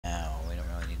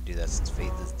do that since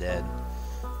Faith is dead.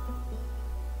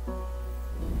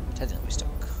 Technically, we still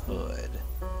could.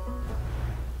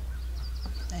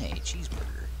 Hey,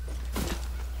 cheeseburger.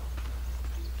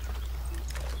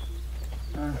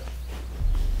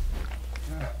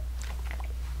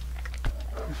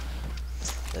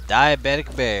 The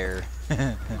diabetic bear.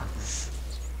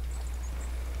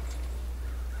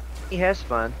 He has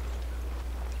fun.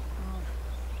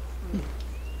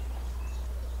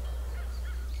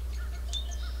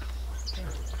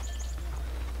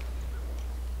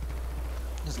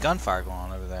 There's gunfire going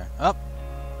on over there. Up.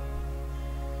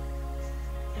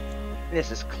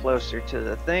 This is closer to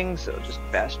the thing, so just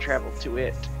fast travel to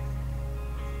it.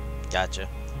 Gotcha.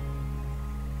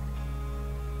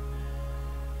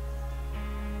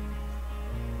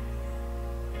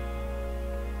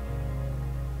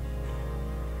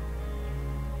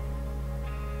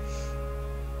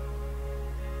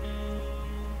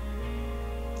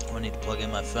 I need to plug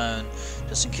in my phone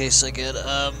just in case I get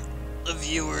a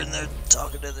viewer in there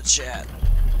talking to the chat.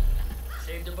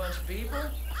 Saved a bunch of people,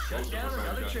 shut down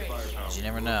another train. 'Cause you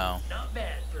never know. Not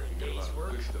bad for a day's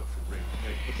work.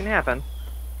 It can happen.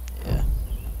 Yeah.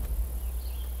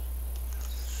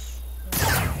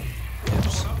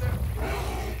 Oops.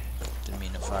 Didn't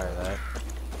mean to fire that.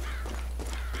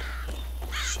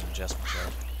 Should adjust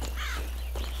myself.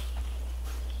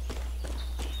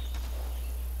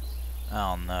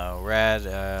 Oh no,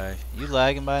 Rad, you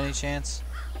lagging by any chance?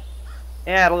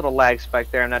 Yeah, I had a little lag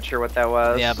spike there. I'm not sure what that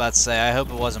was. Yeah, about to say, I hope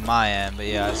it wasn't my end, but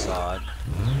yeah, I saw it.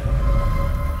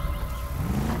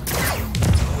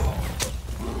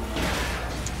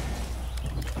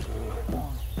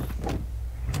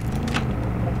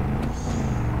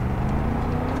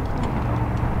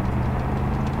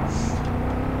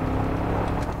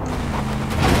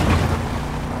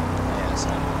 Yeah, so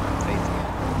I'm Faith again.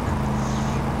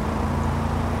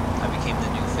 I became the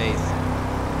new Faith.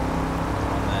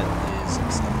 One that is,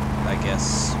 I guess,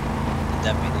 the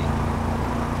deputy.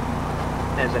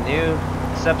 There's a new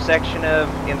subsection of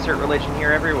insert religion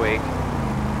here every week.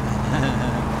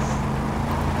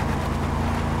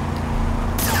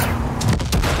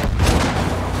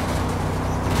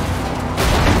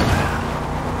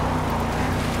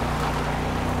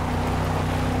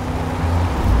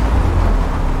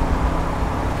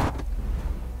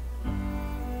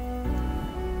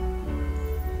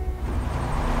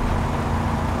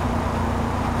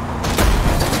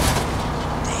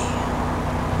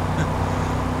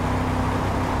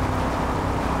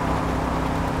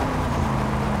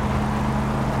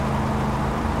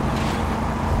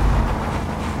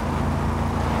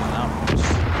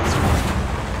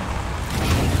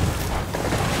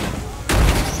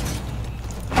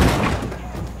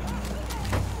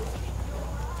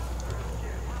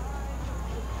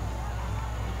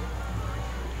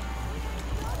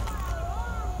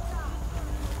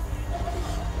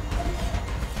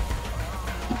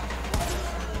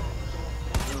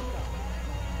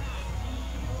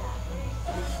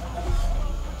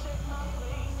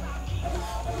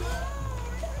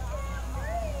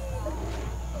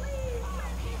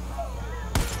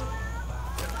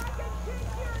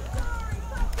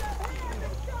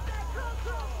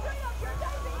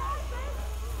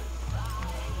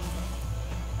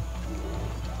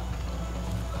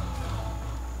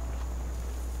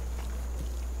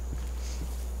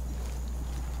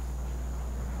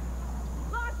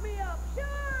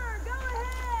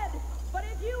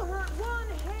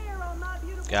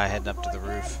 Guy heading up to the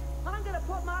roof. I'm gonna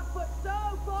put my foot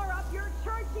so far up your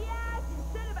churchy ass,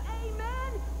 instead of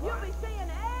amen, you'll be saying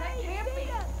That can't be.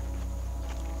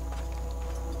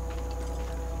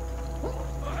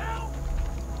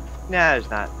 Nah, there's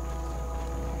not.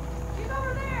 He's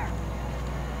over there.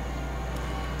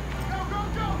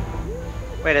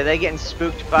 Wait, are they getting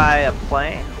spooked by a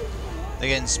plane? They're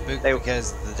getting spooked They-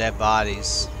 because of the dead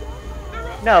bodies.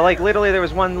 No, like literally there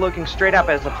was one looking straight up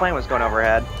as the plane was going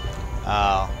overhead. Oh,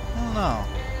 I don't know.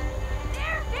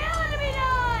 They're killing me,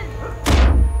 done.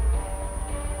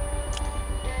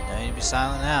 I need to be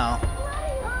silent now.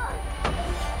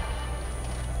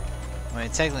 I mean,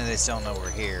 technically they still know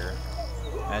we're here.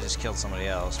 I just killed somebody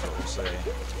else, but we'll see.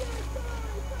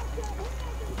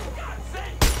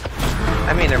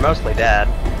 I mean, they're mostly dead.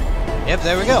 Yep,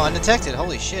 there we go. Undetected.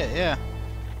 Holy shit, yeah.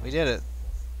 We did it.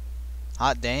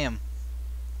 Hot damn.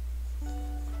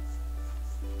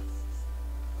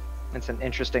 It's an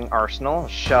interesting arsenal, a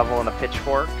shovel and a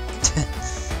pitchfork.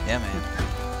 Yeah, man.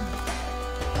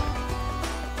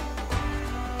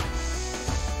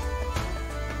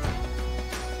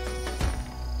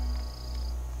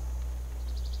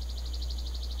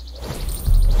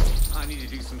 I need to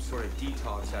do some sort of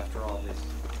detox after all this.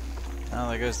 Oh,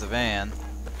 there goes the van.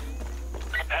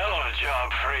 Hell of a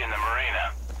job freeing the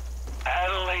marina.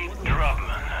 Adelaide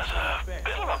Drubman has a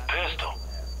bit of a pistol.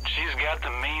 She's got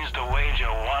the means to wage a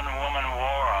one-woman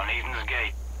war on Eden's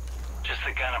Gate. Just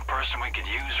the kind of person we could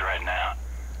use right now.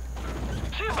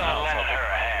 See about lending her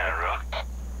a hand, Rook.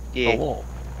 Yeah. Oh,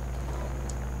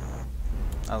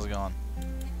 How's it going?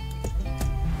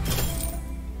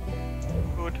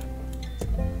 Good.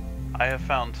 I have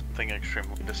found something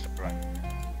extremely disturbing.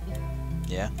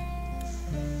 Yeah.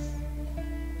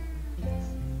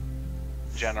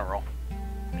 General.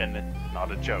 And it's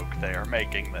not a joke, they are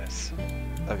making this.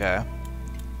 Okay.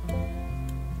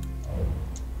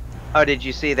 Oh, did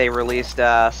you see they released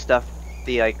stuff,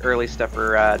 the like early stuff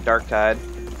for Darktide?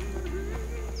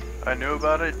 I knew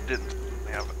about it, didn't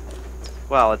have it.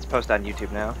 Well, it's posted on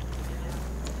YouTube now.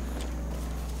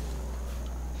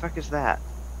 The fuck is that?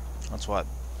 That's what?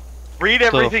 Read the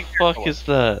everything fuck carefully. is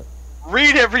that?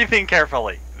 Read everything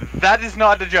carefully. That is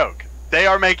not a joke. They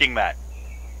are making that.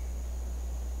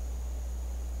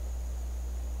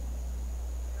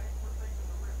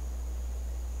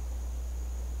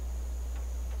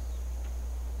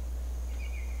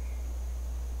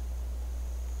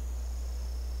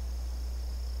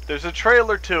 There's a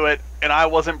trailer to it, and I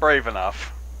wasn't brave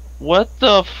enough. What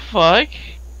the fuck?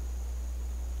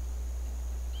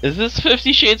 Is this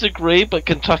 50 Shades of Grey but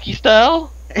Kentucky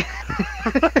style?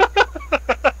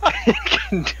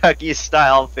 Kentucky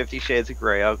style 50 Shades of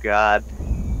Grey, oh god.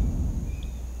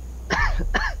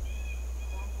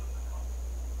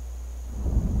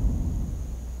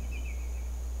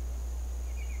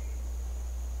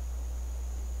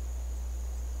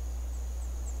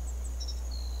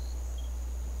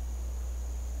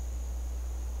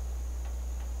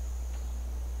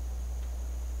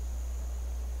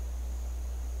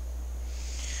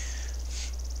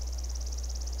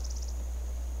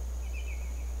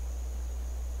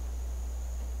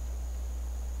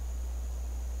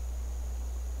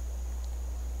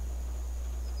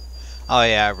 Oh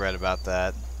yeah, I read about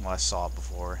that. Well, I saw it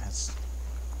before. It's...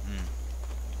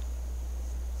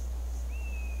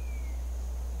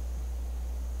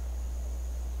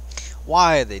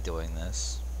 Why are they doing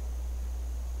this?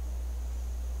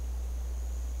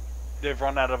 They've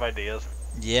run out of ideas.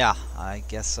 Yeah, I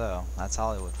guess so. That's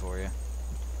Hollywood for you.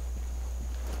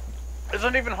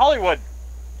 Isn't even Hollywood.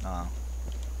 Oh.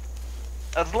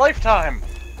 That's Lifetime.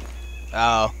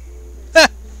 Oh.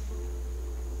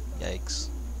 Yikes.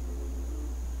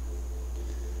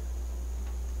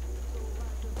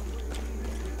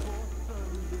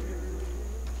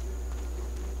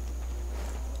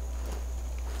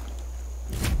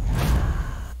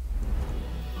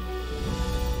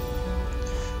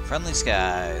 Friendly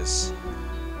skies.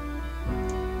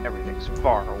 Everything's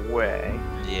far away.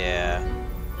 Yeah.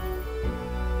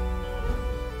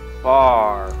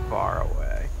 Far, far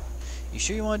away. You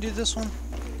sure you want to do this one?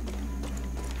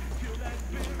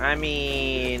 I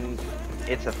mean,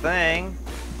 it's a thing.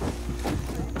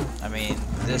 I mean,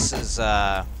 this is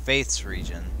Faith's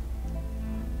region.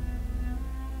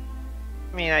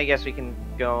 I mean, I guess we can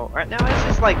go. Right now, is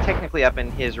this like technically up in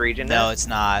his region? No, it's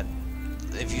not.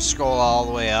 If you scroll all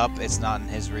the way up, it's not in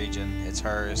his region. It's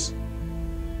hers.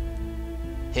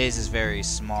 His is very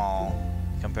small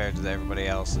compared to everybody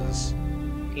else's.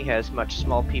 He has much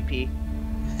small PP.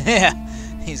 Yeah,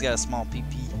 he's got a small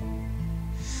PP.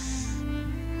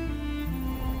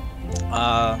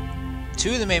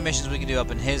 Two of the main missions we can do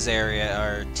up in his area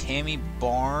are Tammy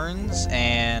Barnes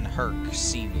and Herc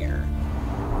Sr.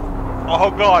 Oh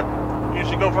god, you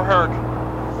should go for Herc.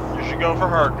 You should go for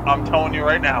Herc. I'm telling you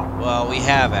right now. Well, we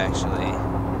have actually.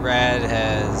 Brad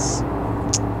has...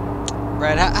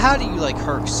 Brad, how do you like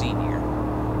Herc Sr.?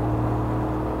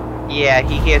 Yeah,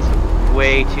 he gets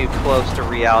way too close to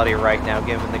reality right now,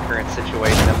 given the current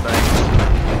situation of things.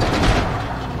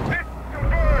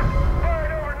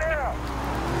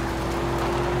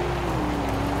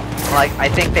 Like, I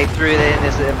think they threw it in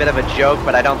as a bit of a joke,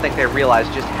 but I don't think they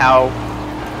realized just how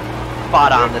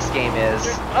spot on this game is.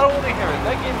 Dude, I don't want to hear it.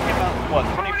 That game came out in, what,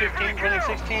 2015,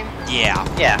 2016? Yeah.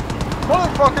 Yeah.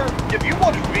 Motherfucker, if you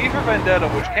watch V for Vendetta,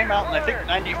 which came out in, I think,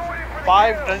 95,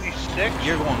 96?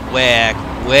 You're going back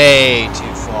way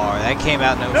too far. That came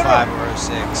out in 05 or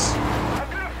 06.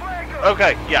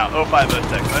 Okay, yeah, 05, 06.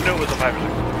 I knew it was 05 or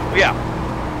 06. But yeah.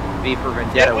 V for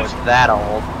Vendetta was that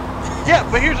old. Yeah,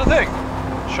 but here's the thing.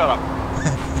 Shut up.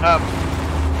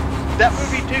 That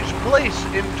movie takes place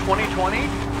in 2020,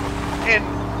 and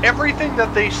everything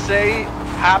that they say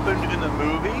happened in the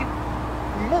movie,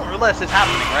 more or less, is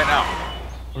happening right now.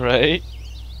 Right?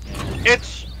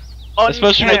 It's uncanny.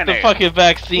 Especially with the fucking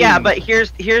vaccine. Yeah, but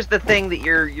here's the thing that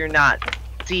you're not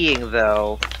seeing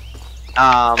though.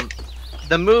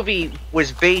 the movie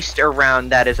was based around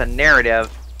that as a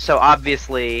narrative, so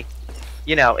obviously,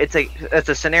 you know, it's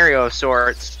a scenario of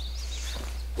sorts.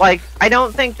 Like, I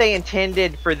don't think they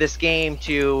intended for this game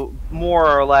to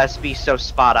more or less be so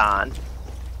spot on.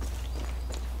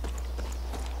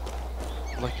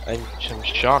 Like, I'm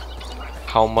shocked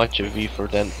how much of V for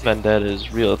Vendetta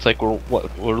is real. It's like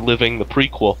we're living the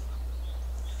prequel.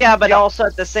 Yeah, but also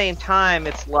at the same time,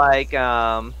 it's like, They're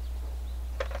down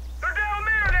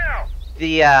there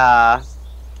now!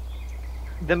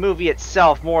 the movie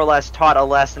itself more or less taught a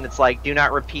lesson. It's like, do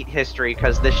not repeat history,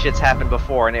 because this shit's happened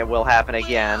before and it will happen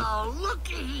again.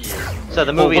 So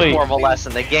the movie is more of a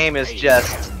lesson. The game is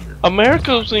just...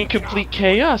 America was in complete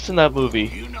chaos in that movie.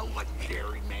 You know what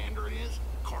gerrymandering is?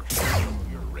 Of course,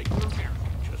 you're a regular American,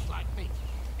 just like me.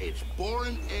 It's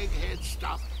boring egghead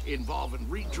stuff involving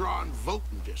redrawn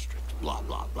voting districts, blah,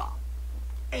 blah, blah.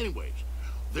 Anyways,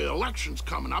 the election's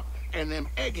coming up, and them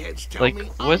eggheads tell Like, me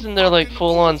wasn't there like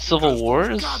full-on civil because wars?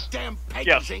 those goddamn pagans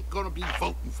Yes. ain't gonna be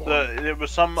voting for me. It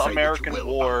was some Say what you American will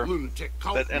war about lunatic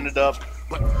cult that ended up movements,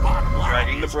 but bottom line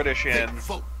dragging the is, British they in,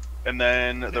 vote. and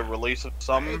then the release of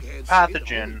some Eggheads say the only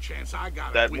pathogen chance I got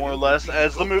of that more or winning less, would be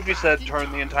as the vote movie said, Nazi turned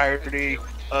the time. entirety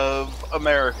of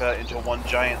America into one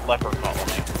giant leper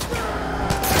colony.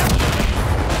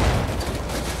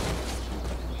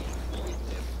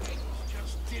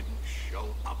 Just didn't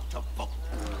show up to vote.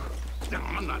 Now,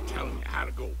 I'm not telling you how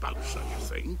to go about such a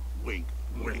thing, wink,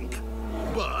 wink,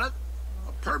 but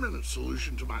a permanent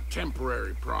solution to my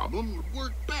temporary problem would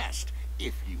work best,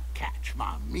 if you catch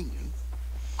my meaning.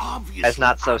 Obviously, That's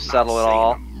not so I'm subtle at saying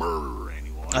all. to murder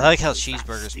anyone, I like how because that's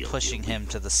Cheeseburger's still pushing him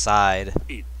illegal. to the side.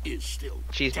 It is still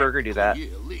Cheeseburger do that.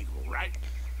 technically illegal, right?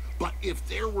 But if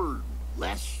there were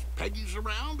less Peggies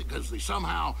around because they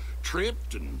somehow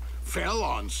tripped and fell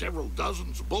on several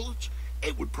dozens of bullets,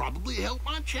 it would probably help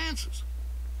my chances.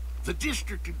 The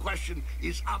district in question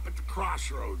is up at the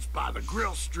crossroads by the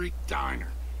Grill Street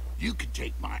Diner. You could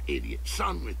take my idiot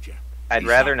son with you. I'd He's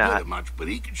rather not. Good not. at much, but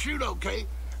he can shoot okay.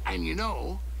 And you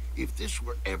know, if this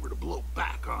were ever to blow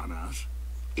back on us,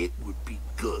 it would be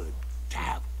good to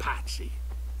have Patsy.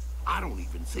 I don't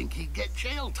even think he'd get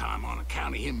jail time on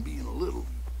account of him being a little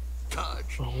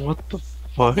touched. What the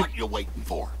fuck? What you waiting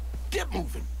for? Get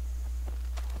moving.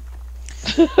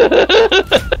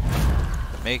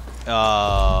 Make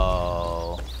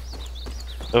oh.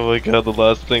 Oh my god, the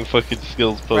last thing fucking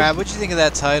Skills posted. Brad, what'd you think of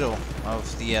that title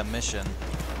of the mission?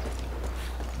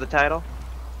 The title?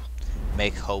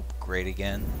 Make Hope Great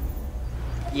Again.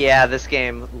 Yeah, this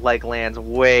game, like, lands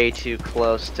way too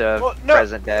close to Well, no,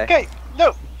 present day. Okay,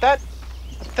 no, that's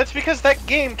because that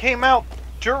game came out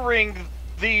during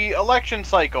the election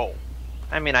cycle.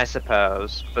 I mean, I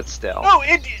suppose, but still. No,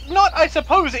 I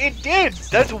suppose it did.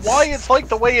 That's why it's like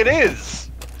the way it is.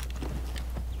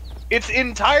 It's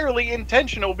entirely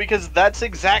intentional because that's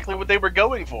exactly what they were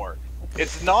going for.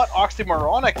 It's not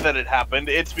oxymoronic that it happened,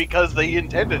 it's because they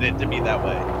intended it to be that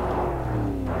way.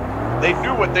 They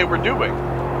knew what they were doing.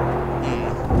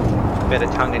 Bit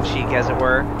of tongue-in-cheek, as it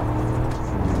were.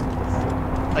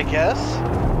 I guess.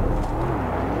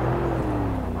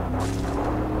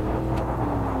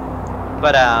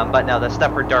 But no, the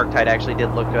stuff for Darktide actually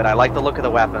did look good. I like the look of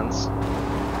the weapons.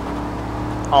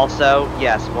 Also,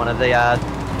 yes, one of the characters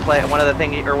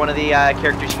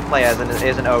you can play as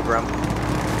is an Ogrim,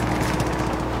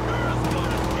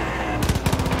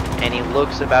 and he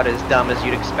looks about as dumb as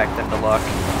you'd expect him to look.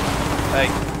 Hey,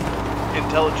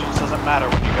 intelligence doesn't matter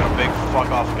when you got a big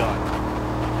fuck-off gun.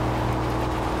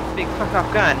 Big fuck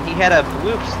off gun. He had a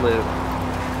bloop sloop.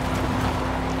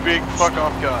 Big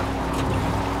fuck-off gun.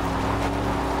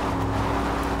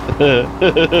 You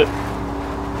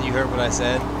heard what I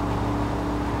said?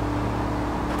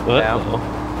 What? Yeah. No.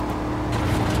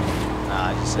 Nah,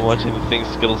 I just said I'm watching the thing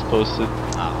Skittles posted. Oh,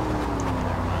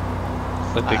 never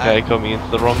mind. Like the I- guy coming into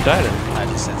the wrong diner. I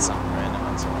just said something random.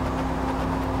 That's all.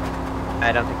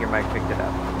 I don't think your mic picked it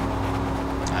up.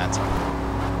 That's all.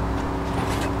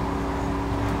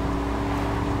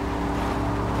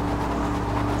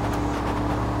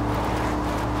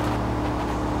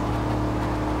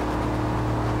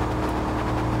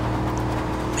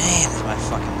 Man, is my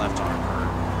fucking left arm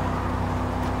hurt.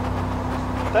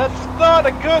 That's not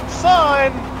a good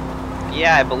sign!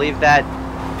 Yeah, I believe that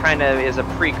kind of is a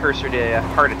precursor to a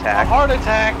heart A attack. heart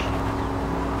attack!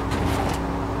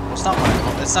 Well, it's not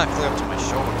it's not clear up to my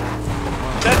shoulder.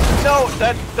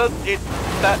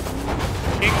 That's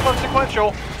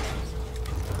inconsequential.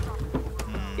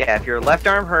 Yeah, if your left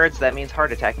arm hurts, that means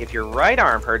heart attack. If your right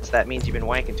arm hurts, that means you've been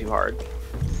wanking too hard.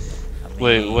 I mean,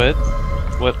 Wait, what?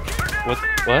 What?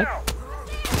 What?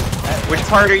 Which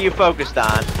part are you focused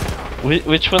on?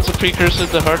 Which one's a precursor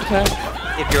to heart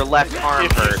attack? If your left arm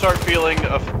If you hurts. start feeling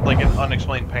like an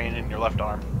unexplained pain in your left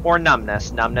arm. Or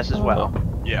numbness. Numbness as well.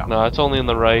 Yeah. No, it's only in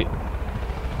the right.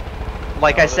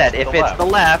 Like No, I said, that's if the it's left. the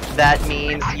left, that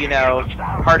means, you know,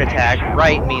 heart attack.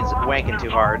 Right means wanking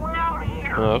too hard.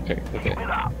 Oh, okay, okay.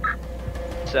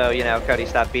 So, you know, Cody,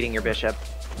 stop beating your bishop.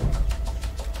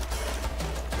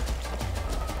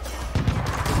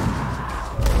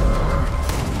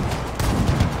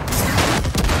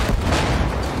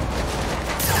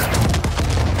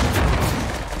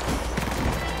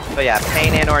 But yeah,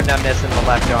 pain and or numbness in the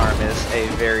left arm is a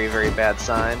very, very bad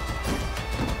sign.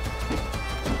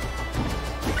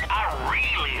 I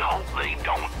really hope they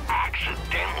don't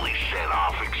accidentally set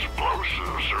off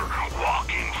explosives or walk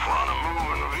in front of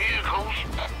moving vehicles.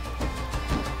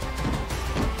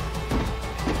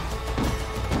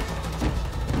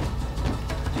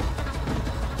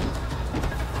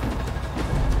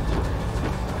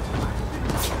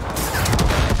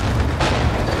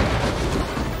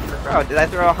 Oh, did I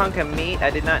throw a hunk of meat? I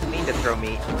did not mean to throw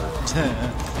meat.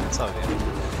 It's all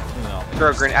good. Throw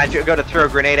a grenade. I go to throw a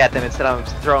grenade at them instead of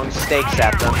throwing steaks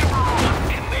at them.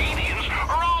 Canadians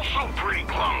are also pretty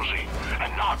clumsy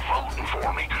and not voting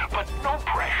for me, but no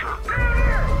pressure.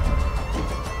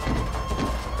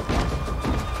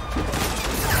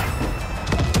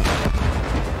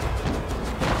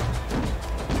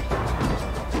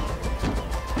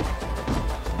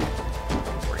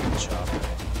 Freaking chopper.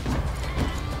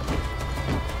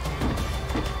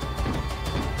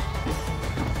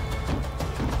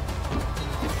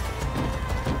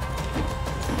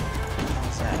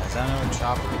 What's that? Is that another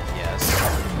chopper? Yes.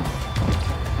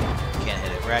 Can't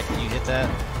hit it. Rat, can you hit that?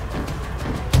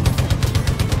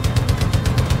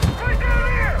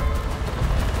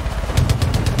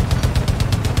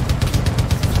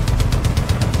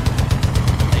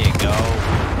 There you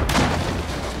go.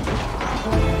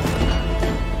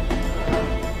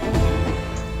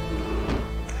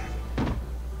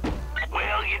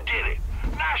 Well, you did it.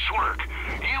 Nice work.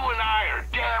 You and I are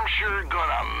damn sure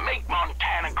gonna make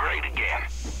Montana great again.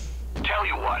 Tell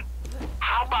you what,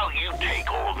 how about you take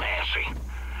old Nancy?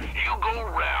 You go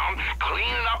around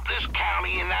cleaning up this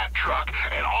county in that truck,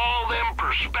 and all them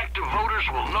prospective voters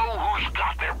will know who's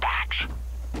got their backs.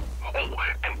 Oh,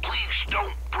 and please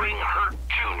don't bring Hurt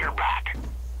Jr. back.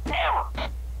 Ever.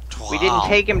 We didn't Wow.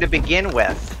 take him to begin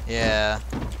with. Yeah.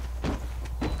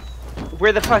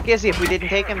 Where the fuck is he if we didn't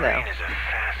take him though? Brain is a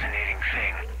fascinating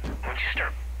thing. Once you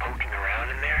start poking around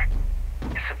in there,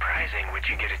 it's surprising what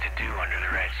you get it to do under the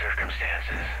right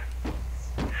circumstances.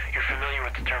 You're familiar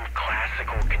with the term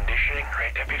classical conditioning,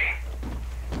 right, Deputy?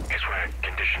 It's when a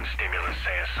conditioned stimulus,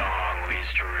 say a song, leads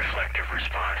to a reflective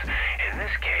response. In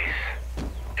this case,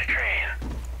 to train,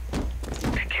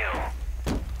 to kill,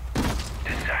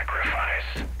 to sacrifice.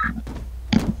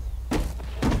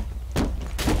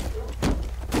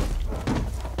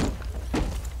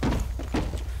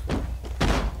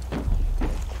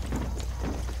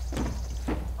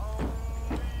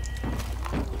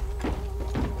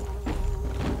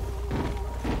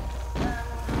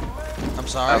 I'm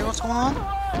sorry, what's going on?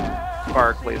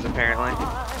 Barclays, apparently.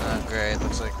 Oh, great.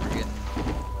 Looks like we're getting...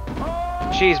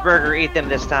 Cheeseburger, eat them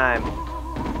this time.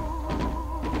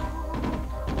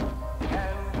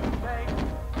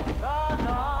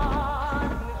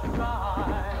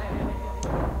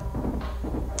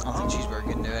 I don't think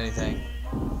Cheeseburger can do anything.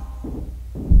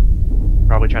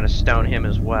 Probably trying to stone him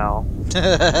as well.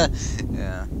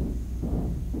 Yeah.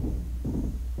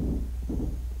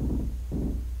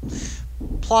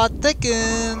 Plot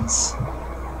thickens.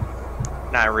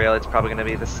 Not real, it's probably gonna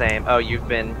be the same. Oh, you've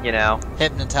been, you know,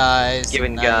 Hypnotized.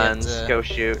 given now you have guns, to- go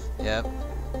shoot. Yep.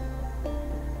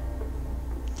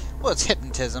 Well, it's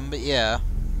hypnotism, but yeah.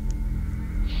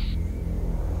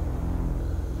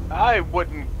 I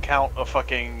wouldn't count a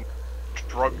fucking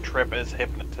drug trip as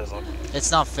hypnotism.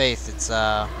 It's not faith, it's,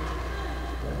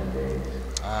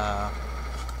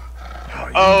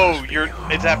 Oh,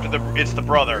 it's after it's the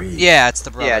brother. yeah, it's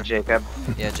the brother. Yeah, Jacob.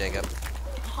 Yeah, Jacob.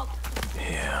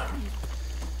 Yeah.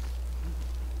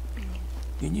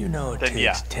 And you know it Then takes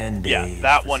yeah. 10 days Yeah,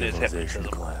 that for one is civilization to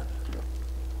hypnotism. collapse.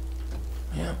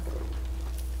 Yeah.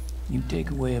 You take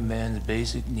away a man's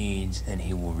basic needs and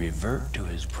he will revert to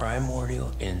his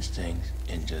primordial instincts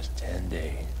in just 10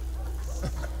 days.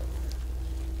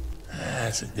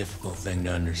 That's a difficult thing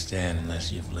to understand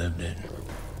unless you've lived it.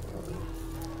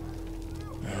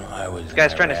 You know, I was This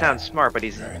guy's in trying to Iraq sound smart, but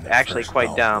he's during the actually first quite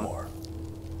Gulf dumb. War.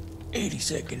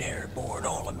 82nd Airborne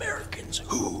All-Americans.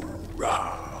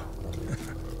 Hoorah!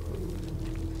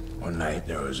 One night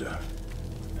there was an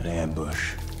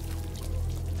ambush.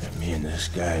 And me and this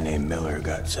guy named Miller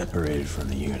got separated from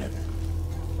the unit.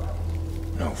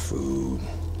 No food.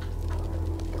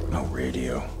 No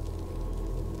radio.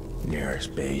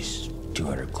 Nearest base,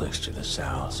 200 clicks to the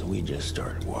south, so we just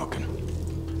started walking.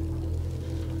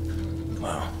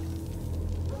 Well,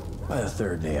 by the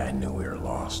third day, I knew we were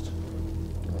lost.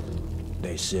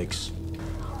 Day 6,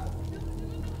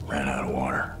 ran out of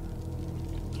water.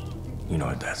 You know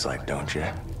what that's like, don't you?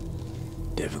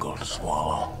 Difficult to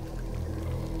swallow.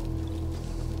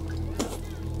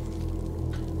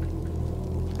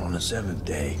 On the 7th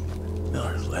day,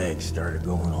 Miller's legs started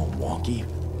going all wonky.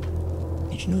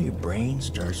 Did you know your brain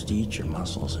starts to eat your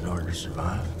muscles in order to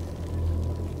survive?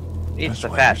 Eats That's the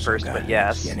why fat you're so first, but goddamn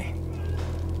yes. skinny.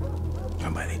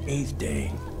 And by the 8th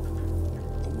day,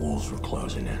 the wolves were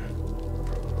closing in.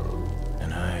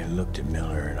 And I looked at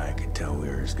Miller and I could tell we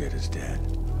were as good as dead.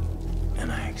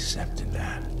 And I accepted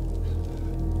that.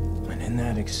 And in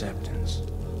that acceptance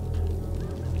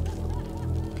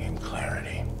came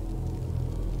clarity.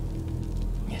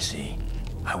 You see,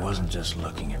 I wasn't just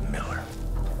looking at Miller.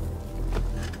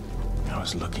 I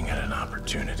was looking at an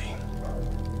opportunity.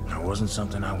 It wasn't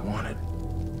something I wanted.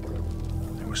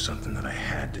 It was something that I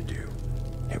had to do.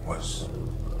 It was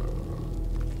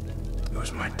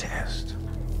my test.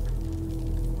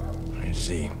 You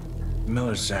see,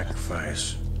 Miller's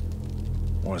sacrifice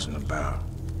wasn't about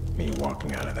me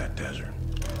walking out of that desert.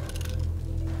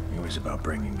 It was about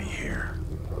bringing me here.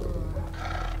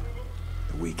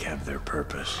 The weak have their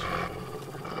purpose.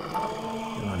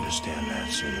 You'll understand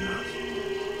that soon enough.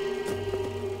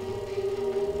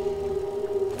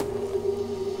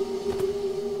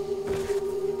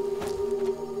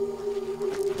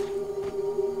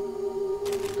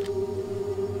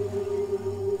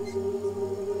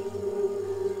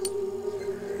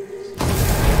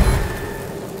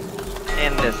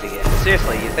 And this again.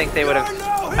 Seriously, you think they would have,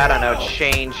 I don't know,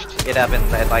 changed it up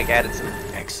and like added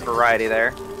some variety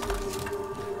there?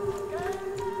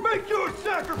 Make your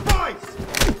sacrifice!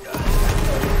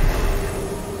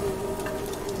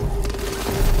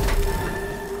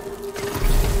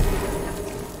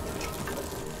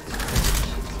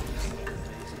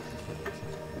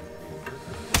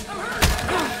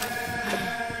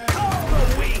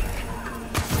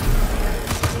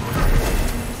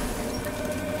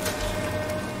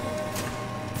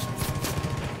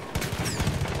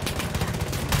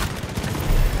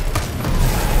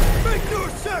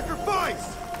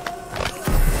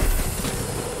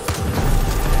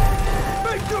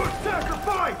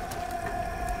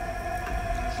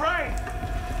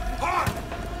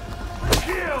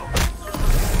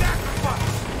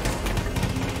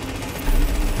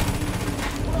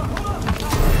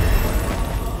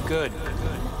 Good.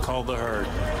 Call the herd.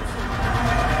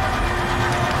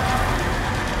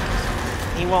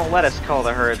 He won't let us call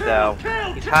the herd, though.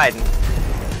 He's hiding.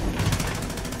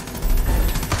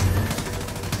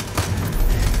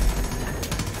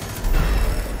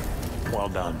 Well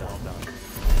done.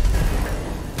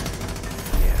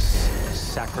 Yes,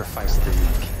 sacrifice the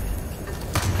weak.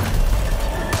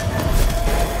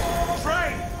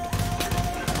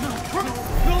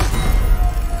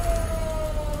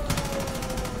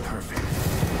 Perfect.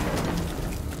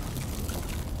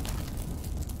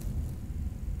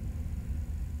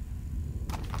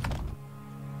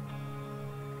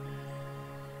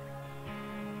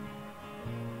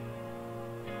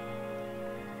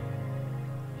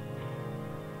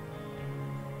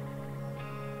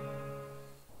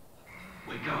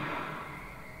 Wake up.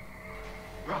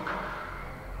 Rock.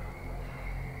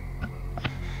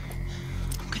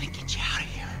 I'm gonna get you out of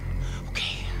here,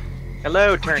 okay?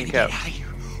 Hello, We're gonna get turncoat. out of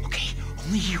here, okay?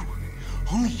 Only you.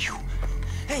 Only you.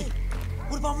 Hey,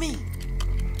 what about me?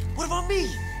 What about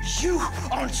me? You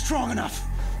aren't strong enough.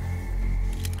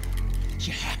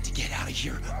 You have to get out of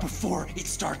here before it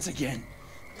starts again.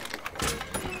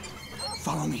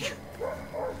 Follow me.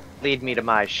 Lead me to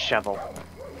my shovel.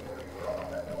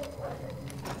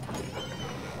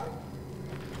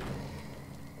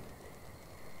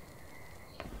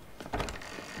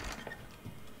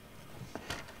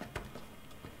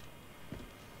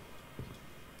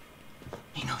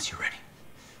 He knows you're ready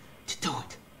to do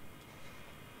it.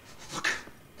 Look.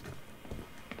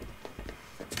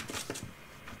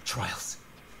 Trials.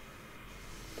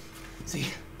 See?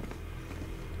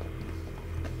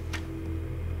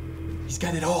 He's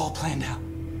got it all planned out.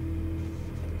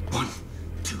 1,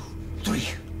 2, 3.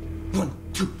 1,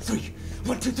 2, 3.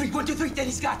 1, 2, 3. 1, 2, 3. Then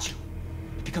he's got you.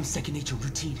 It becomes second nature,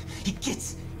 routine. He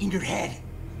gets in your head.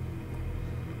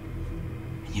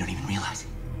 And you don't even realize it.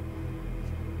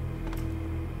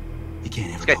 You can't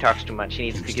ever This guy go talks back. too much. He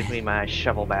needs You to give me understand? my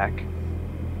shovel back.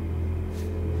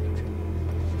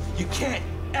 You can't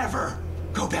ever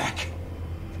go back.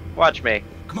 Watch me.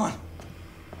 Come on.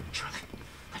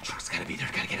 gotta be there.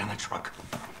 Gotta get on the truck.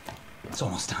 It's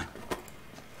almost time.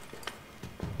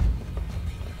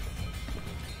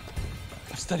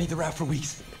 I've studied the route for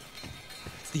weeks.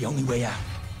 It's the only way out.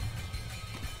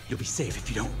 You'll be safe if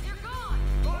you don't. You're gone!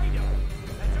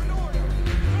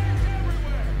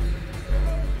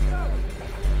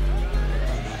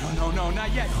 No,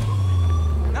 not yet.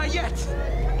 Not yet.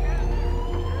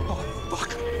 Oh, fuck.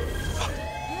 Fuck.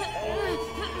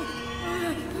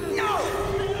 No!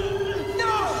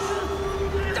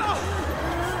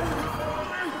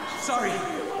 Sorry.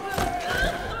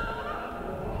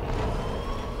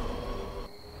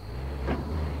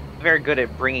 Very good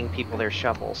at bringing people their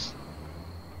shovels.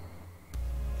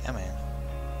 Yeah, man.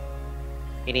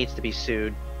 He needs to be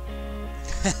sued.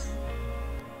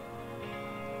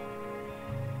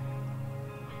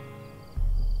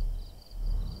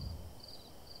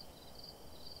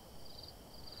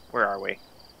 Where are we?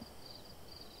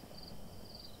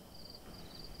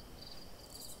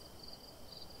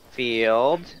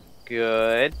 Field.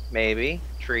 Good. Maybe.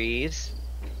 Trees.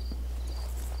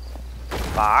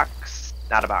 Box.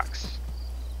 Not a box.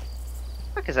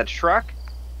 Fuck, is that a truck?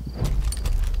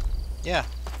 Yeah.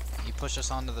 You push us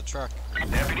onto the truck.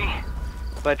 Deputy?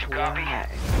 But Copy. why?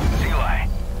 Eli.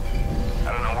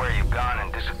 I don't know where you've gone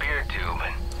and disappeared to,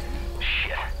 but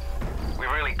shit. We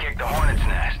really kicked the hornet's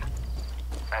nest.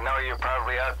 I know you're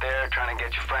probably out there trying to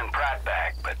get your friend Pratt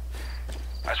back, but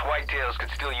us whitetails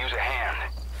could still use a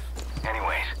hand.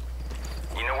 Anyways,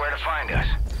 you know where to find us.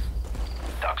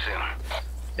 Talk soon.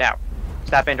 Now,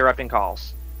 stop interrupting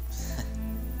calls.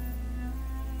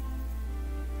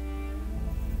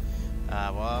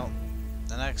 Well,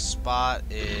 the next spot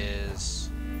is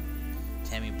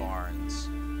Tammy Barnes.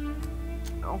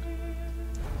 Oh.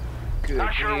 Good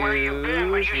Not sure where you've been,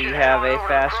 but news. you We should have head a on over to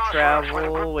fast Crossroads when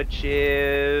travel, which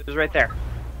is right there.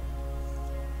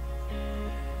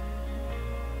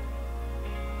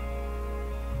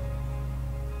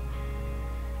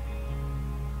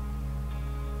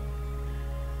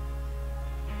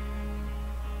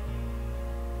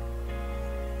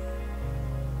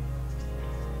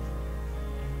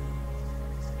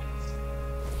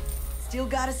 Still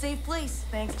got a safe place,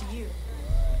 thanks to you.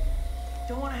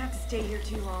 Don't want to have to stay here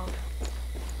too long.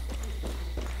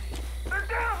 They're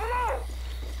down below!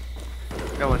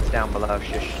 No one's down below,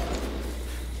 shush.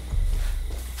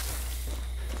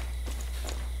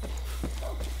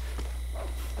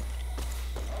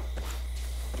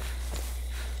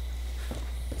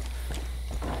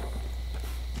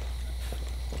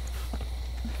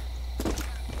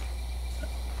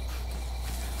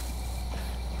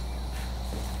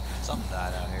 Something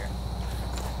died out here.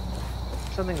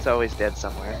 Something's always dead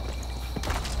somewhere.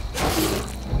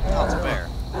 Oh, it's a bear.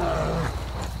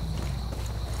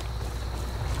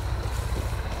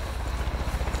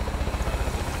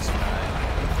 This guy.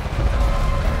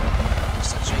 He's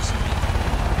still chasing me.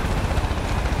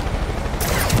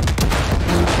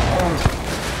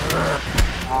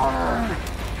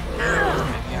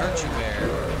 Make me hurt you, bear.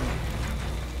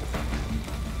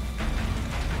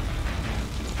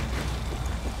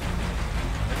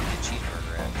 Where did the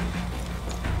cheeseburger at?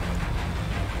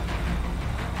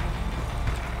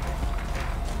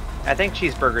 I think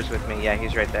Cheeseburger's with me. Yeah,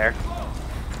 he's right there.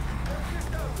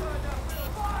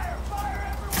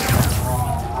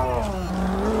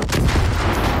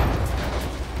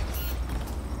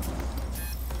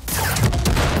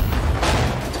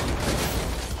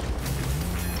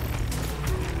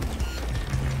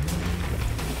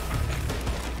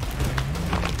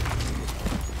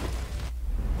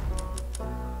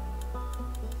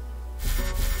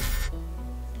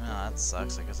 Oh, that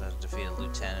sucks. I guess I have to defeat a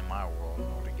lieutenant in my world in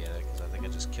order to get it, because I think I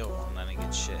just killed one and I didn't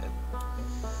get shit.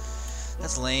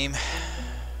 That's lame.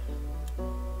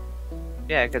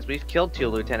 Yeah, because we've killed 2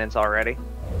 lieutenants already.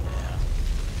 Yeah,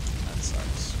 that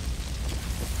sucks.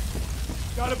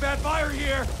 Got a bad fire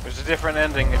here! There's a different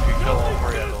ending if you kill all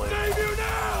 3, I believe. Save you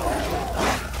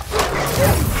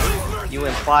now! You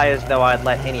imply as though I'd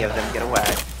let any of them get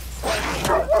away.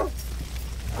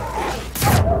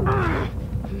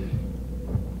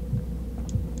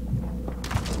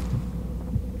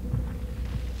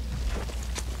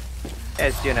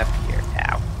 Guys doing up here.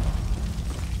 Ow.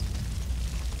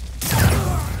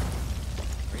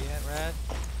 Where you at, Rad?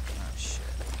 Oh, shit.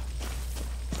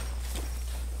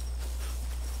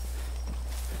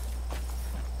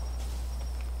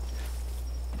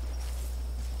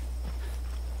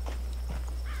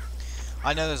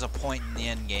 I know there's a point in the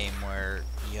end game where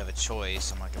you have a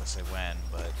choice. I'm not going to say when,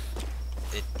 but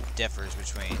it differs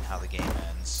between how the game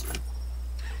ends.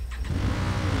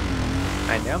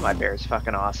 I know my bear's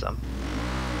fucking awesome.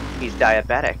 He's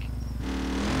diabetic.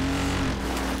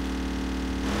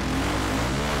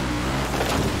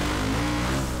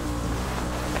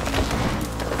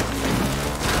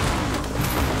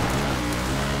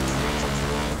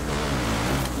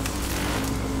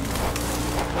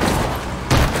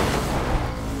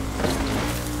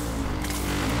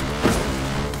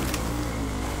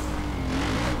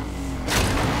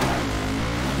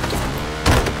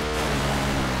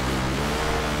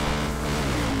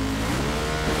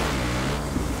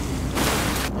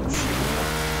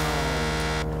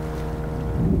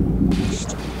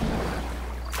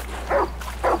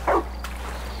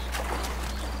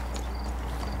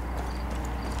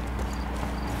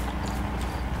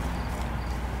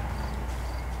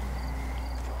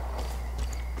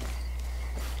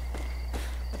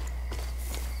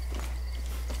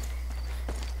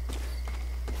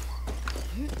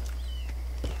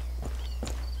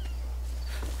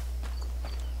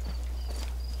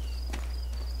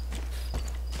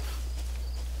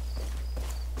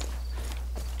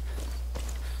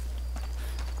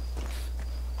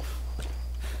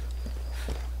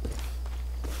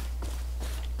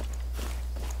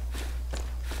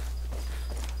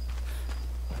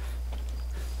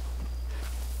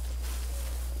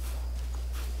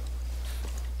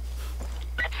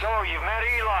 So, you've met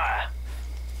Eli.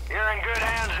 You're in good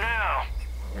hands now.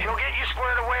 He'll get you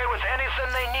squared away with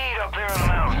anything they need up there in the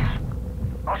mountains.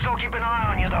 I'll still keep an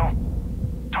eye on you, though.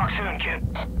 Talk soon, kid.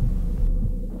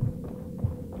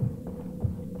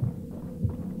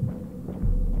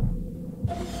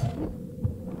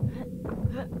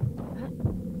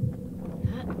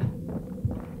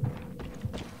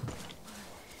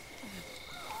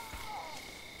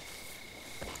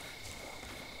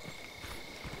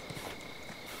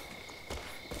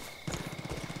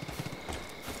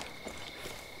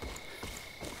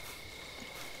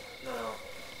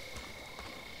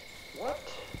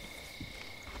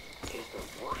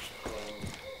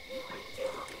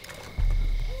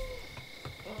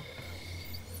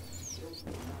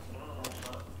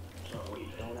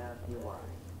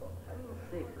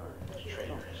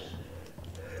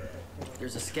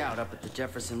 There's a scout up at the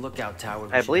Jefferson Lookout Tower.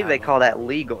 I believe they call that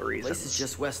legal reasons. Place is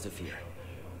just west of here.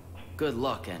 Good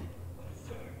luck and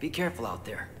be careful out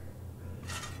there.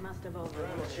 Must have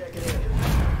overlooked.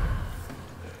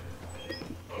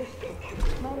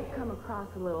 Might have come across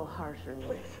a little harsher.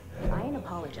 I ain't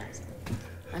apologizing.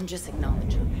 I'm just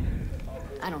acknowledging.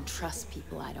 I don't trust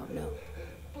people I don't know.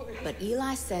 But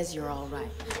Eli says you're all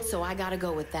right, so I gotta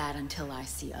go with that until I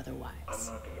see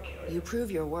otherwise. You prove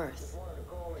your worth,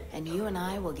 and you and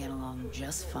I will get along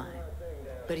just fine.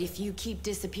 But if you keep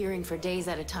disappearing for days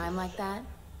at a time like that,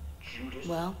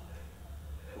 well,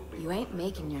 you ain't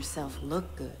making yourself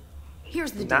look good.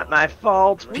 Here's the deal. Not my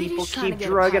fault. Reedy's People trying keep to get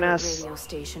drugging a pirate us. radio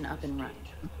station up and running.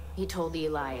 He told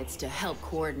Eli it's to help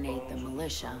coordinate the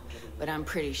militia, but I'm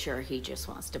pretty sure he just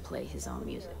wants to play his own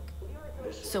music.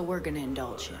 So we're gonna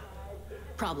indulge him.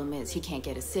 Problem is, he can't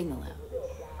get a signal out.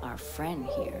 Our friend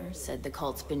here said the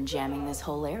cult's been jamming this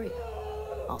whole area.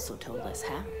 Also told us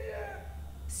how.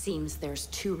 Seems there's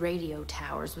 2 radio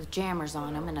towers with jammers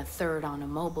on them and a 3rd on a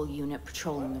mobile unit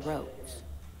patrolling the roads.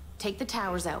 Take the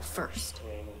towers out first.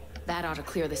 That ought to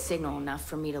clear the signal enough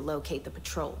for me to locate the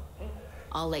patrol.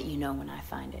 I'll let you know when I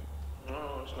find it.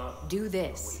 Do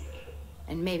this,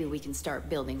 and maybe we can start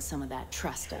building some of that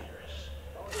trust up.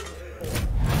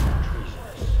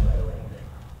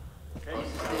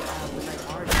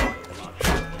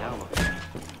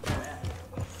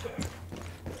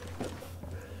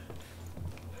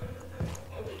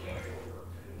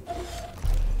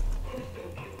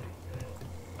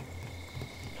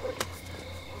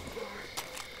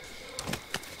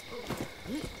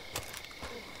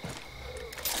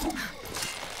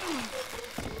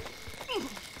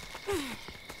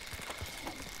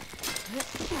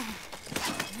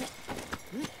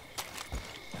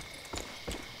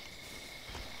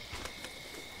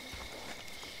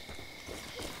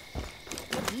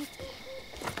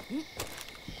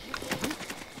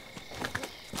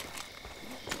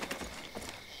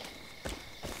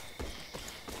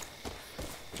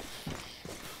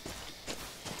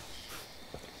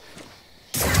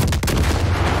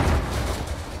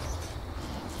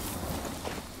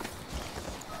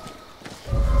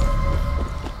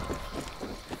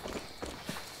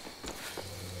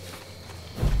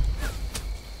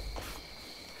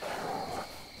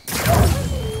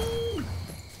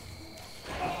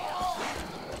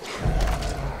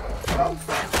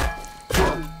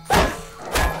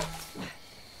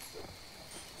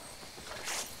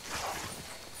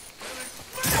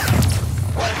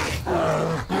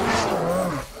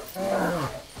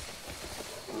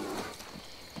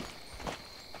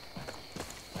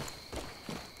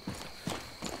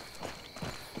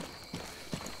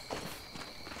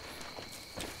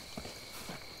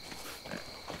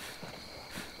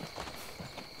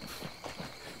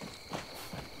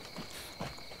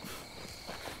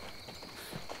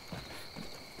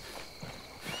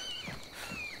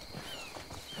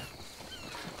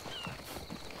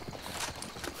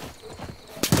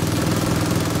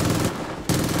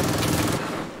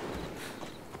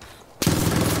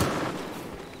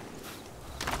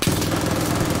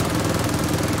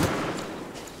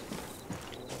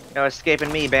 No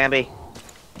escaping me, Bambi.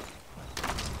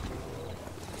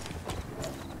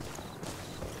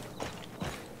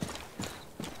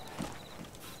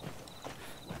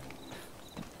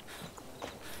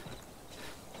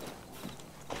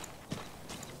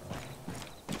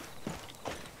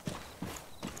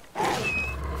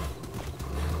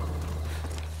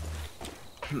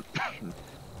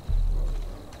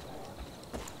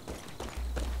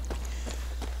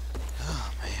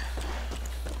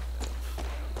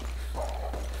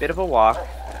 Bit of a walk.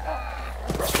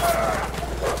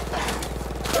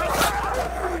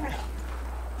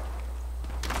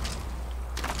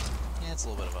 Yeah, it's a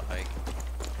little bit of a hike.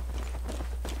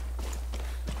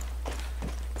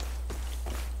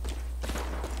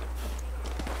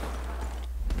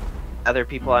 other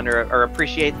people under or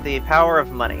appreciate the power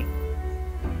of money.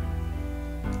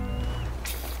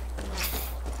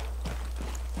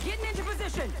 Getting into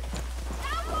position.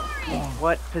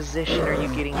 What position are you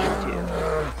getting into?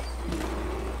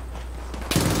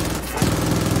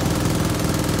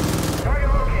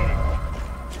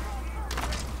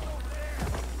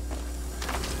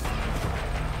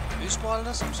 Who spotted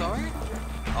us? I'm sorry?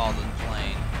 Oh, the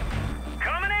plane.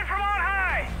 Coming in from on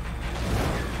high!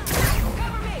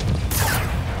 Cover me.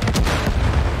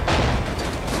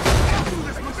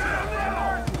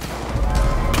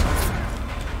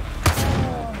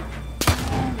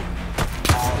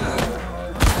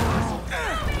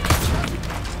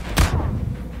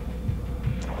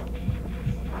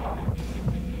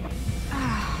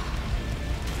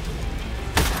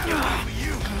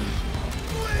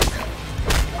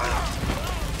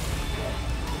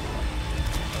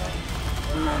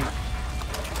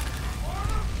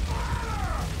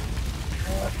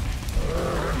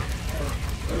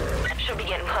 Should be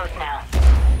getting close now.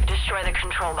 Destroy the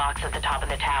control box at the top of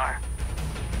the tower.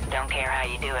 Don't care how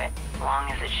you do it, as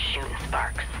long as it's shooting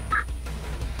sparks.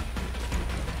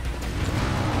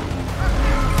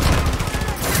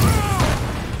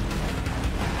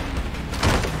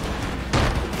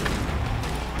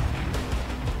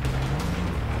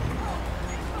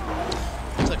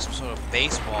 It's like some sort of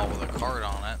baseball with a card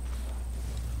on it.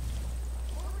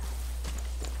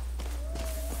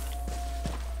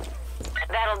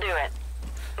 That'll do it.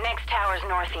 Next tower's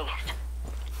northeast.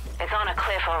 It's on a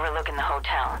cliff overlooking the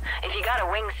hotel. If you got a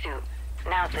wingsuit,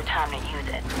 now's the time to use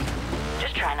it.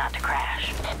 Just try not to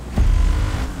crash.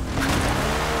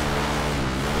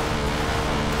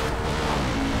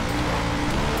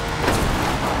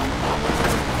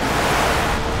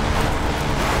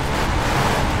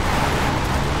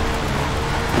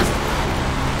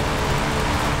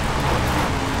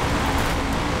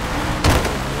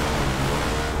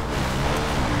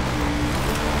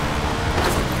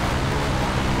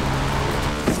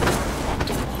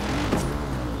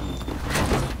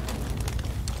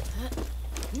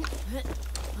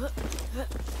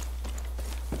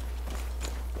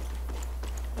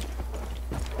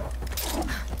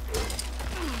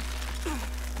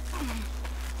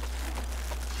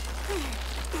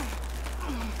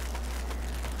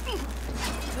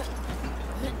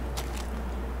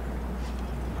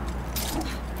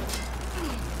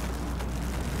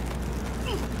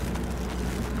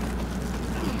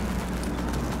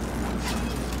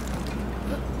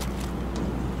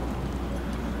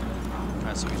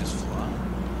 Alright, so we just fly.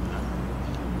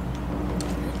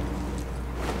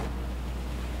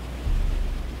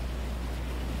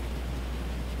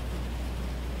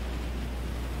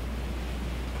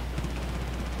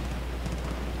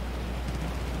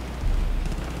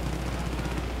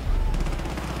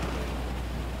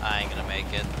 I ain't gonna make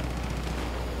it.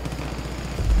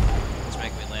 Let's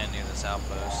make me land near this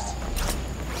outpost.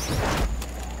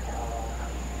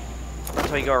 That's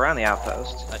how you go around the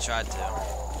outpost. I tried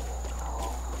to.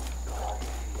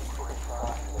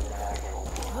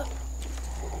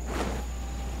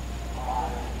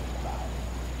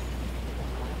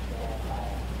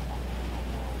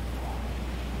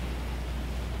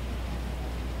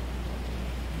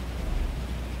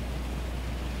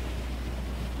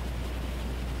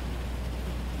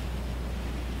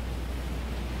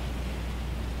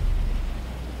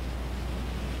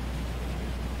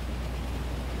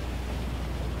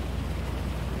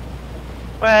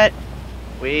 What?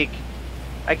 Weak.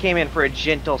 I came in for a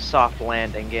gentle, soft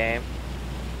landing game.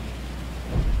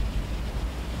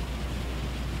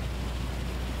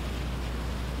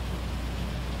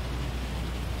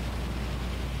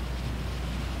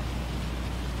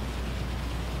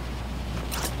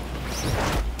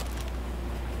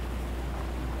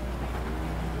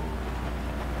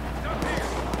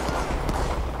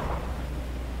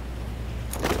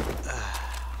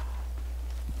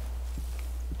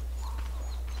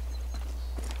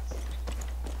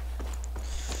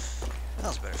 That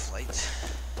was a better flight.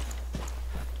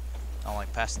 I don't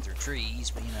like passing through trees,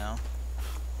 but you know,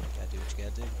 you gotta do what you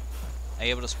gotta do. Are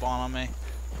you able to spawn on me?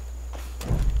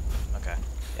 Okay.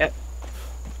 Yep.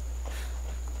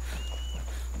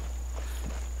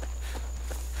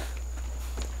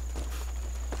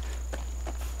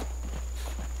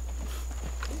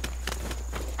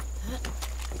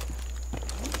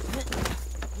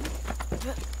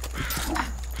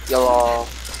 Y'all.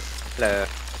 Hello.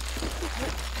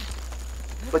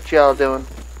 What y'all doing?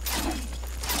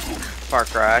 Far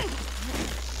Cry.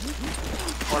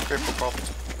 More paper problem.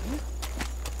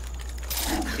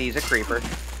 He's a creeper.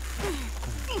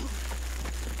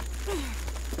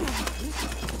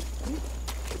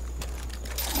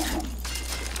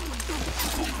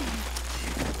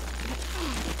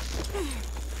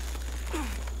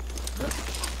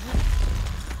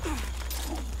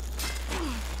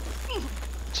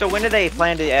 So when do they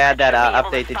plan to add that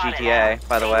update to GTA,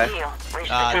 by the way?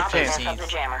 15th.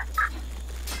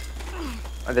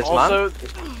 This Also,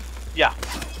 month? yeah.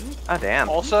 Oh damn.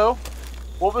 Also,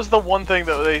 what was the one thing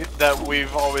that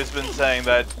we've always been saying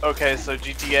that okay, so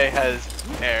GTA has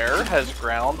air, has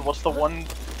ground. What's the one?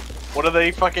 What do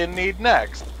they fucking need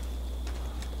next?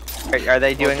 Are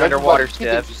they doing underwater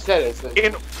stuff?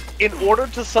 In order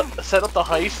to set up the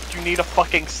heist, you need a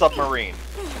fucking submarine.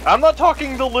 I'm not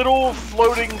talking the little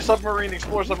floating submarine,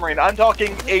 explorer submarine. I'm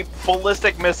talking a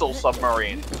ballistic missile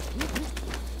submarine.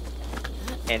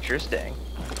 Interesting.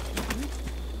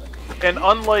 And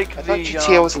unlike I thought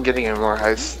GTA wasn't getting any more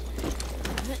heists.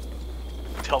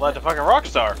 Tell that to fucking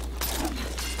Rockstar.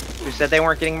 Who said they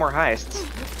weren't getting more heists?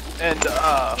 And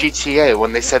GTA,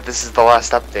 when they said this is the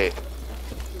last update.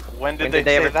 When did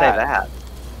they ever say that?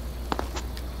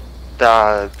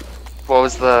 What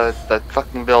was the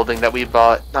fucking building that we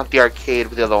bought? Not the arcade,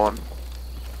 but the other one.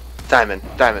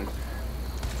 Diamond.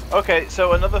 Okay,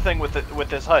 so another thing with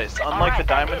this heist, unlike the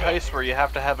Diamond heist where you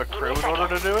have to have a crew in order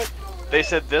to do it, they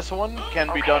said this one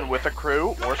can be done with a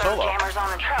crew or solo.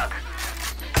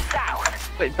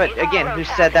 But again, who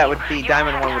said that would be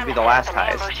Diamond one would be the last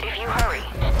heist?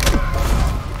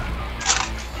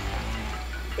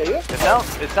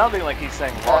 It's sounding like he's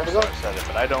saying Rockstar said it,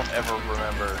 but I don't ever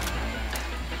remember.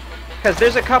 Because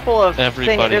there's a couple of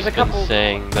Everybody's been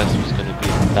saying that was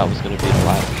gonna be the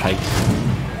last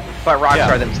heist. But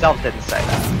Rockstar themselves didn't say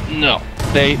that. No,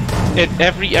 every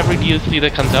DLC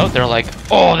that comes out, they're like,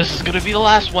 oh, this is gonna be the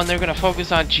last one. They're gonna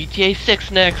focus on GTA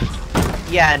 6 next.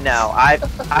 Yeah, no,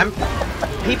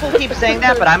 people keep saying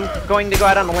that, but I'm going to go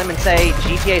out on a limb and say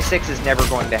GTA 6 is never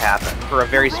going to happen for a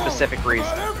very specific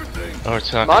reason. Or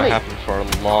it's not gonna happen for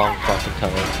a long fucking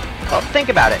time. Well, think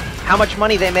about it. How much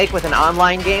money they make with an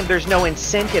online game, there's no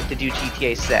incentive to do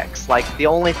GTA 6. Like, the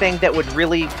only thing that would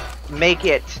really make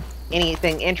it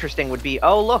anything interesting would be,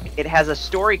 oh look, it has a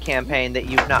story campaign that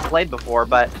you've not played before,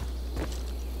 but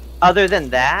other than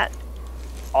that,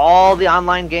 all the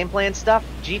online gameplay and stuff,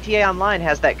 GTA Online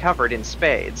has that covered in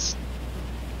spades.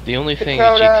 The only thing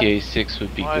GTA 6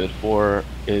 would be good for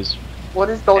is what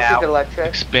is Dolce Delecce?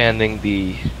 Expanding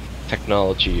the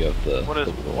technology of the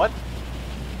what?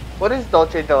 What is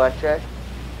Dolce Delecce?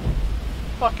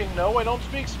 Fucking no, I don't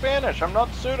speak Spanish. I'm not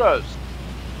pseudos.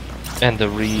 And the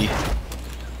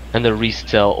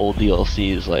resell old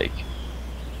DLCs like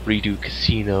redo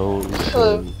casinos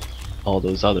and all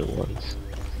those other ones.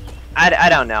 I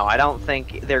don't know. I don't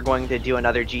think they're going to do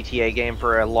another GTA game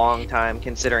for a long time,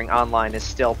 considering online is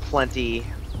still plenty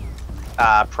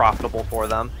profitable for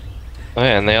them. Oh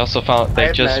yeah, and they also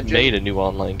they just made a new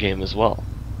online game as well.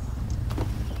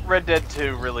 Red Dead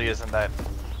 2 really isn't that.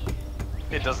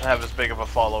 It doesn't have as big of a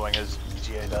following as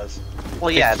GTA does.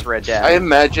 Well, yeah, it's Red Dead. I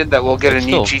imagine that we'll get a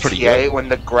new GTA when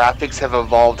the graphics have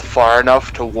evolved far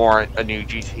enough to warrant a new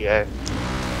GTA.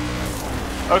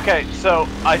 Okay, so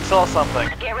I saw something.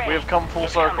 We have come full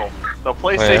circle. The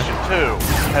PlayStation 2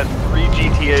 has 3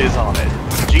 GTAs on it.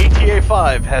 GTA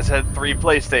 5 has had 3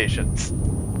 PlayStations.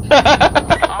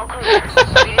 All clear.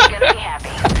 Peter's gonna be happy.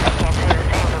 Can't say the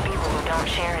same for people who don't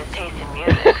share his taste in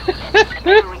music.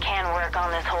 Maybe we can work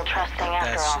on this whole trust thing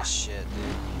after all. That's just shit,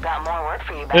 dude. Got more work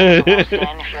for you back at the Wolf's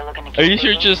Den if you're looking to keep Are you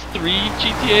sure busy. just 3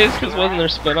 GTAs? Because wasn't there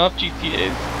spin-off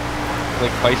GTAs?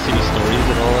 Like Vice City Stories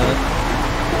and all that?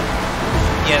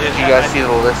 Yeah, did you guys see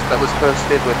the list that was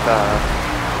posted with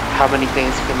how many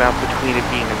things came out between it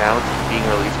being announced and being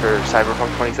released for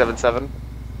Cyberpunk 2077?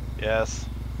 Yes.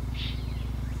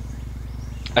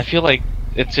 I feel like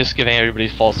it's just giving everybody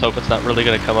false hope. It's not really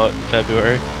going to come out in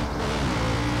February.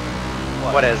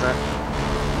 What isn't?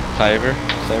 Cyberpunk?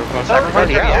 Cyberpunk's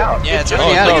already out. Yeah, it's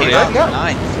already out. It came out on the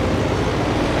 9th.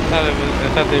 I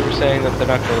thought they were saying that they're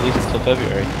not going to release it until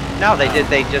February. No, they did.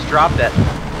 They just dropped it.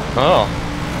 Oh.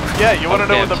 Yeah, you want to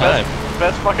know what the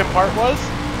best fucking part was?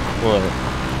 What?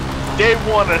 Day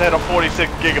 1 it had a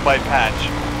 46 gigabyte patch.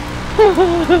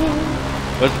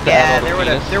 Was it Yeah,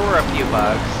 there were a few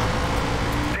bugs.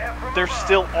 There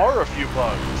still are a few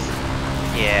bugs.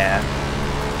 Yeah.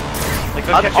 Like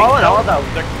they're catching all in all, though,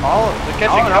 they're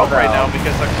catching help right now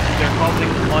because they're causing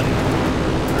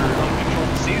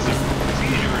uncontrolled seizures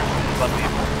in some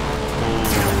people.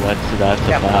 Ooh, that's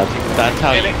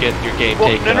how you get your game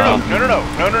taken off.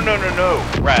 No,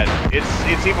 Brad.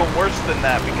 It's even worse than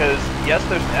that because yes,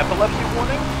 there's an epilepsy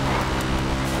warning,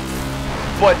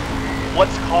 but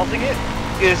what's causing it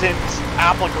isn't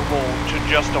applicable to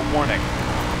just a warning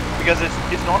because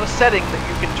it's not a setting that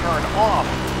you can turn off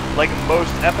like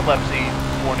most epilepsy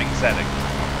warning settings.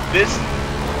 This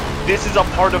is a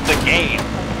part of the game.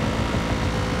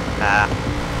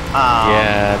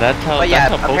 Yeah, that's how. But yeah,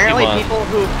 that's how apparently Pokemon. people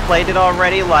who've played it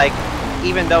already, like,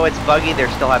 even though it's buggy,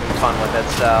 they're still having fun with it.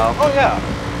 So. Oh yeah.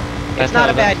 It's not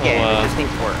a bad game. It just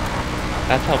needs work.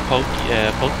 That's how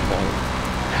Pokemon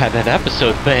had that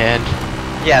episode banned.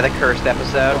 Yeah, the cursed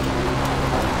episode.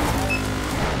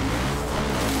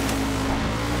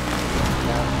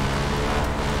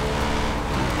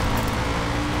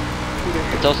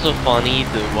 It's also funny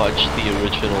to watch the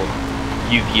original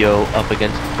Yu-Gi-Oh! Up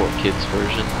against the 4Kids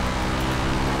version.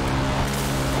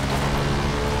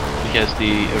 Because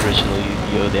the original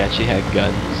Yu-Gi-Oh! They actually had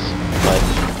guns, but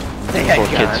They had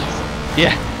 4Kids. guns.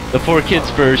 Yeah, the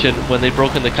 4Kids version, when they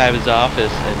broke into Kaiba's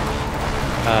office and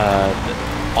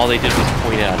all they did was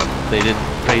point at him. They didn't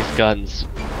raise guns.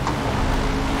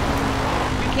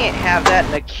 You can't have that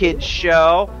in a kid's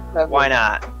show. Why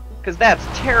not? Because that's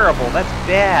terrible. That's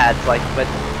bad. It's like, but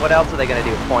what else are they gonna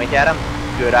do? Point at him?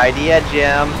 Good idea,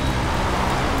 Jim.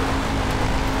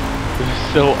 It was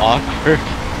so awkward.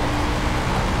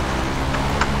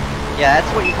 Yeah, that's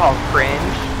what you call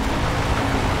cringe.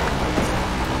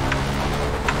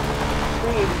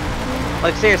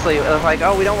 Like seriously, like,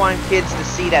 oh, we don't want kids to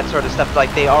see that sort of stuff.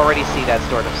 Like they already see that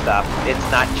sort of stuff.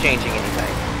 It's not changing anything.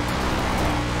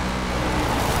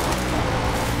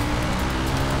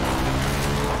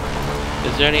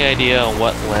 Is there any idea on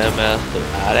what landmass they're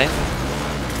adding?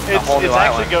 It's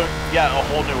actually going, yeah, a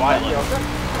whole new island.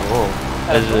 Oh,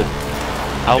 is it?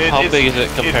 How big is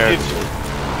it compared to?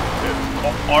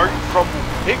 Art from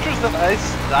pictures that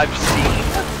I've seen.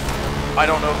 I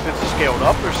don't know if it's scaled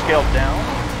up or scaled down.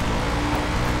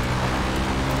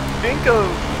 Think of.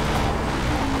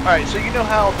 All right, so you know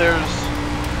how there's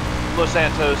Los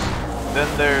Santos, then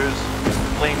there's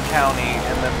Blaine County,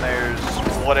 and then there's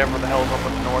whatever the hell's up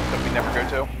in the north that we never go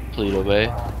to. Paleto Bay.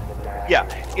 Yeah,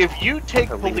 if you take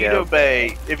Paleto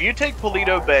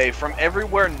Bay from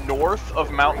everywhere north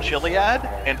of Mount Chiliad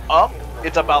and up,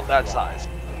 it's about that size.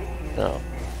 No.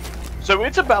 So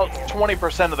it's about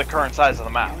 20% of the current size of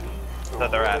the map that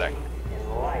they're adding.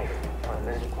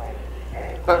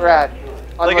 But Rad,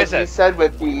 like I said, you said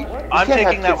with the, I'm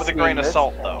taking that with a grain of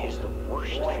salt, though.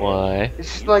 Why?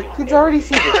 It's just like kids already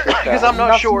see this. Because I'm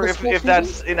not sure if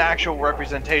that's an actual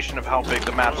representation of how big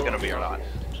the map's going to be or not.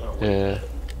 Yeah.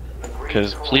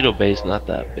 Because Paleto Bay's not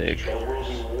that big.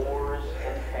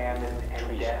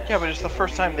 Yeah, but it's the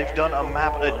first time they've done a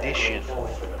map addition.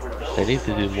 They need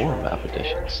to do more map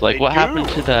additions. Like, what happened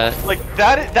to that? Like,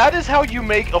 that is how you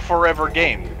make a forever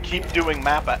game. Keep doing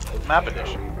map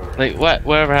addition. Like,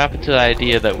 whatever happened to the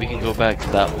idea that we can go back to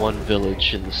that one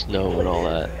village in the snow and all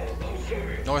that?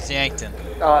 North Yankton.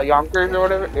 Yonkers or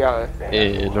whatever? Yeah.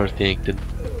 In North Yankton.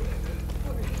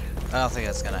 I don't think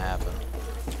that's gonna happen.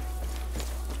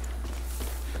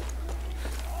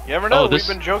 You never know, we've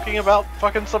been joking about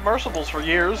fucking submersibles for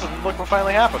years, and look what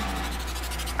finally happened.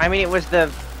 I mean, it was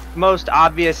the most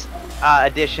obvious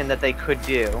addition that they could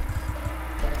do.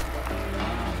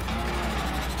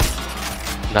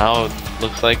 Now it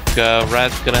looks like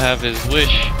Rad's gonna have his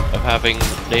wish of having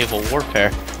naval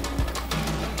warfare.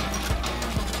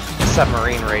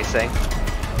 Submarine racing.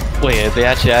 Wait, are they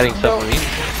actually adding submarines?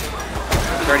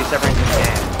 There's already submarines in the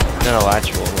game. No,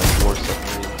 actual, like, war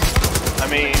submarines. I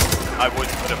mean, I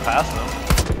wouldn't put it past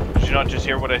them. Did you not just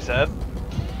hear what I said?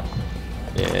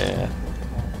 Yeah.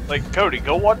 Like, Cody,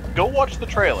 go watch the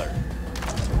trailer.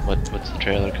 What's the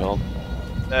trailer called?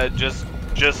 Just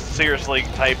seriously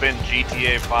type in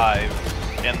GTA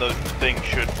 5, and the thing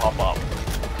should pop up.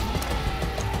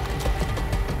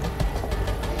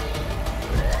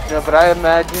 Yeah, but I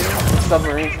imagine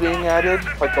submarines being added,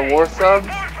 like the war subs,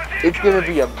 it's gonna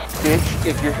be a bitch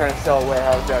if you're trying to sell a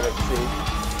warehouse out at sea.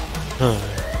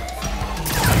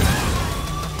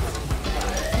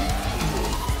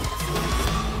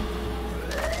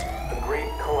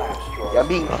 I'm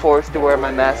being forced to wear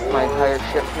my mask my entire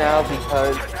shift now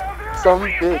because some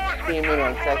bitch came in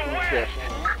on second shift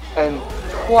and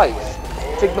twice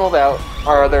signaled out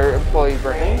our other employee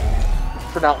Brittany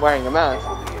for not wearing a mask.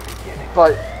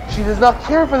 But she does not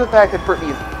care for the fact that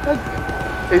Brittany is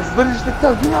pregnant. It's literally just like,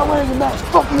 no, you're not wearing a mask.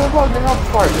 Fuck you, I'm wrong, the health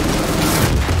department.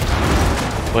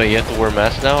 Wait, you have to wear a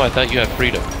mask now? I thought you had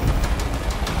freedom.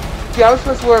 Yeah, I was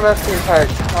supposed to wear a mask the entire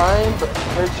time, but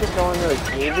her shit no one really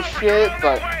gave a shit.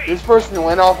 But this person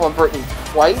went off on Brittany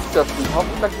twice, so if the health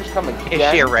inspectors come again...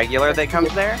 Is she a regular that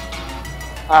comes there?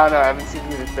 I don't know, I haven't seen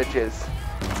who this bitch is.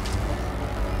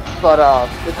 But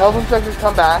if health inspectors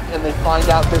come back and they find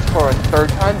out this for a third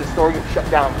time, the store gets shut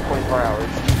down for 24 hours.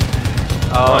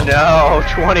 Oh no,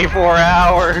 24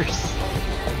 hours!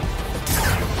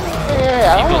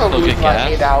 Yeah, I don't want to lose my gas?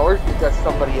 8 hours because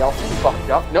somebody else is fucked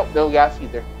up. Nope, no gas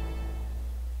either.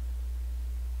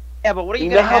 Yeah, but what are you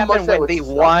You gonna know how happen much that when would the suck?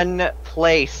 one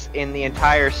place in the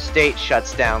entire state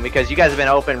shuts down? Because you guys have been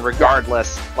open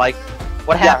regardless. Like,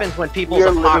 what Yeah. happens when people's We are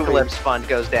literally- apocalypse fund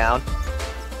goes down?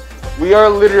 We are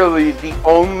literally the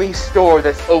only store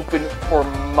that's open for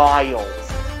miles.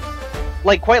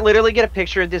 Like, quite literally, get a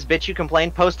picture of this bitch you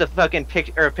complained, post a fucking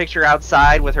picture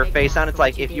outside with her face on. It's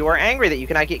like, if you are angry that you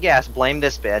cannot get gas, blame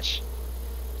this bitch.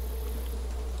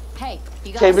 Hey,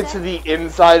 you got Tape it to the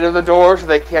inside of the door so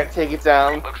they can't take it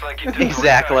down. Looks like you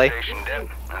Exactly.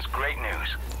 That's great news.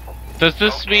 Does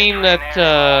this mean that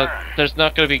there's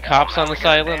not going to be cops on this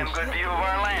island?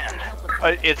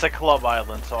 It's a club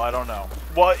island, so I don't know.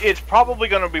 Well, it's probably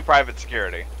going to be private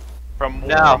security. From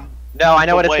No, I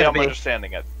know the what it's way gonna I'm be.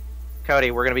 understanding it.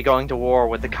 Cody, we're gonna be going to war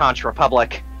with the Conch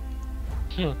Republic.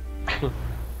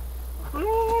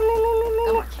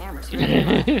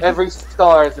 Every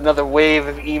star is another wave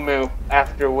of emu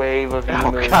after wave of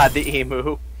emu. Oh god, the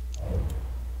emu.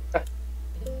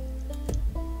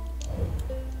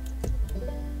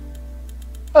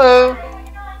 Hello.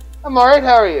 I'm alright,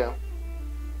 how are you?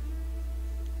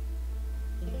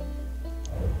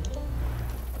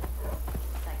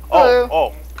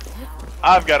 Oh,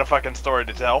 I've got a fucking story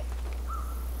to tell.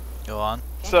 Go on.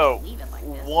 So,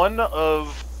 one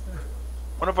of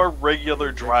our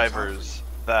regular drivers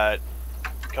that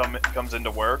comes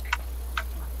into work,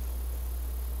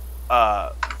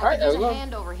 Alright, There's a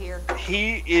hand over here.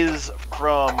 he is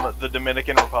from the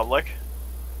Dominican Republic,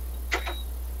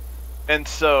 and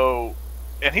so,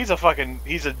 and he's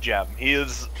a gem. He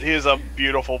is a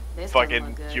beautiful This doesn't fucking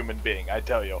look good. human being, I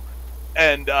tell you.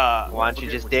 And Why don't you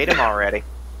just date him already?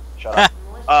 Shut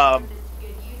up.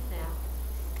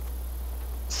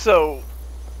 So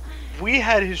we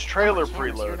had his trailer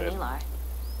preloaded,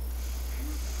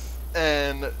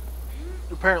 and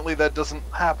apparently that doesn't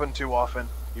happen too often.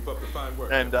 Keep up the fine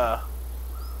work. And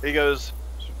he goes,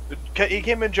 he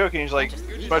came in joking. He's like,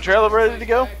 "Is my trailer ready to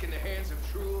go?"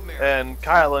 And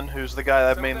Kylan, who's the guy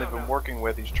I've mainly been working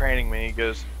with, he's training me. He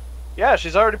goes, "Yeah,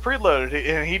 she's already preloaded,"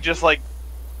 and he just like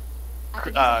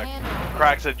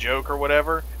cracks a joke or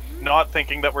whatever, not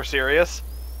thinking that we're serious.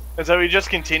 And so he just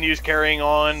continues carrying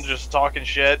on, just talking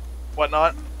shit,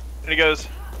 whatnot. And he goes,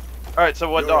 "All right, so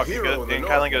what, You're a dog?" hero in the And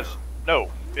North Kylan goes, "No,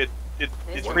 it's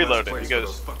One less preloaded." place He for goes,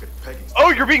 those fucking Peggies.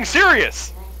 "Oh, you're being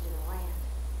serious?"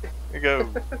 You go,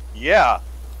 "Yeah."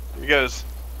 He goes,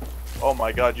 "Oh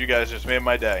my god, you guys just made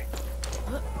my day."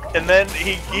 And then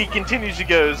he continues, he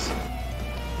goes,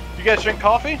 "You guys drink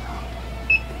coffee?"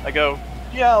 I go,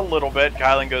 "Yeah, a little bit."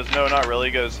 Kylan goes, "No, not really."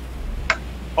 He goes,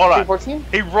 "Hold on." 14?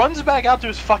 He runs back out to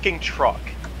his fucking truck,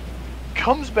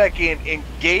 comes back in, and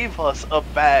gave us a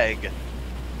bag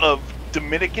of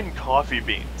Dominican coffee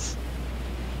beans.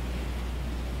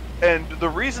 And the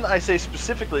reason I say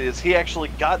specifically is he actually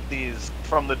got these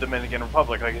from the Dominican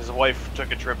Republic. Like, his wife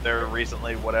took a trip there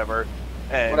recently, whatever.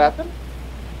 And What happened?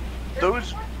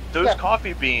 those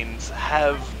coffee beans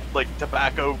have, like,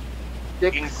 tobacco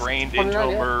ingrained into them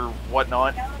or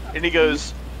whatnot. And he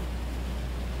goes,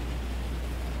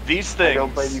 "These I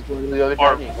don't blame things you for the other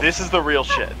are, time. this is the real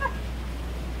shit."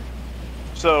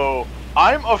 So,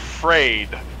 I'm afraid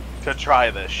to try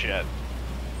this shit.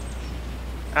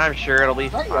 I'm sure it'll be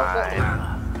fine.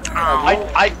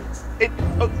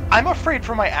 I'm afraid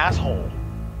for my asshole.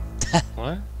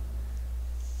 What?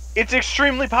 It's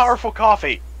extremely powerful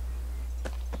coffee.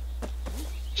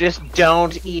 Just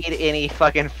don't eat any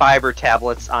fucking fiber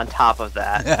tablets on top of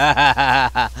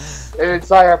that. An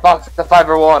entire box of the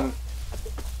Fiber One.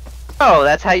 Oh,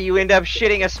 that's how you end up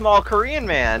shitting a small Korean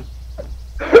man.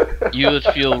 You would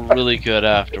feel really good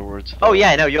afterwards. Oh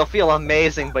yeah, no, you'll feel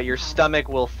amazing, but your stomach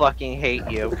will fucking hate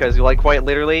you because, like, quite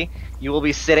literally, you will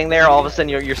be sitting there. All of a sudden,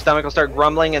 your stomach will start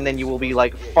grumbling, and then you will be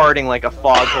like farting like a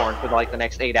foghorn for like the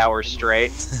next 8 hours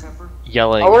straight.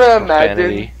 Yelling. I want to imagine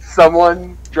profanity.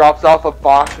 someone drops off a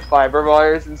box of fiber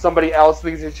bars and somebody else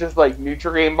thinks it's just like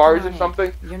Nutrigrain bars or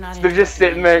something. So they're just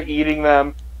sitting there eating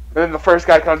them, and then the first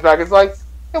guy comes back and is like,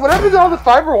 "Hey, what happened to all the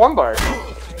Fiber One bars?"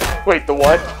 Wait, the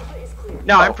what?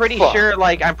 No, I'm Oh, pretty fuck. sure.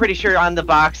 Like, I'm pretty sure on the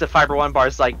box of Fiber One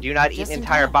bars, like, do not eat an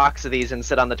entire box of these and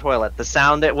sit on the toilet. The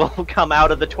sound that will come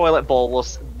out of the toilet bowl will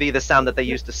be the sound that they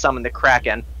used to summon the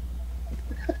Kraken.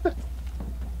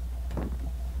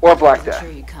 Or Black I'm Death.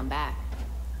 sure you come back.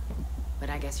 But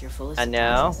I guess you're full of I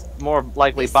know. surprises. More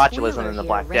likely This botulism squealer than the here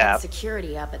Black ran Death.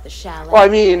 security up at the chalet. Well, I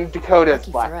mean, Dakota's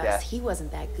Lucky Black for us, Death. he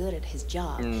wasn't that good at his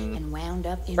job and wound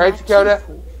up in Right, my Dakota? kiddie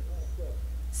pool.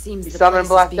 Seems You the summon place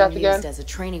Black is being Death used again? as a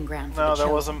training ground for No, the that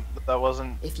chosen.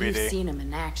 wasn't If BD. you've seen him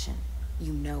in action,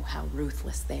 you know how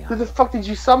ruthless they are. Who the fuck did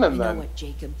you summon You know then? what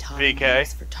Jacob taught him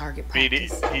VK. for target BD.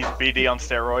 practice. He's BD on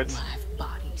steroids. Live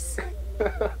bodies.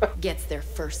 gets their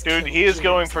first Dude, kill he is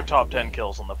going kills for top 10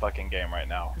 kills in the fucking game right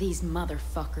now. These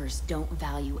motherfuckers don't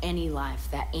value any life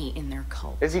that ain't in their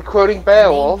cult. Is he quoting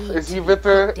Beowulf? Is he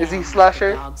Ripper? Is he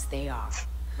Slasher? Dogs they are.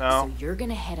 No. So you're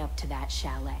gonna head up to that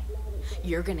chalet.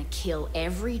 You're gonna kill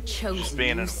every chosen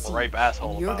being you a see, ripe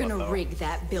asshole and you're about it, gonna though. rig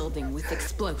that building with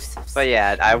explosives. But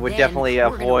yeah, I would Then definitely we're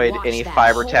gonna avoid watch any that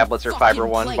fiber whole tablets or fucking fiber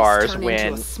one place bars turn into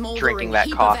when a smoldering drinking that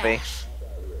heap of coffee. ash.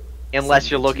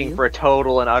 Unless you're looking for a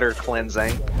total and utter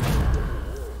cleansing.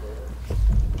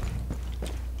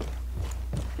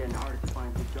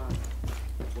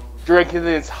 Drinking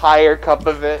the entire cup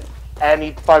of it and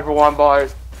eat fiber one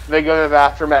bars. Then go to the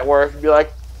bathroom at work and be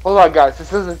like, hold on guys, this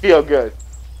doesn't feel good.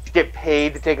 Get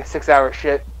paid to take a 6-hour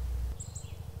shit.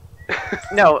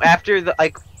 No, after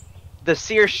the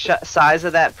sheer size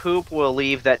of that poop will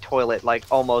leave that toilet like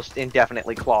almost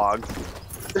indefinitely clogged.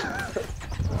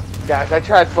 Guys, I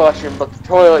tried flushing, but the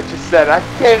toilet just said, I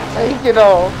can't take it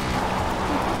all.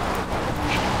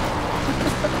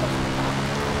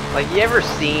 Like, you ever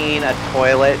seen a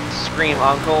toilet scream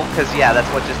uncle? Cause yeah, that's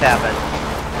what just happened.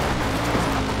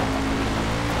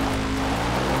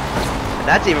 And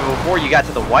that's even before you got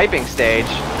to the wiping stage.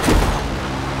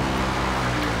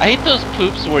 I hate those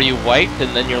poops where you wiped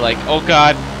and then you're like, oh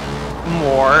god,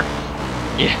 more.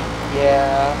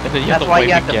 Yeah. And then you That's have to why wipe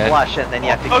you have again. to flush it and then you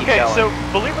have to keep Okay, going. so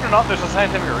believe it or not, there's a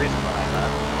scientific reason behind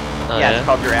that. Oh, yeah, it's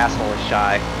called your asshole is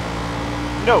shy.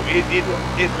 No, it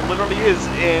literally is.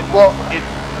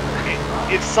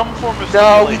 It's some form of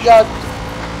No, we stimulation. got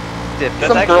That's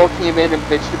some actually- girl came in and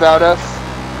bitched about us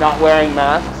not wearing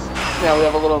masks. Now we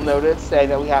have a little notice saying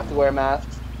that we have to wear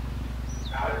masks.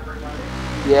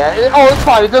 Yeah, it's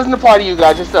fine. It doesn't apply to you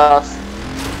guys, just us.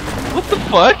 What the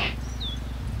fuck?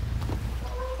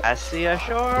 I see a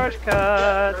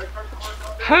shortcut.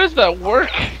 How does that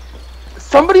work?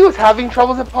 Somebody was having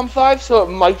troubles at Pump 5, so it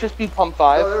might just be Pump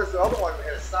 5. No, there was the other one that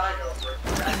had a sign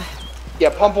over it. Yeah,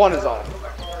 Pump 1 is on.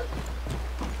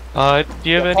 Do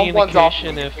you have Yeah, any Pump 1's off.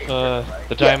 indication if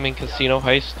the Diamond Casino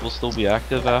heist will still be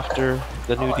active after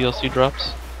the new DLC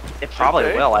drops? It probably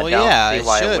will. I Well, don't yeah, see it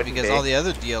why it should wouldn't because be. all the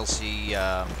other DLC heists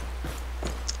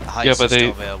Yeah, but are still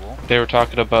available. they were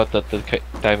talking about that the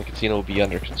Diamond Casino will be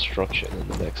under construction in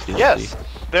the next DLC. Yes,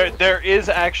 there is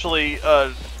actually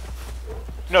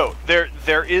no,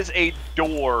 there is a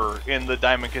door in the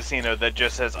Diamond Casino that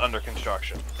just says under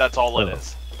construction. That's all it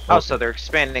is. Oh, so they're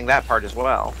expanding that part as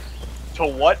well. To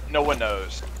what? No one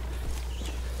knows.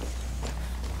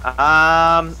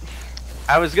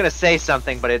 I was gonna say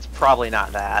something, but it's probably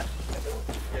not that.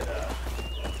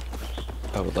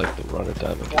 I would like to run a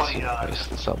Diamond Casino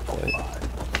heist at some point.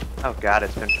 Oh god,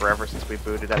 it's been forever since we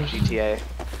booted up GTA.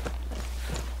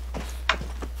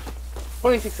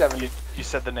 26-7. You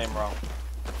said the name wrong.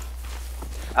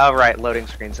 Oh right, loading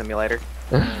screen simulator.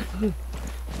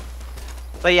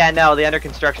 But yeah, no, the under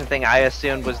construction thing I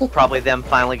assumed was probably them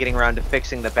finally getting around to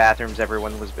fixing the bathrooms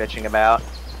everyone was bitching about.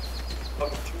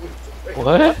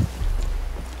 What?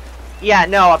 Yeah,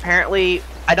 no, apparently,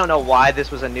 I don't know why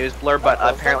this was a news blurb, but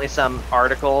apparently some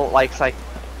article, like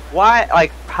why,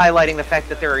 like, highlighting the fact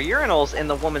that there are urinals in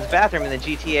the woman's bathroom in the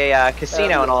GTA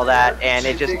casino and all that, and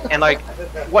it just, and like,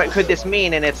 what could this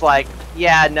mean? And it's like,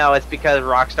 yeah, no, it's because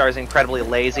Rockstar is incredibly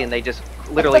lazy and they just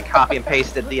literally copy and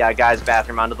pasted the guy's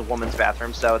bathroom onto the woman's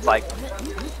bathroom, so it's like,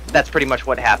 that's pretty much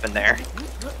what happened there.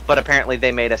 But apparently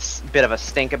they made a bit of a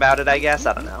stink about it, I guess,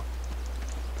 I don't know.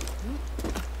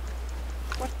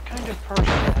 What kind of person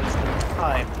has the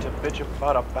time to bitch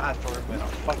about a bathroom in a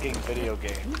fucking video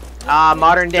game?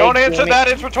 Modern day Don't answer gaming- that,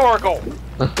 it's rhetorical!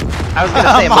 I was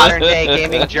gonna say modern day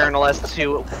gaming journalists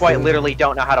who quite literally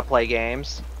don't know how to play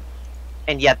games.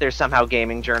 And yet they're somehow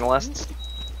gaming journalists.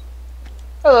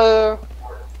 Hello.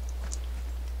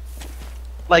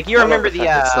 Like you I love remember the the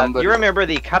fact that somebody- you remember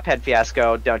the Cuphead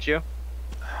fiasco, don't you?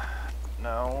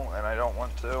 No, and I don't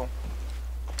want to.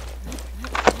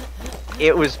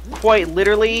 It was quite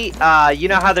literally, you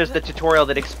know how there's the tutorial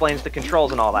that explains the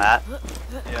controls and all that?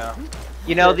 Yeah.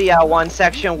 You know the one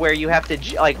section where you have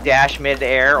to like dash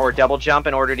mid-air or double jump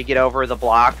in order to get over the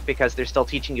block because they're still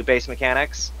teaching you base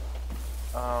mechanics?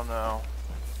 Oh no.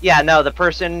 Yeah, no, the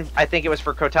person, I think it was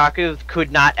for Kotaku,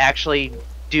 could not actually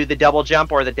do the double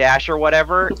jump or the dash or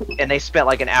whatever, and they spent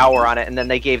like an hour on it, and then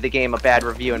they gave the game a bad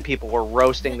review, and people were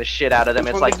roasting the shit out of them.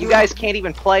 It's like, you guys can't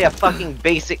even play a fucking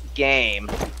basic game.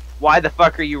 Why the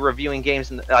fuck are you reviewing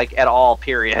games like at all,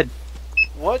 period?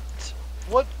 What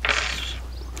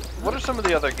are some of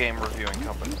the other game reviewing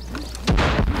companies?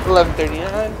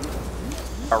 1139.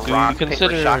 A Do rock, you paper,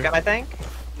 consider- shotgun, I think?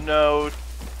 No,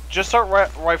 just start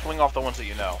rifling off the ones that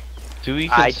you know. Do we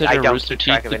I consider don't Rooster keep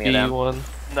track Teeth of to any of be them. one?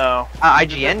 No.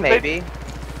 IGN maybe.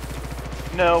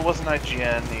 No, it wasn't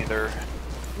IGN either.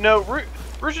 No,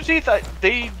 Rooster Teeth,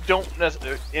 they don't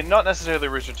not necessarily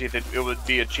Rooster Teeth. It would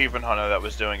be Achievement Hunter that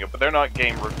was doing it, but they're not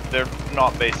they're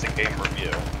not based in game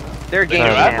review. They're game They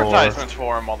do channel. advertisements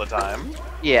for them all the time.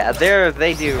 Yeah,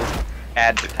 they do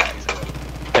advertising.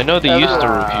 I know they used to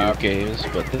review games,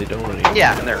 but they don't anymore.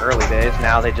 Yeah, in their early days.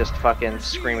 Now they just fucking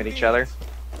scream at each other.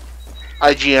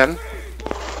 IGN.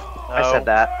 I said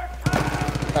that.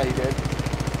 Oh, you did.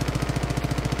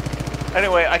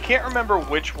 Anyway, I can't remember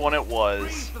which one it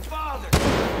was,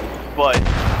 but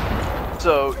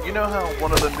so you know how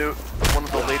one of the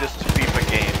latest FIFA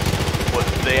games was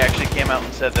they actually came out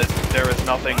and said that there is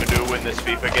nothing new in this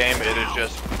FIFA game. It is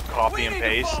just copy and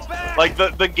paste. Like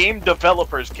the game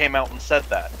developers came out and said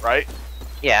that, right?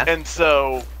 Yeah. And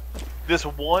so this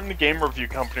one game review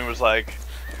company was like,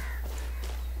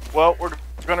 "Well, we're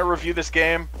gonna review this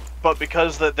game, but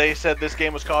because that they said this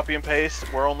game was copy and paste,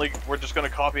 we're just gonna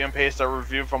copy and paste our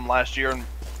review from last year and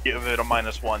give it a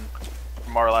 -1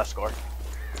 from our last score."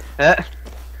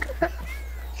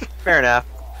 Fair enough.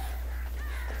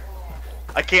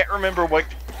 I can't remember what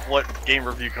game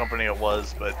review company it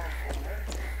was, but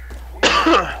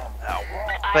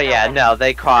But yeah, no,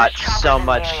 they caught so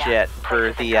much shit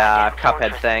for the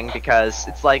Cuphead thing because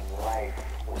it's like,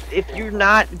 if you're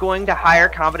not going to hire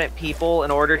competent people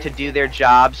in order to do their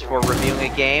jobs for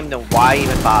reviewing a game, then why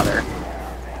even bother?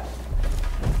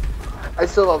 I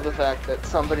still love the fact that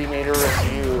somebody made a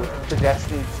review for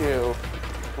Destiny 2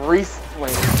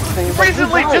 recently.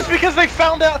 recently, just because they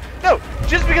found out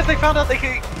they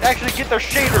could actually get their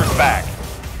shaders back.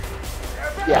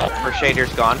 Yeah. Were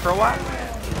shaders gone for a while?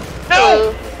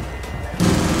 No!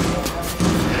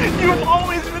 You've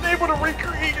always been able to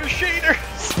recreate your shaders!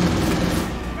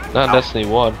 Not in Destiny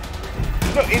 1.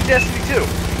 No, in Destiny 2.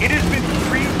 It has been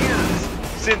 3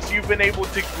 years since you've been able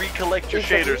to recollect your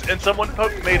shaders, and someone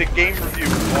made a game review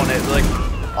on it, like,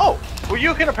 oh, well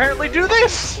you can apparently do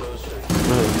this!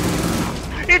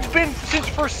 It's been since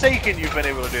Forsaken you've been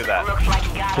able to do that. Looks like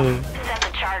you got them. Set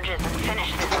the charges and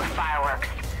finish this with fireworks.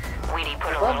 Weedy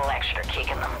put a little extra kick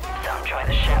in them, so enjoy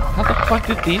the show. How the fuck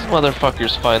did these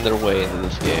motherfuckers find their way into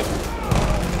this game?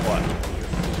 What?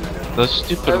 Those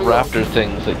stupid raptor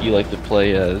things that you like to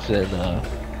play as in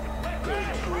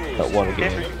that one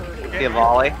game. The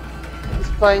volley. He's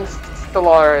playing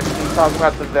Stellaris and he's talking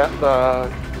about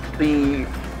the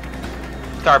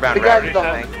Starbound the guy Raptor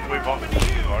that thing. We've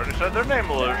already said their name,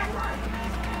 Luge.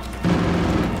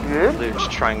 Luge's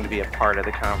trying to be a part of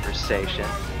the conversation.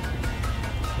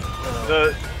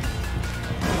 The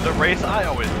race I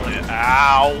always play.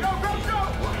 Ow!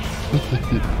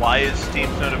 Why is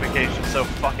Steam's notification so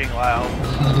fucking loud?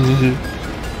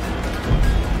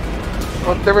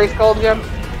 What's the race called again?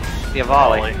 The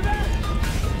volley.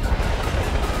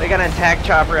 They got an attack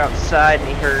chopper outside and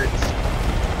he hurts.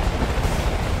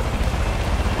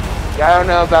 Yeah, I don't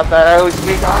know about that. I always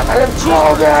speak on I am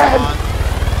children!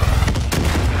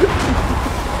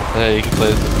 Yeah, you can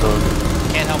play this song.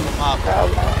 Can't help him up.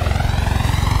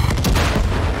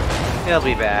 He'll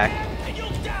be back.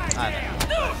 I know.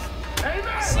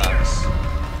 Sucks.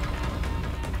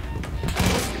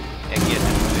 Yeah, get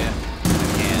him, will ya?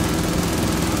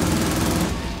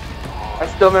 I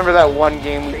still remember that one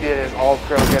game we did as All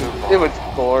Pro again. It was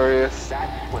glorious.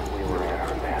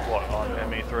 What, on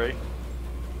ME3?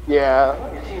 Yeah.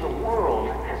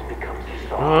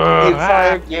 The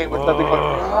entire game was nothing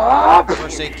but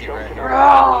Forsake you right here.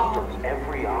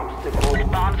 The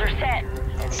bombs are set.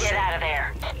 Get out of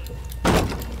there.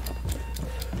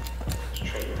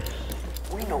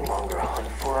 We no longer hunt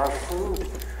for our food.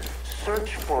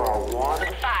 Search for our water.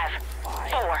 5,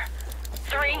 4,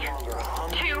 3,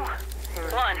 2,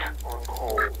 1.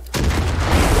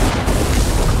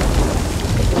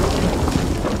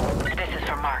 This is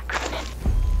for Mark.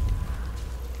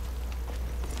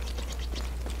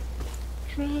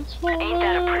 Ain't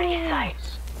that a pretty sight?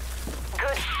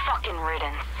 Good fucking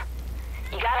riddance.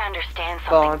 You gotta understand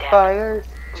something, Deb. bonfires,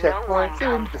 No one checkpoints in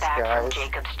comes back from disguise.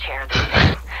 Jacob's chair the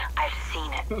same. I've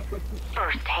seen it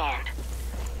firsthand.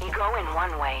 You go in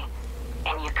one way,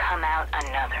 and you come out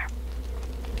another.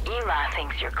 Eli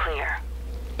thinks you're clear.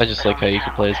 I just like how you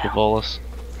can play as Gavolus.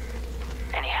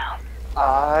 Anyhow,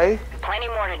 Plenty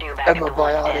more to do back am at a the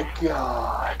Wolf's Den. bionic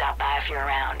god. Stop by if you're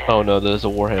around. Oh no, there's a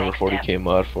Warhammer 40k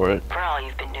mod for it. For all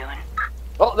you've been doing.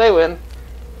 Oh, they win.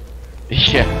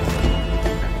 Yeah.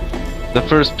 The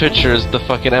first picture is the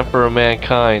fucking Emperor of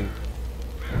Mankind.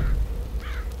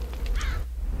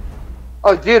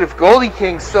 Oh, dude, if Goldie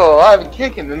King's still alive and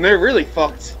kicking, then they're really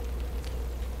fucked.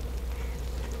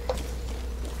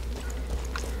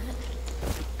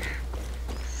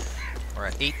 We're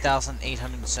at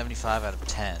 8,875 out of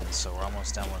 10, so we're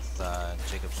almost done with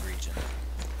Jacob's region.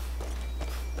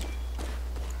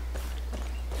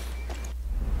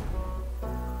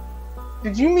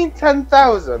 Did you mean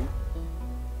 10,000?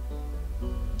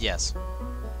 Yes.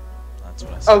 That's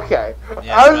what I said. Okay.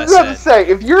 Yeah, I was about to say,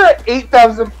 if you're at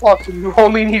 8,000 plus and you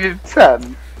only needed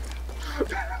 10.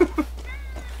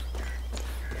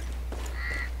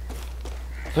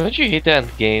 Don't you hate that in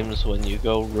games when you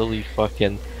go really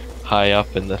fucking high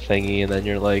up in the thingy and then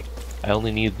you're like, I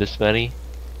only need this many?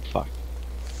 Fuck.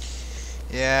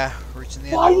 Yeah, reaching the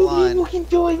end Why of the are line. you fucking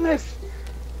doing this?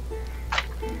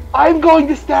 I'm going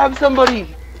to stab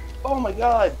somebody! Oh my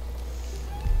god.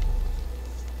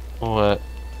 What?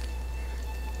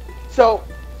 So,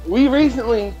 we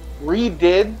recently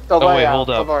redid the Oh wait, layout hold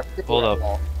up. of our Hold up.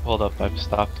 wall. Hold up, I've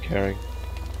stopped caring.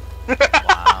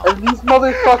 Wow. And these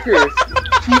motherfuckers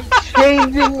keep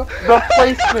changing the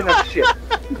placement of shit.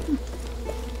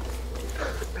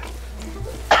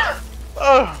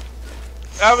 Oh,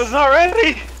 I was not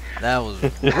ready. That was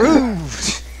rude.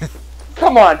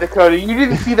 Come on, Dakota, you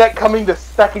didn't see that coming the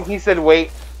second he said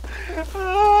wait.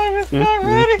 Oh, I was not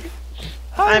ready.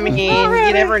 I mean,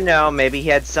 you never know. Maybe he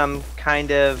had some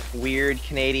kind of weird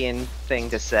Canadian thing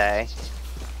to say.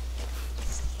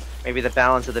 Maybe the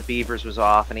balance of the beavers was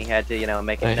off, and he had to, you know,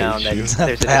 make it known that there's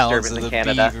a disturbance in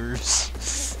Canada.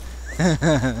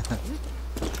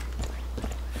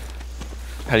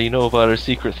 How do you know about our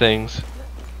secret things?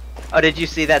 Oh, did you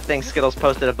see that thing Skittles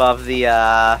posted above the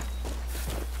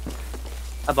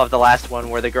last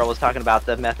one, where the girl was talking about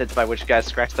the methods by which guys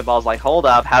scratch the balls? Like, hold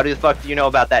up, how the fuck do you know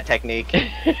about that technique?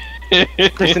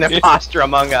 There's an imposter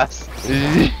among us.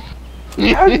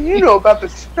 How do you know about the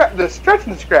stretch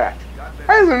and scratch?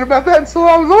 I learned about that until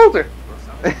I was older.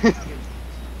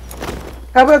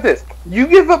 How about this? You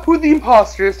give up who the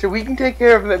imposter is so we can take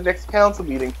care of it at the next council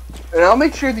meeting, and I'll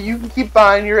make sure that you can keep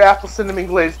buying your apple cinnamon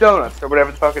glazed donuts, or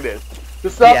whatever the fuck it is.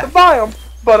 Just not to buy them,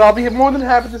 but I'll be more than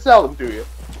happy to sell them to you.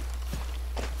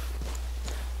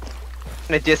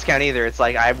 A discount either. It's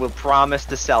like, I will promise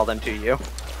to sell them to you.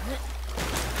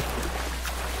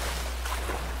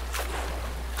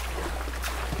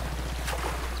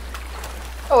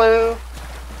 Hello.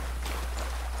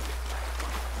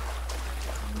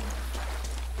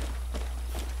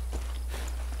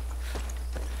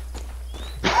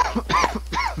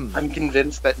 I'm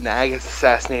convinced that Nag has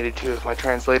assassinated 2 of my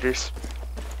translators.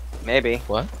 Maybe.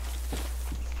 What?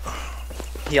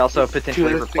 He also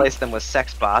potentially Two replaced them with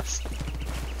sex bots.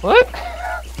 What?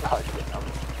 God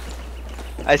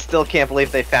damn. I still can't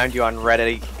believe they found you on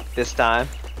Reddit this time.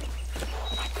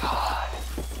 God.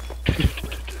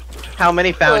 How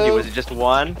many found you? Was it just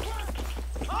one?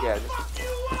 Yeah.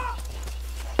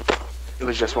 It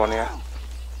was just one, yeah.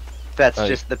 That's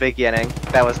just the beginning.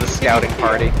 That was the scouting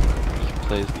party. He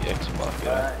plays the Xbox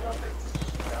guy.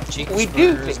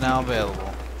 Cheeseburger is now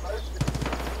available.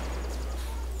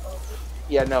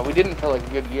 Yeah, no, we didn't for like a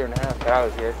good year and a half that I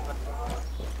was here.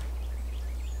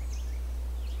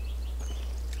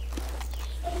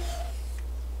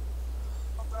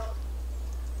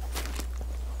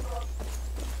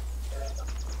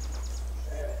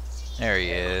 There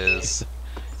he is.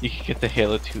 You can get the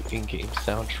Halo 2 in-game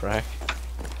soundtrack.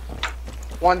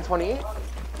 128?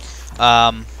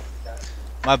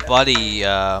 My buddy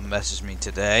messaged me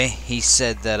today. He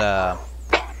said that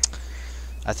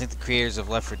I think the creators of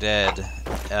Left 4 Dead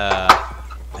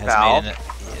has Valve? made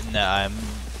an I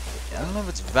don't know if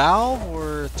it's Valve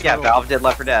or Turtle. Yeah, Valve did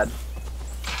Left 4 Dead.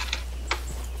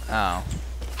 Oh,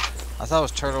 I thought it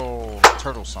was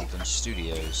Turtle something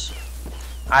Studios.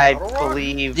 I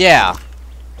believe. Yeah,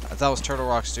 I thought it was Turtle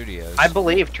Rock Studios. I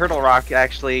believe Turtle Rock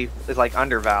actually is like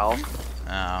under Valve.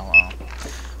 Oh well.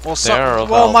 Well, They are a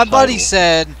well, Valve my buddy title.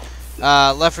 said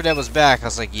Left 4 Dead was back. I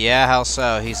was like, yeah, how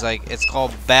so? He's like, it's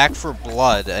called Back 4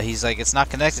 Blood. He's like, it's not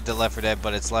connected to Left 4 Dead,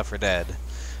 but it's Left 4 Dead.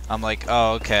 I'm like,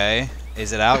 oh, okay.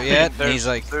 Is it out yet? And he's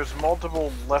like, there's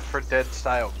multiple Left 4 Dead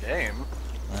style game.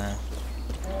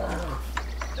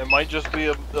 It might just be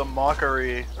a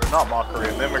mockery, or not mockery,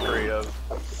 a mimicry of.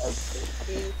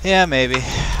 yeah, maybe.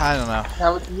 I don't know.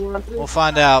 How much do you want to? We'll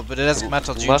find out, but it doesn't come out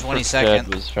till June Left 4 Dead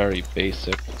 22nd. was very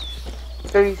basic.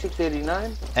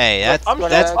 36.89. Hey,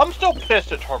 I'm still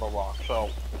pissed at Turtle Rock. So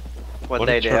What What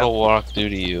they did do? Turtle Walk do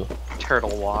to you?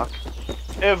 Turtle Walk.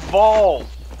 Evolve.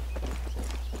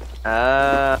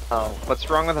 Oh, what's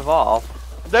wrong with Evolve?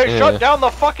 They shut down the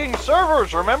fucking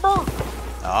servers. Remember?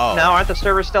 Oh. Now aren't the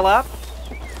servers still up?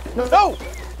 No.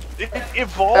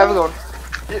 Evolve. Have a good one.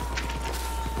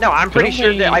 No, I'm pretty Don't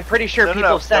sure. we- That, I'm pretty sure No, no, people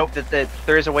no, said nope. that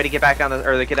there is a way to get back on the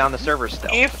or to get on the server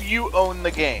still. If you own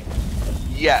the game,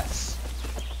 yes.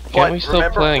 Can we still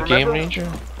remember- play on Game remember-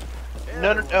 Ranger?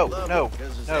 No.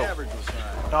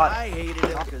 I hated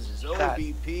him because his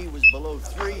OBP was below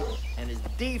 3 and his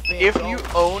defense. If you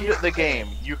owned the game,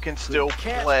 you can still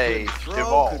play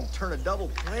Evolve. Turn a double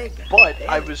play. But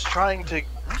I was trying to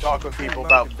talk with people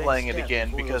about playing it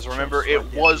again because remember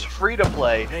it was free to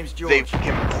play. They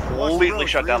completely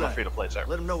shut down the free to play server.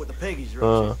 Let him know what the Peggies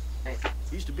are.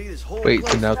 Used to be this whole Wait, so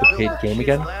place now it's a filled paid with game kids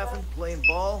again? laughing, playing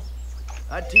ball.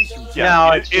 I'd teach them.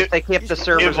 No, it's just they keep the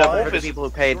servers open for the is- people who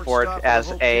paid for it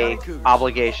as a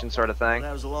obligation sort of thing.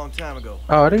 That was a long time ago.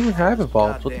 Oh, I didn't even have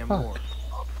Evolved. What the Goddamn fuck?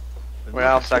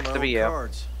 Well, sucks to be you. Well,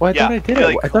 I Yeah, thought I did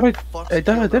like- it. I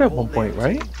thought I did at one point,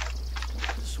 right? If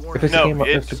it's the No, game,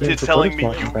 it's the game telling me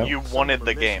talking about. you wanted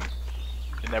the game.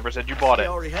 It never said you bought I it.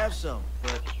 already have some,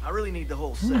 but I really need the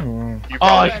whole set. Hmm. You Oh,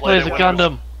 probably he played plays a it when it was-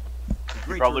 Gundam.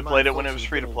 You probably played it when it was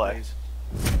free to play.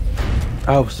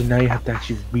 Oh, so now you have to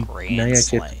actually now you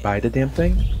actually have to buy the damn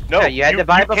thing? No, Yeah, you had to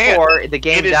buy can't. before. The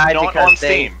game It is died not because on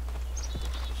they. Steam.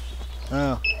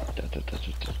 Oh.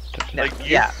 Like,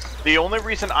 Yeah. The only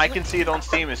reason I can see it on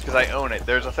Steam is because I own it.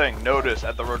 There's a thing. Notice,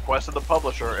 at the request of the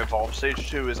publisher, Evolve Stage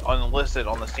 2 is unlisted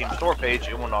on the Steam store page.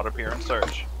 It will not appear in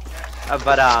search.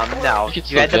 But no, You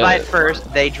can you had to still buy get it it.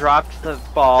 first. They dropped the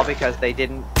ball because they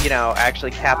didn't,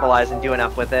 actually capitalize and do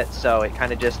enough with it. So it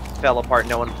kind of just fell apart.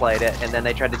 No one played it, and then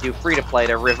they tried to do free to play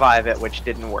to revive it, which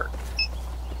didn't work.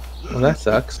 Well, that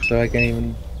sucks. So I can't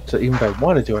even. So even if I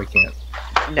wanted to, I can't.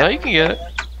 No, you can get it.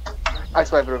 I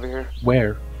swipe it over here.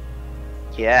 Where?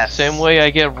 Yes. Same way I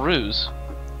get Ruse.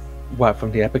 What,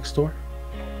 from the Epic Store?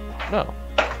 No.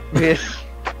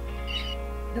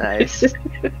 Nice.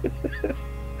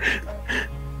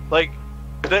 Like,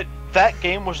 that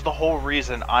game was the whole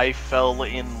reason I fell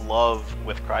in love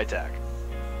with Crytek.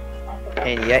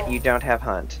 And yet you don't have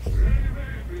Hunt.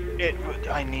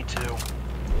 I need to.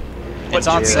 It's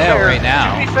on sale right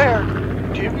now.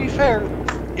 To be fair,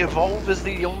 Evolve is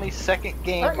the only second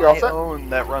game Alright, you're all I set. own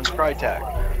that runs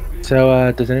Crytek.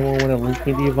 So, does anyone want to link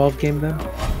me the Evolve game then?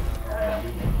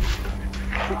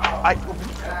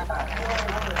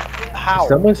 How?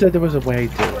 Someone said there was a way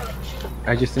to.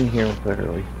 I just didn't hear him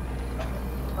clearly.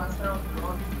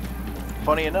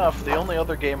 Funny enough, the only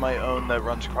other game I own that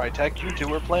runs Crytek, you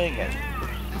two are playing it.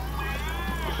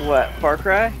 What, Far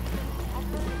Cry?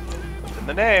 It's in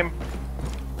the name.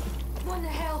 What the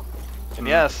hell? And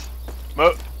yes,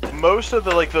 most of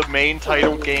the main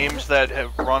title games that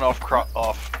have run off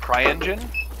CryEngine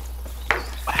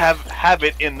have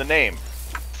it in the name.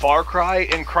 Far Cry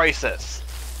and Crysis.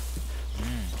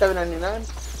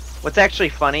 $7.99. What's actually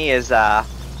funny is the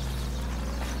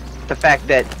fact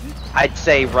that I'd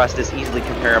say Rust is easily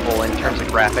comparable in terms of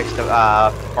graphics to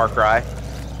Far Cry.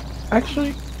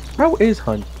 Actually, how is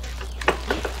Hunt?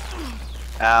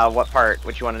 What part?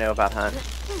 What you want to know about Hunt?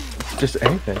 Just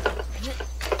anything.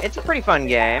 It's a pretty fun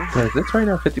game. 'Cause it's right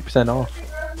now 50% off.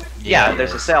 Yeah,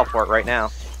 there's a sale for it right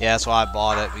now. Yeah, that's why I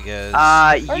bought it because.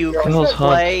 You Kills can Hunt.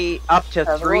 play up to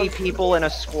 3 people in a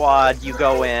squad. You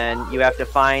go in. You have to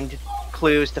find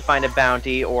clues to find a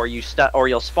bounty, or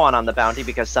you'll spawn on the bounty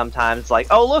because sometimes it's like,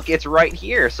 oh look, it's right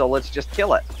here, so let's just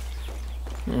kill it.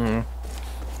 Hmm.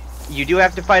 You do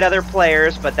have to fight other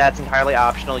players, but that's entirely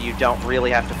optional. You don't really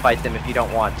have to fight them if you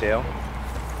don't want to.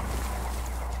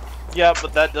 Yeah,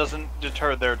 but that doesn't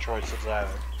deter their choices either.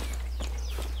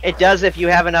 It does if you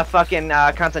have enough fucking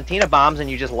Constantina bombs and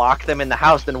you just lock them in the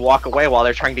house, then walk away while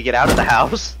they're trying to get out of the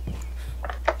house.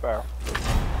 Fair.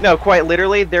 No, quite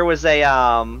literally, there was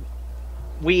a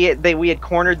we had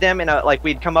cornered them in a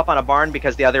we'd come up on a barn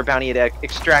because the other bounty had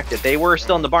extracted. They were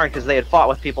still in the barn because they had fought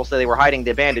with people, so they were hiding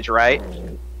the bandage, right?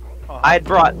 I had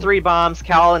brought 3 bombs.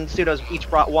 Cal and Pseudos each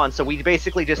brought 1, so we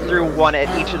basically just threw 1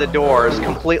 at each of the doors,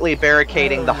 completely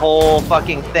barricading the whole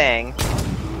fucking thing.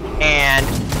 And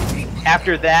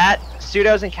after that,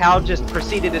 Pseudos and Cal just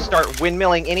proceeded to start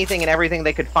windmilling anything and everything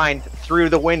they could find through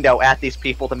the window at these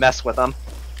people to mess with them.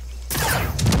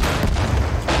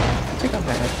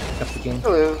 That's the game.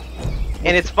 Hello.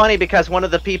 And it's funny because one of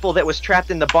the people that was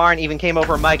trapped in the barn even came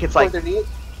over Mike. It's like,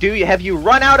 have you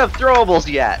run out of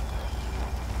throwables yet?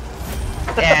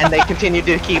 And they continued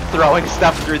to keep throwing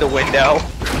stuff through the window.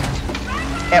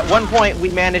 At one point, we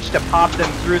managed to pop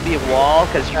them through the wall,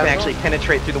 because you can actually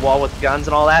penetrate through the wall with guns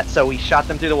and all that, so we shot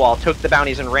them through the wall, took the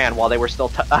bounties, and ran while they were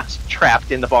still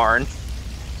trapped in the barn.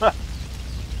 But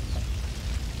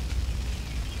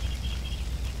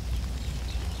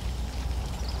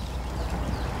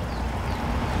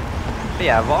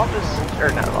yeah, Evolve is...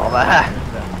 or not Evolve,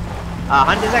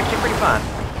 Hunt is actually pretty fun.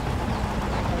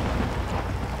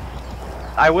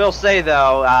 I will say,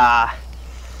 though,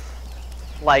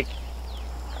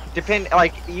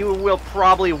 you will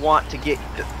probably want to get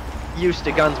used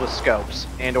to guns with scopes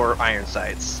and or iron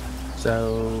sights.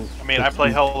 So. I mean, I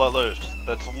play Hell Let Loose.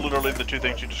 That's literally the two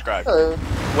things you described.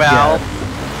 Well,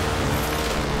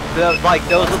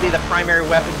 those will be the primary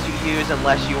weapons you use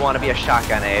unless you want to be a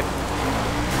shotgun ape.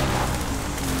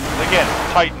 Again,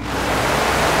 Titan.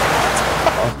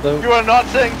 Also, you are not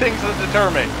saying things that deter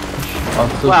me.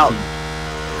 Also, well,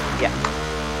 yeah.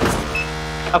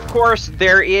 Of course,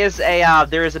 there is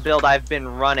a build I've been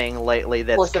running lately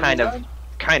that's kind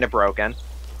of broken.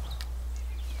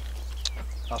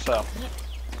 How so?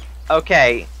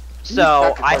 Okay,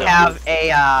 so I have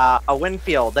a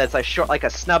Winfield that's like a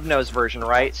snub nose version,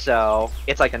 right? So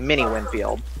it's like a mini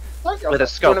Winfield with a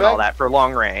scope and all that for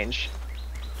long range.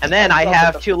 And then I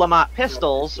have 2 Lamont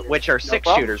pistols, which are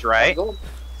 6-shooters, right?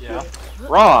 Yeah.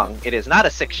 Wrong. It is not a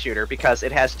 6-shooter because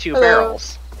it has 2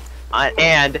 barrels.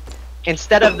 And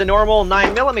instead of the normal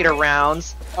 9mm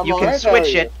rounds, you can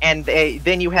switch it, and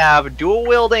then you have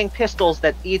dual-wielding pistols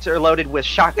that each are loaded with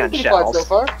shotgun shells. So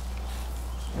far.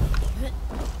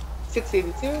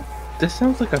 682. This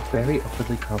sounds like a very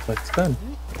overly complex gun.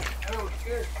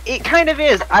 It kind of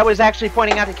is. I was actually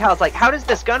pointing out to Cal, it's like, how does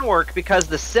this gun work? Because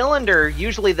the cylinder,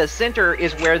 usually the center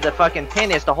is where the fucking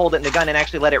pin is to hold it in the gun and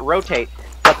actually let it rotate.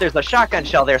 But there's a shotgun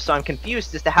shell there, so I'm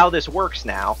confused as to how this works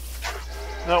now.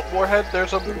 No, Warhead,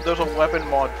 there's a weapon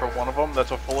mod for one of them that's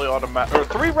a fully automatic, or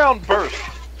 3-round burst.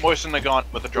 Moisten the gun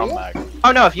with a drum mag.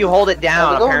 Oh no, if you hold it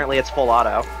down, apparently it's full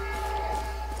auto.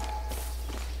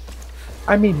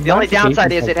 I mean, the only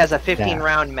downside is it has a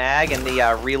 15-round mag, and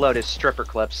the reload is stripper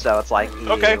clips, so it's like.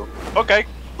 Ew. Okay.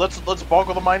 Let's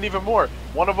boggle the mind even more.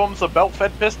 One of them's a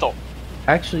belt-fed pistol.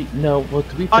 Actually, no. Well,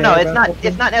 to be fair, no, it's not. Them?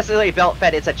 It's not necessarily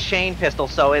belt-fed. It's a chain pistol,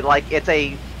 so it's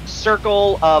a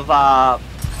circle of.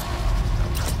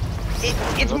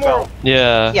 It's more. Belt.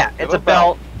 Yeah. Yeah, it's a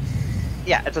belt.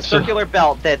 Yeah, it's a circular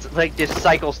belt that's like just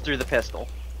cycles through the pistol.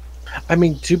 I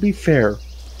mean, to be fair,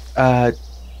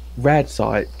 Rad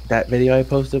saw it. That video I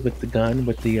posted with the gun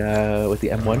with the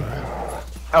M1.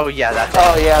 Oh yeah, that's.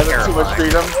 Oh yeah, that's too much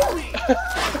freedom.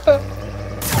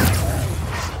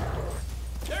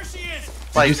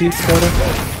 Did you see it, Dakota?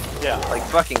 Yeah. Like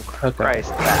fucking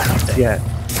Christ. Yeah,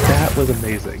 that was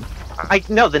amazing.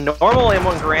 No, the normal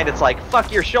M1 Garand, it's like,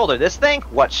 fuck your shoulder. This thing?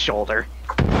 What shoulder?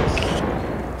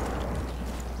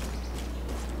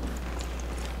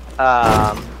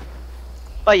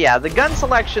 But yeah, the gun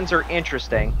selections are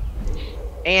interesting.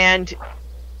 And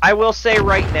I will say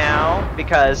right now,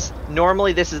 because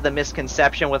normally this is the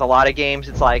misconception with a lot of games,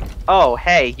 it's like, oh,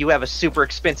 hey, you have a super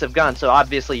expensive gun, so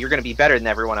obviously you're going to be better than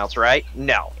everyone else, right?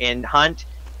 No. In Hunt,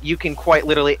 you can quite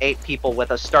literally ape people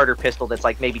with a starter pistol that's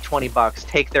like maybe 20 bucks,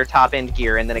 take their top end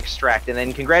gear, and then extract, and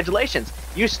then congratulations,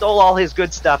 you stole all his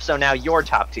good stuff, so now you're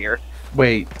top tier.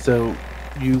 Wait, so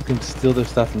you can steal their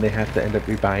stuff and they have to end up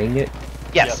rebuying it?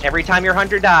 Yes, every time your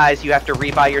hunter dies, you have to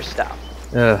rebuy your stuff.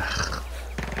 Ugh.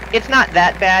 It's not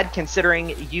that bad,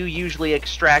 considering you usually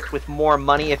extract with more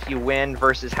money if you win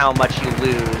versus how much you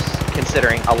lose,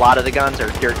 considering a lot of the guns are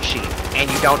dirt cheap, and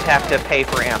you don't have to pay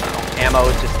for ammo. Ammo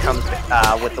just comes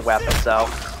with the weapon, so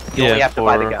you only have to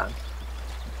buy the gun.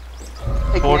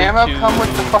 Hey, can ammo come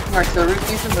with the fucking artillery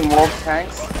pieces and wolf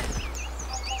tanks?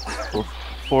 For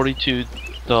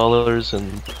 $42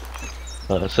 and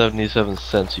 77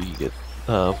 cents, you get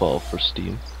Valve for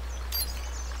Steam.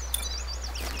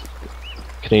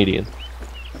 Canadian.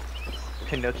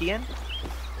 Canuckian?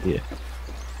 Yeah.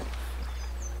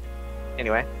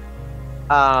 Anyway.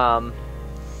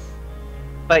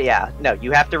 But yeah, no,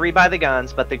 you have to rebuy the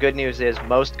guns, but the good news is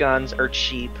most guns are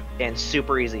cheap and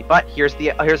super easy. But here's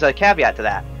a caveat to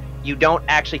that. You don't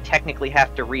actually technically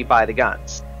have to rebuy the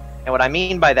guns. And what I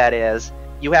mean by that is,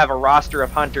 you have a roster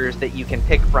of hunters that you can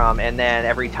pick from, and then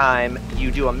every time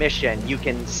you do a mission, you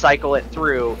can cycle it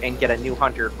through and get a new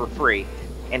hunter for free.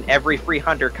 And every free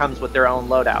hunter comes with their own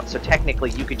loadout. So technically,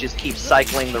 you could just keep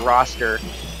cycling the roster,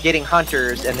 getting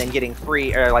hunters, and then getting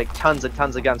free, or like tons of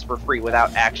guns for free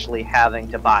without actually having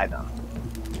to buy them.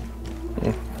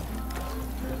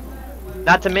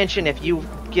 Not to mention, if you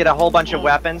get a whole bunch of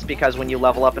weapons, because when you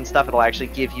level up and stuff, it'll actually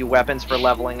give you weapons for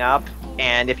leveling up.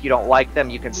 And if you don't like them,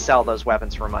 you can sell those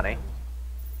weapons for money.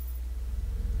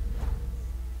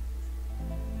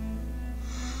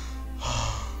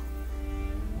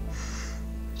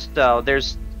 So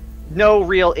there's no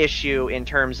real issue in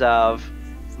terms of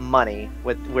money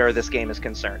with where this game is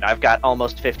concerned. I've got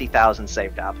almost 50,000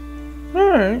 saved up.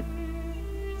 Alright.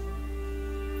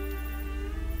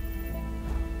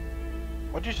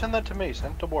 Why'd you send that to me?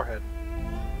 Send it to Warhead.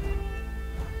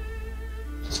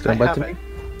 Send that to me?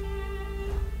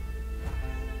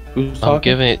 Who's talking? I'm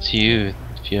giving it to you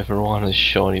if you ever want to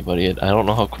show anybody it. I don't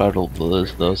know how credible it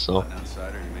is though, so.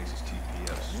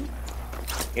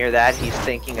 Hear that? He's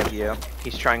thinking of you.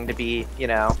 He's trying to be, you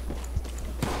know,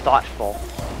 thoughtful.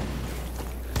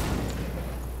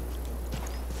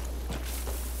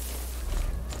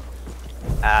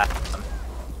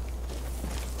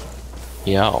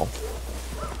 Yow.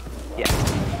 Yeah.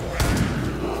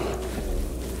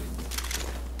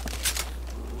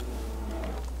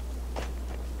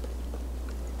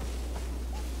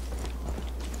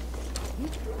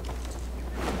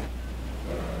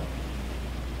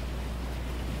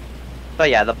 So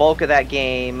yeah, the bulk of that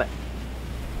game,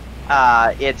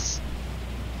 it's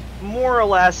more or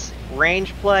less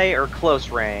range play or close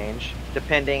range,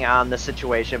 depending on the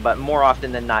situation, but more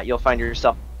often than not, you'll find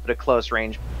yourself at a close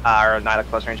range, or not a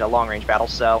close range, a long range battle.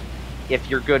 So if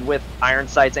you're good with iron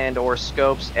sights and or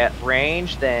scopes at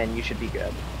range, then you should be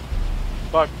good.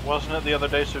 Fuck, wasn't it the other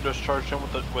day Pseudos charged him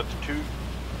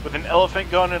with an elephant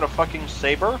gun and a fucking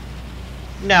saber?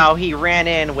 No, he ran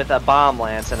in with a bomb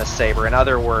lance and a saber. In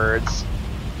other words,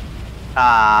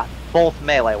 both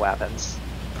melee weapons.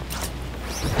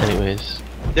 Anyways.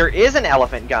 There is an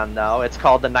elephant gun, though. It's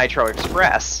called the Nitro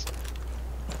Express.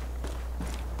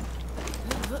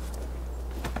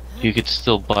 You could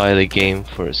still buy the game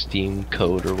for a Steam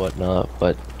code or whatnot,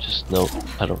 but just note,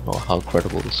 I don't know how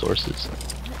credible the source is.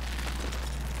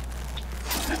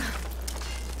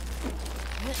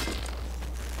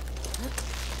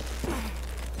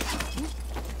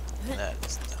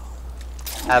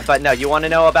 But no, you want to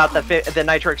know about the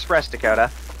Nitro Express,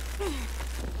 Dakota?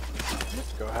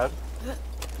 Go ahead.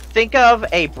 Think of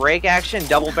a break action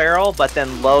double barrel, but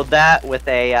then load that with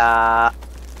a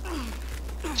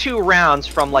 2 rounds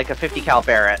from like a 50 cal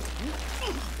Barrett.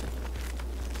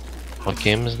 What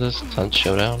game is this? Hunt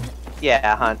Showdown?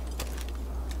 Yeah, Hunt.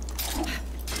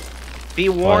 Be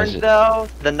warned though,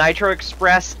 the Nitro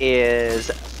Express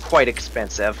is quite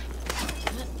expensive.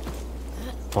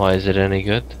 Why is it any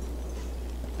good?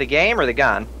 The game or the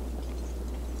gun?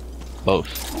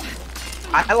 Both.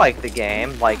 I like the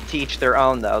game, like to each their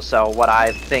own though, so what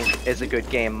I think is a good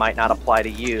game might not apply to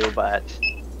you, but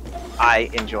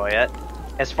I enjoy it.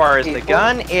 As far as the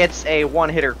gun, it's a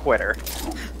one-hitter quitter.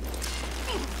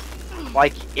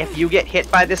 Like, if you get hit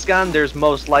by this gun, there's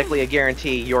most likely a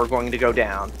guarantee you're going to go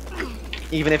down.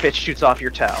 Even if it shoots off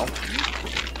your toe.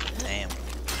 Damn.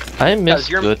 I miss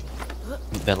good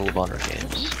Medal of Honor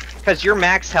games. Because your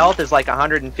max health is like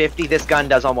 150, this gun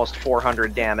does almost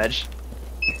 400 damage.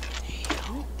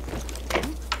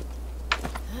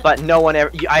 But no one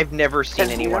ever, I've never seen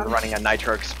anyone running a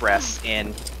Nitro Express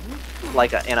in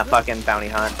like in a fucking bounty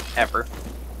hunt ever.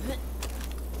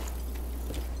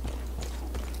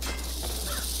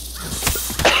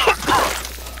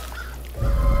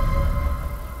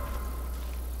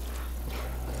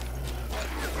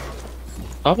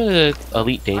 How about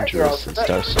Elite Dangerous and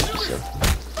Star Citizen?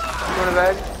 Go to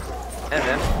bed. And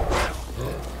then.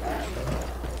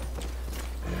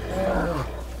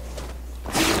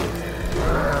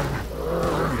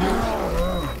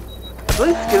 I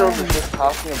believe Skittles is just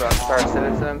talking about Star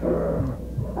Citizen.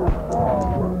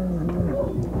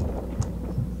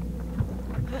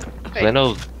 Hey. I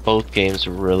know both games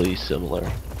are really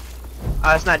similar.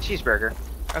 It's not Cheeseburger.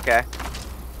 Okay.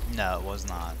 No, it was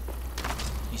not.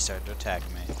 He started to attack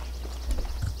me.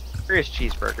 Where is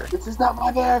Cheeseburger? This is not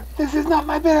my bear! This is not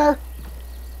my bear!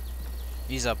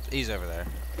 He's over there.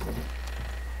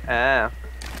 Ah.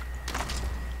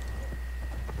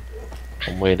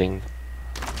 I'm waiting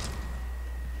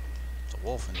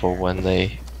for here. when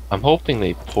they... I'm hoping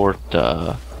they port,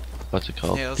 what's it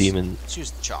called? Yeah, Demon... Let's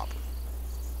use the chop.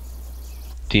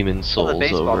 Demon Souls the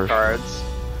baseball over. cards.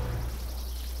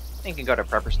 You can go to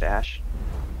Prepper Stash.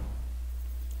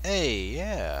 Hey,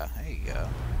 yeah, there you go.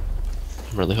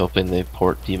 I'm really hoping they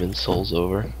port Demon Souls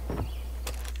over.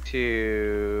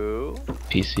 To...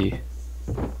 PC.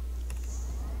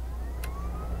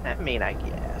 I mean, I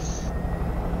guess.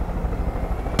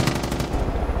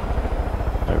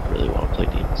 I really want to play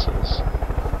Demon Souls.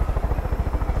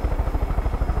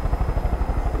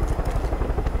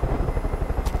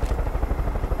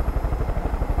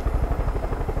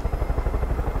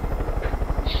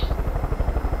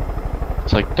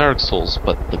 It's like Dark Souls,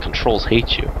 but the controls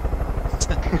hate you.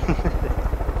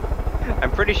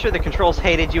 I'm pretty sure the controls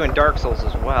hated you in Dark Souls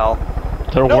as well.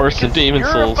 They're worse than Demon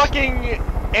you're Souls. You're a fucking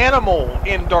animal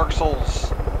in Dark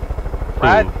Souls.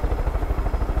 Right?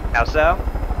 How so?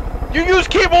 You use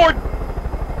keyboard!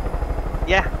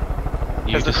 Yeah.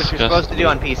 Because that's what you're supposed to do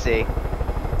on PC.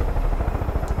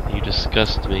 You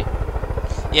disgust me.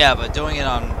 Yeah, but doing it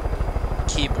on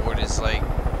keyboard is like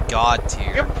god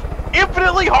tier.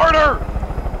 Infinitely harder!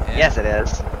 Yeah. Yes, it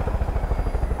is.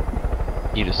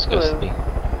 You disgust me.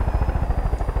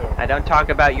 I don't talk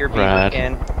about your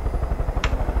beaverkin.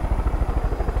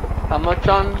 How much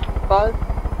on 5?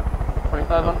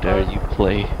 25 on 5? Dare you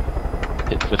play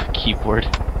it with a keyboard?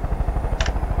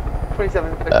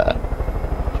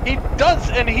 27.50. He does,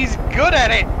 and he's good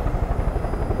at it.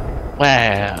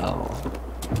 Wow.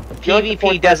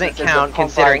 PvP doesn't count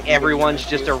considering everyone's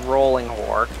just a rolling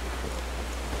whore.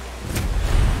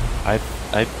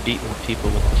 I've beaten people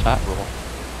with the fat roll.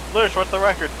 Lush, what's the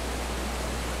record?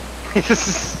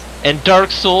 And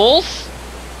Dark Souls?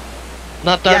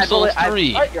 Not Dark Souls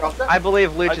 3. I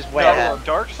believe Luch is way ahead.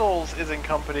 Dark Souls is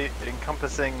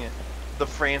encompassing the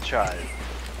franchise.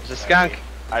 The skunk.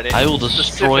 I will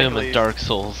destroy him in Dark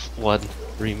Souls 1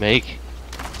 remake.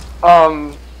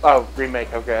 Oh,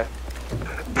 remake, okay.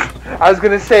 I was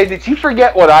gonna say, did you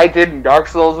forget what I did in Dark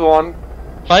Souls 1?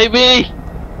 Fight me!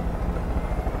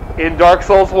 In Dark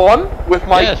Souls 1? With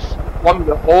my one,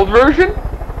 the old version?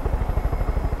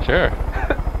 Sure.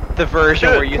 The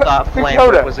version where you thought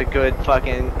Flamber was a good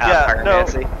fucking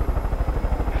pyromancy.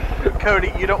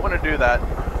 Cody, you don't want to do that.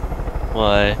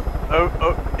 Why?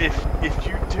 Oh, if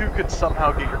you two could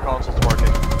somehow get your consoles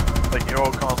working, like your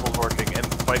old consoles working, and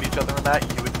fight each other in that,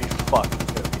 you would be fucked,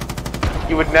 Cody.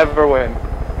 You would never win.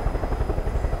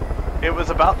 It was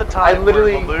about the time where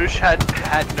Lelouch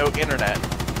had no internet,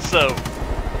 so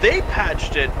they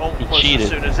patched it almost as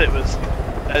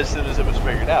soon as it was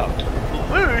figured out.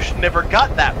 Lelouch never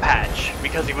got that patch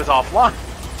because he was offline.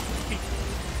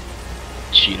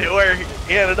 Cheated. Where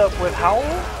he ended up with how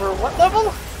for what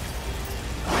level?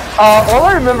 All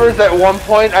I remember is at one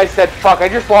point I said, fuck, I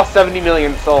just lost 70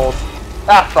 million souls.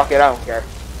 Ah, fuck it, I don't care.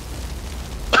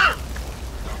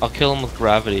 I'll kill him with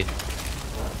gravity.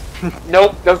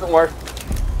 Nope, doesn't work.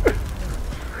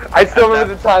 I still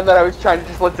remember the time that I was trying to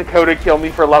just let Dakota kill me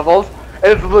for levels, and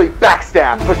it's literally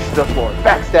backstab, push to the floor,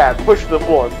 backstab, push to the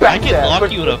floor, backstab. I can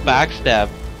lock you in a backstab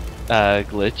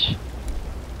glitch.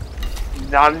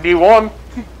 Not in D1.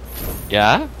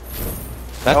 Yeah?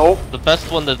 That's the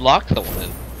best one to lock someone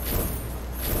in.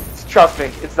 Trust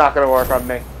me, it's not gonna work on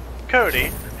me.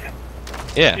 Cody.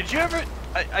 Yeah. Did you ever?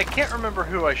 I can't remember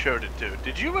who I showed it to.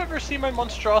 Did you ever see my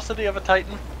monstrosity of a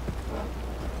Titan?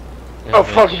 Yeah, oh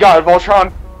fucking god,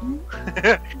 Voltron.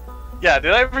 Yeah,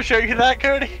 did I ever show you that,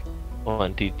 Cody? Oh,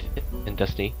 indeed, in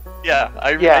Destiny. Yeah,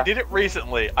 I did it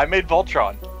recently. I made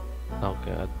Voltron. Oh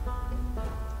god.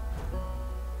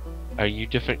 Are you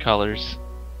different colors?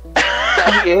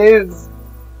 He is.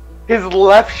 His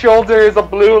left shoulder is a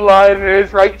blue lion and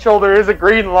his right shoulder is a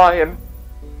green lion.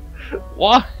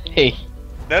 Why? No.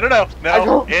 I don't know.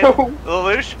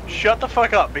 Lelouch, shut the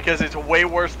fuck up because it's way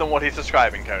worse than what he's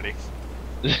describing, Cody.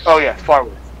 Oh yeah, far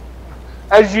worse.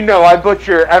 As you know, I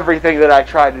butcher everything that I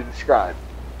try to describe.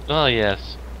 Oh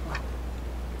yes.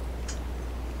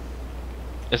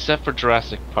 Except for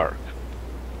Jurassic Park.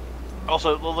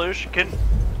 Also, Lelouch,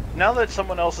 now that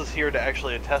someone else is here to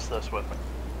actually attest this with me,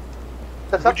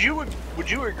 would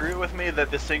you agree with me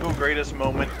that the single greatest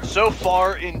moment so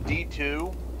far in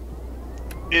D2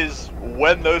 is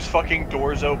when those fucking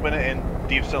doors open and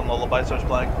Deep Stone Lullaby starts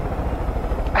playing?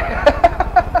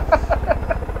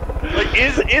 Like,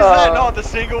 is that not the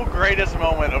single greatest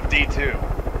moment of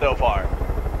D2 so far?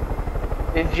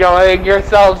 Enjoying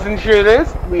yourselves and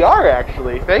shooters? We are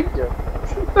actually, thank you.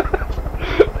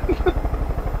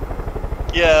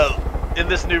 Yeah, in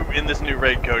this new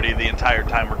raid, Cody, the entire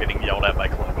time we're getting yelled at by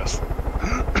Clovis.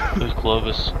 Who's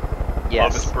Clovis?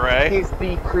 Yes. Clovis Bray. He's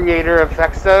the creator of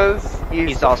Vexos.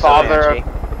 He's the also father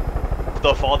Banshee.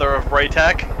 The father of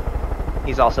Braytech.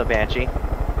 He's also Banshee.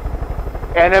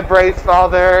 Anna Bray's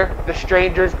father, the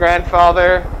Stranger's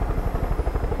grandfather.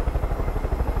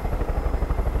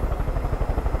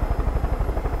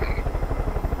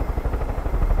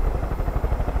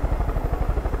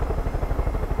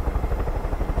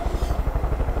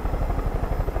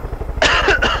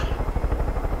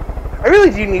 I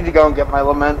really do need to go and get my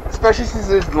lament, especially since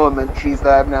there's the lament cheese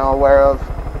that I'm now aware of.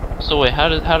 So wait, how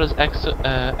does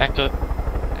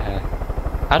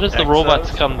the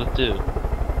robots come to do?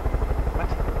 What?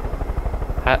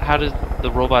 How does the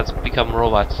robots become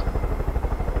robots?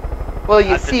 Well,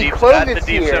 you see, Clovis at the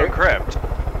Deep here. Stone Crypt.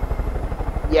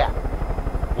 Yeah.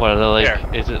 What are they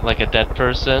like? Is it like a dead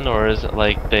person, or is it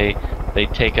like they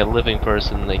take a living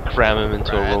person and they cram him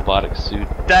into a robotic suit?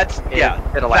 That's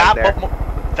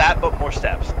that, but more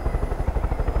steps.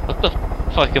 What the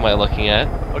fuck am I looking at?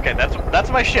 Okay, that's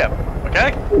my ship.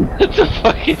 Okay. What the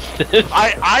fuck is this?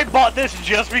 I bought this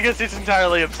just because it's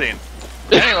entirely obscene.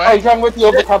 Anyway. Are you talking with the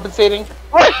overcompensating?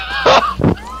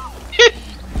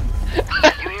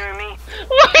 You hear me?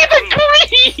 Why the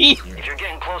green? If you're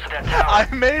getting close to that tower, I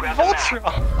made grab the map.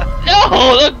 Voltron.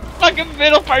 No, the fucking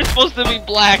middle part's supposed to be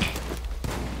black.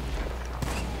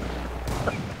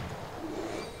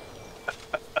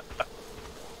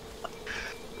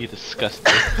 You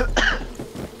disgusting.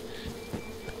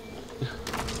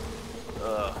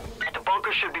 The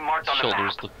bunker should be marked on the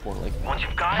Shoulders map. look more like. Once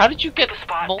you've got How it, did you get pick a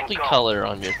spot and go. multicolor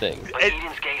on your thing? But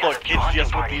Eden's Gate has Look, a few it's hunting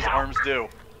just what parties these out. arms do.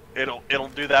 It'll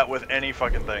do that with any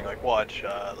fucking thing. Like, watch.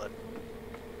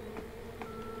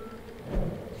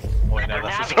 Wait, no,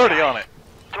 this is already on it.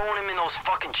 Throwing him in those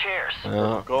fucking chairs.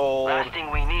 Oh. Gold. Last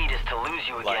thing we need is to lose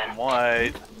you Black again. and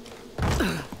white.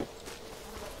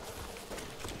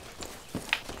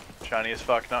 Shiny as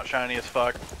fuck, not shiny as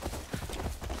fuck.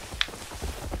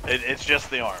 It's just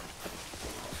the arm.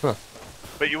 Huh.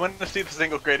 But you want to see the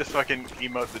single greatest fucking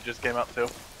emote that just came out too?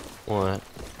 What?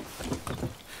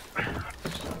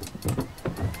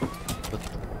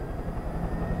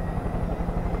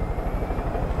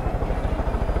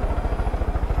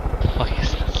 The fuck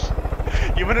is this?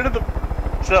 You went into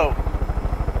the... So,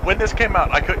 when this came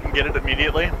out, I couldn't get it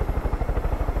immediately.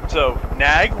 So,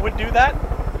 Nag would do that,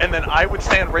 and then I would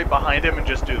stand right behind him and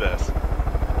just do this.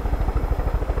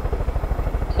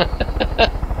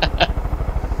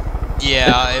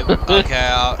 Yeah,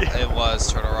 it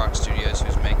was Turtle Rock Studios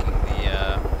who's making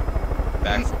the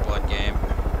Back 4 Blood game.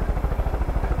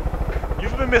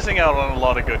 You've been missing out on a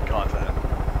lot of good content.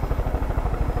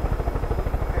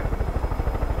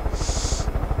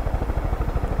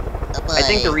 I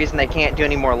think the reason they can't do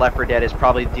any more Left 4 Dead is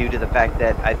probably due to the fact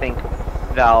that I think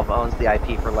Valve owns the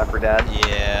IP for Left 4 Dead.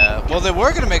 Yeah, well they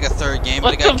were gonna make a third game,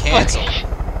 but it got canceled.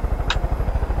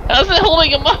 How's it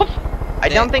holding him up? I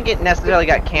don't think it necessarily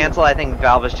got canceled. I think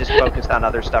Valve is just focused on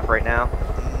other stuff right now.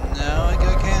 No, it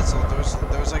got canceled.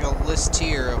 There was like a list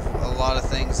here of a lot of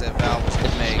things that Valve was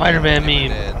gonna make. Spider-Man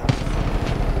meme.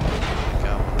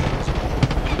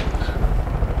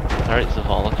 Alright,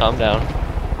 Zavala, calm down.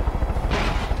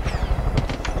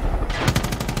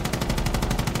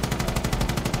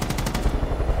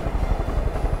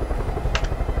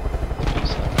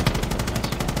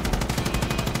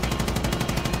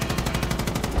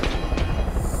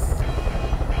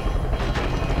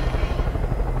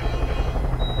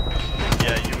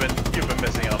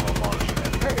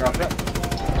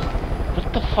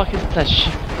 What the fuck is that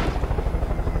shit?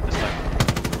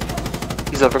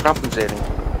 He's overcompensating.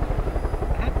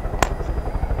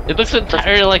 It looks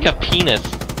entirely like a penis.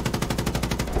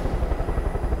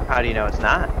 How do you know it's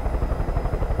not?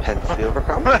 Hence the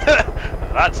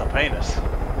overcompensate. That's a penis.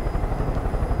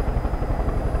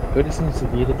 Who doesn't seem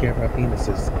to really care about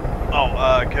penises?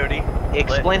 Oh, Cody.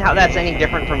 Explain how that's any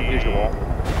different from usual.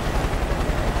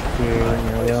 Yeah,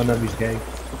 you know, we all know he's gay.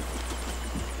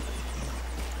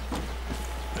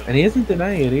 And he isn't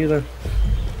denying it either.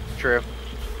 True.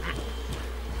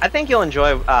 I think you'll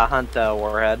enjoy Hunt though,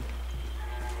 Warhead.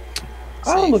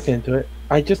 I'll look into it.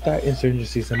 I just got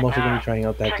Insurgency, so I'm also going to be trying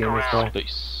out that game as well.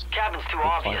 Cabin's too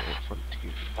obvious.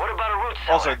 What about a root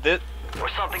cellar? Also, this... Or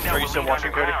something that Are you will still lead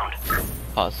watching, Cody? underground?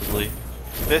 Possibly.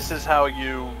 This is how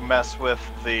you mess with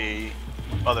the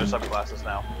other subclasses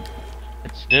now.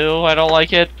 It's new, I don't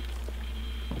like it.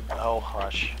 Oh,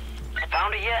 hush.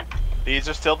 Found it yet? These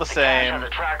are still the Cache same. has a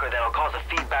tracker that'll cause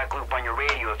a feedback loop on your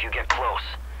radio if you get close.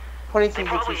 They 22,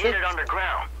 probably hid it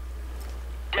underground.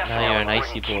 Now you're an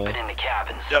icy Keep boy. it in the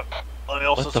cabins. Yep. Let me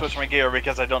also What the switch my gear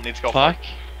because I don't need skull. Fuck?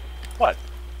 What?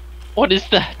 What is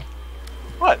that?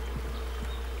 What?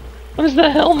 What is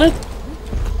that helmet?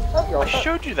 I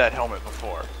showed you that helmet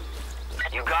before.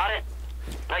 You got it?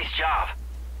 Nice job.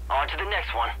 On to the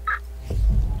next one.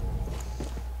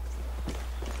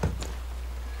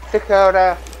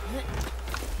 Dakota.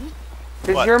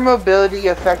 Does What? your mobility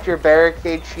affect your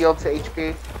barricade shield to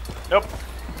HP? Nope.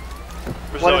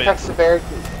 What affects the barricade?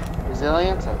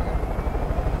 Resilience? Okay.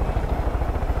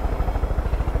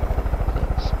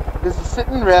 Does the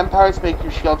sit-in ramparts make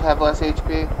your shield have less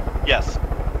HP? Yes.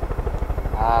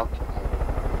 Okay.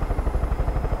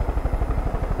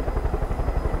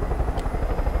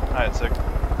 Alright, so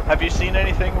have you seen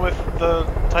anything with the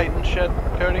Titan shit,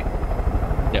 Cody?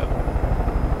 No.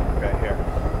 Okay, here.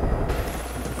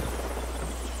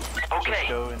 Okay. Just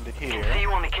go into here. Can see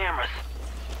you on the cameras.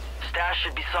 Stash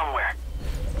should be somewhere.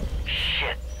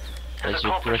 Shit. There's As a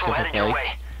you call brick patrol of a headed your bike.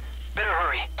 way. Better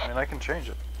hurry. I mean, I can change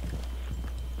it.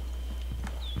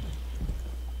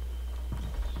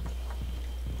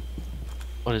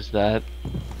 What is that?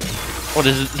 What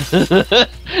is it?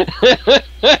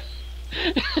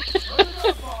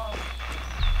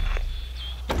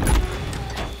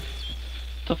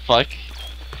 The fuck?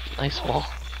 Ice wall.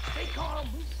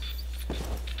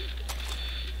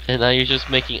 And now you're just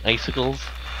making icicles?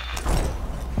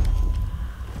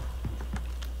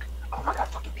 Oh my god,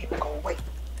 fucking people, go away.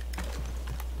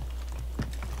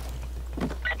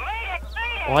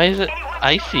 Why is it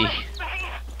icy?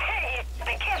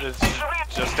 It's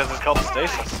just because it's called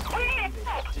stasis. I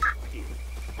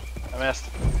missed.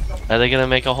 Are they gonna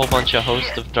make a whole bunch of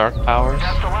hosts of dark powers?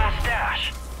 That's the last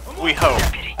dash. We hope.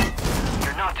 Deputy,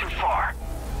 you're not too far.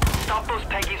 Stop those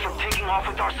Peggies from taking off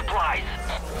with our supplies.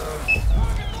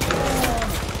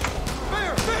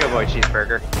 Good boy,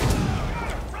 cheeseburger.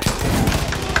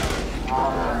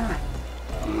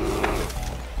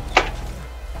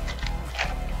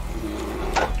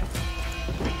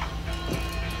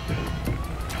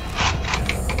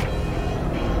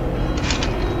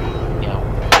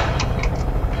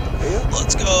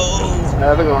 Let's go.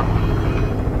 How's it going?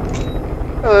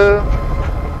 Hello.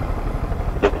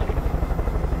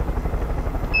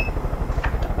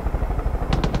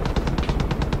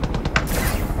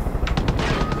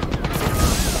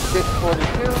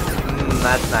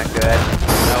 That's not good.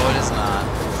 No, it is not.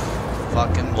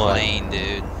 Fucking plane,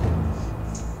 dude.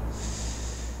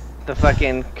 The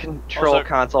fucking control Also-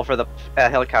 console for the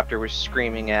helicopter was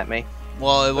screaming at me.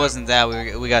 Well, it wasn't that.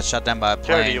 We got shot down by a plane.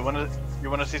 Charity, you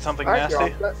wanna see something Alright,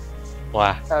 nasty?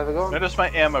 Why? How's it going? Notice my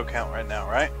ammo count right now,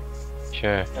 right?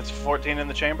 Sure. That's 14 in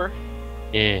the chamber.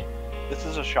 Yeah. This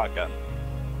is a shotgun.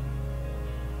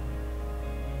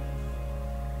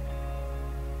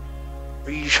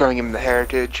 Are you showing him the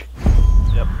heritage?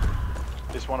 Yep.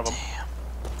 It's one of them.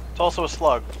 It's also a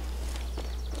slug.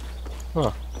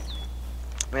 Huh.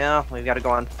 Well, we've got to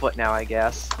go on foot now, I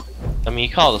guess. I mean,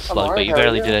 you call it a slug, alright, but you how are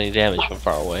barely you? did any damage from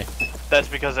far away. That's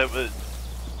because it was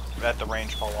at the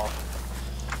range fall off.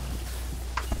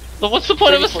 But what's the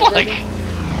point of a slug?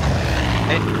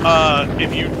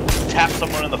 If you tap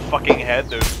someone in the fucking head,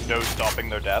 there's no stopping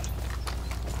their death.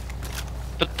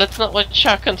 But that's not what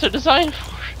shotguns are designed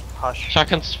for. Hush.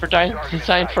 Shotguns for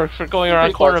designed for going around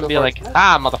a corner and be like,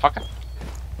 ah, motherfucker.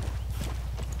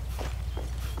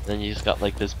 Then you just got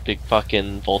like this big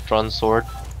fucking Voltron sword.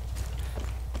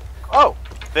 Oh,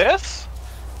 this?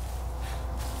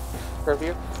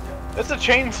 Curfew? It's a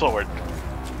chain sword.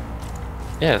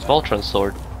 Yeah, it's Voltron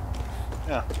sword.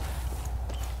 Yeah.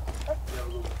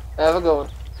 How's it going?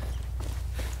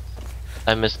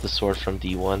 I missed the sword from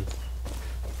D1.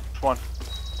 Which one?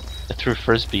 I threw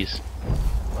frisbees.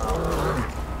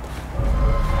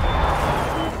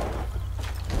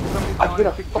 I'm gonna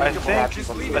I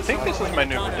think this is my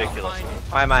new ridiculous.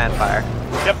 Why am I on fire?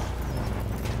 Yep.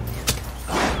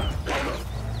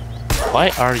 Why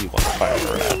are you on fire,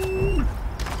 Brad?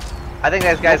 I think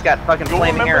those guys got fucking You'll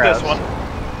flaming remember arrows. this one.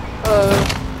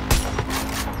 Oh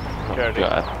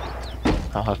god.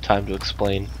 I'll have time to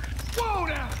explain.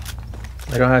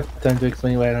 I don't have time to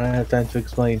explain why I don't have time to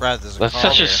explain. Brad, there's a That's car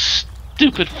such here. a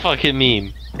stupid fucking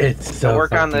meme. It's so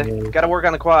Gotta work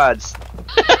on the quads.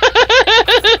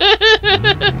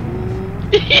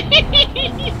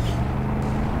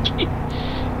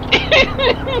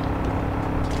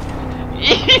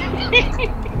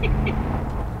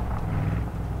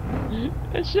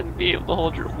 I shouldn't be able to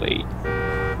hold your weight.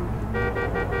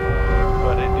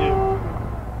 But I do.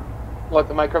 What,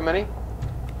 the Micro Mini?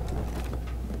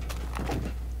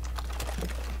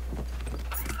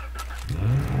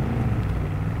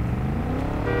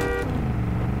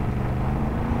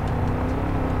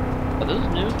 Are those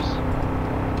noobs?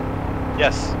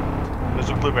 Yes. Those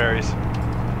are blueberries.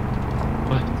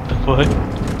 What the fuck?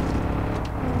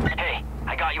 Hey,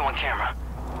 I got you on camera.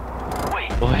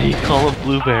 Wait. Why do you call them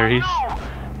blueberries?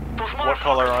 What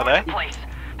color are they?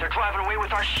 They're driving away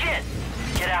with our shit.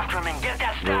 Get after them and get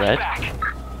that stash Red? back.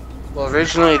 Well,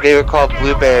 originally they were called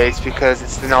blueberries because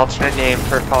it's an alternate name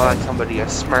for calling somebody a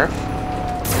Smurf.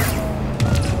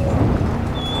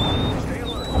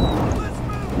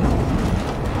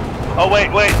 Oh wait,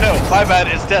 no, my bad.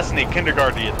 It's Destiny,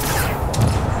 Kindergarten.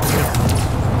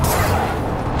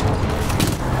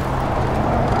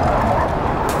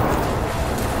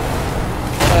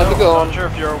 How's it going? I'm not sure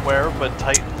if you're aware, but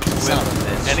Titans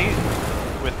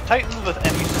with Titans with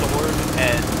any sword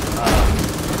and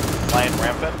Lion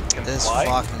Rampant can This fly.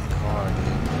 fucking car, dude.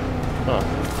 Huh.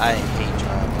 I hate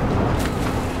driving.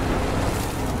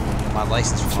 My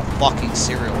license from a fucking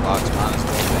cereal box, might as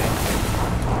well be.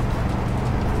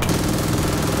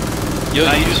 Yo,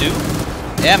 you too?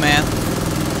 Yeah, man.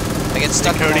 I get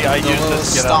stuck in Cody, the I use little this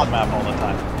to get out of stump. the map all the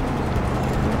time.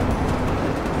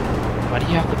 Why do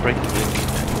you have to break the game?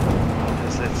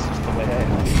 Because it's just the way I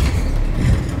am.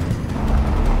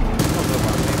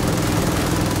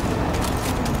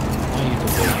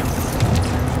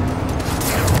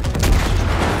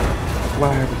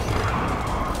 Why?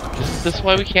 This is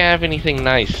why we can't have anything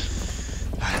nice.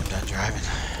 I'm done driving.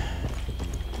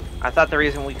 I thought the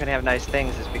reason we couldn't have nice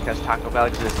things is because Taco Bell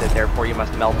existed, therefore you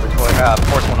must melt the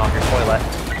porcelain off your toilet.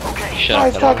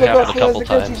 Shut up, that only happened a couple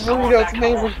times. Burrito, it's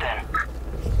amazing.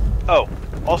 Oh,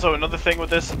 also another thing with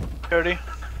this, Cody.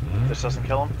 This doesn't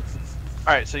kill him.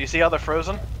 Alright, so you see how they're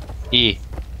frozen? E.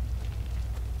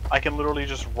 I can literally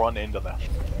just run into them.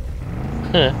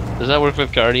 Does that work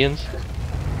with Guardians?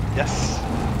 Yes.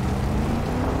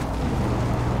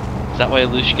 Is that why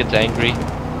Lush gets angry?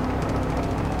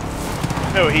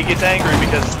 No, he gets angry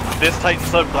because this Titan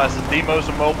subclass is the most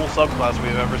immobile subclass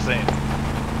we've ever seen.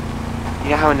 You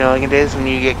know how annoying it is when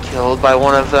you get killed by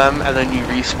one of them and then you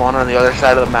respawn on the other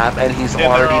side of the map and he's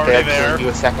already there killing you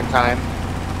a second time?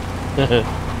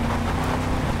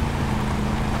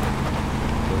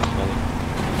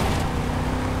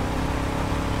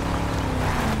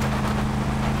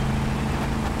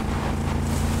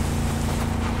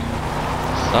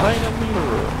 Side of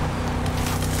mirror.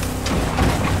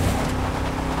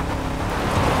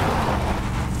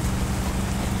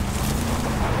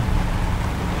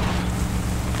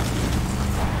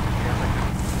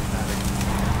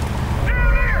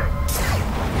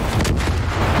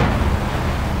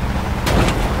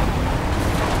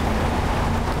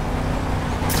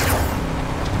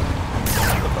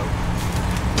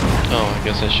 Oh, I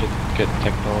guess I should get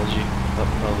technology.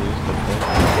 Probably is good thing.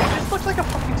 It just looks like a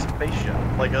fucking space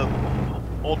shuttle, like a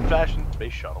old-fashioned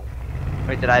space shuttle.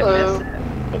 Wait, did I miss it?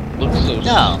 It looks so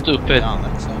stupid. I don't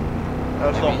think so.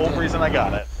 That's the whole reason I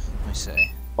got it. Let me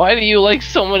see. Why do you like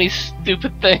so many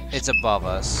stupid things? It's above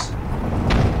us.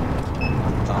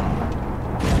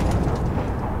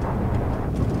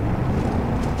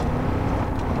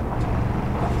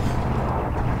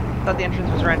 I thought the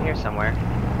entrance was around here somewhere.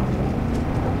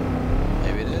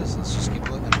 Maybe it is. Let's just keep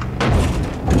looking.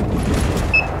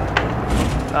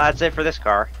 That's it for this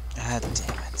car. God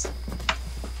damn it.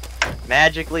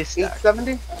 Magically stuck.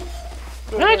 870?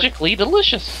 Magically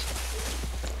delicious.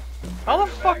 How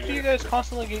the fuck do you guys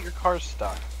constantly get your cars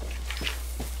stuck?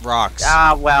 Rocks.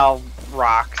 Ah, well,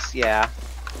 rocks, yeah.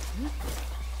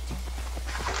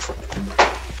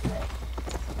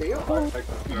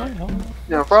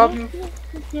 No problem.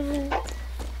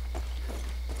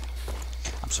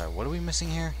 I'm sorry, what are we missing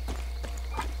here?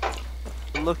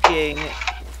 Looking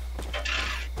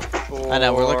for... I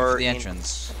know, we're looking for the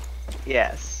entrance.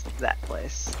 Yes, that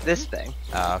place. This thing.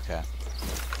 Oh, okay.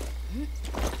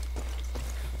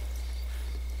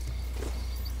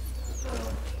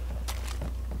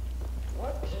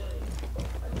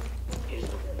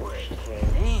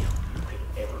 Damn.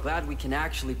 Glad we can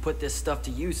actually put this stuff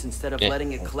to use instead of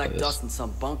letting it collect dust in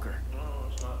some bunker.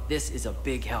 This is a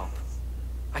big help.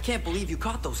 I can't believe you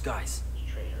caught those guys.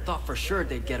 Thought for sure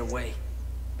they'd get away.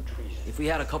 If we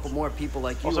had a couple more people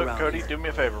like you Also, around Cody, here, do me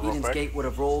a favor real Eden's quick. Gate would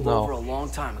have rolled No. over a long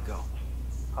time ago.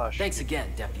 Thanks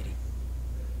again, Deputy.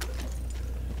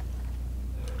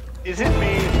 Is it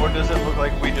me, or does it look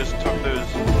like we just took those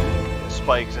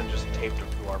spikes and just taped them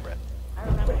to our bed?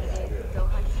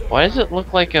 Why does it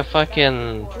look like a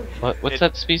fucking... What's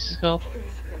that species called?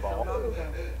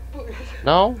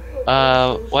 No?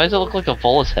 Why does it look like a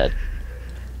Volus head?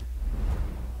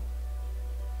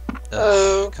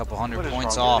 A couple hundred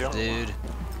points off, dude.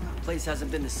 Place hasn't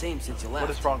been the same since you left.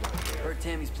 What is wrong with you? Heard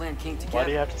Tammy's plan came together. Why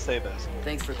do you have to say this?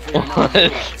 Thanks for clearing out the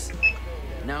blocks.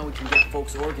 Now we can get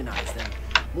folks organized and,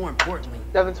 more importantly,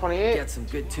 728. get some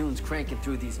good tunes cranking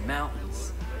through these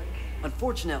mountains.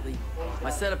 Unfortunately, my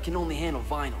setup can only handle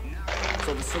vinyl,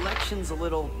 so the selection's a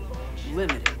little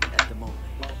limited at the moment.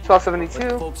 1272.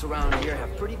 But folks around here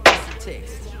have pretty decent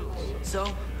taste.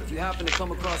 So, if you happen to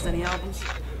come across any albums,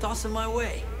 toss them my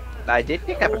way. I did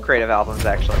pick up a crate of albums,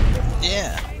 actually.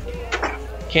 Yeah.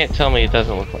 Can't tell me it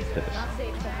doesn't look like this.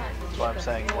 That's why I'm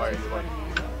saying, why are you like...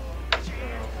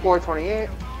 428.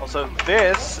 Also,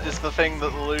 this is the thing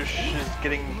that Lelouch is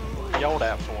getting yelled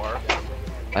at for.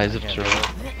 Eyes of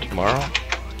Tomorrow?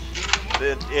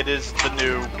 It is the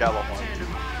new Gallo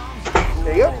one.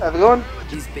 There you go. Have a good one.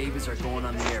 These babies are going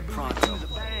on the air pronto.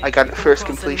 I got it first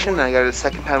completion, and I got it a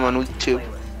second time on week 2.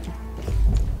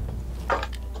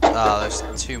 Oh, there's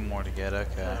 2 more to get,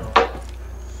 okay.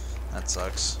 That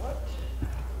sucks.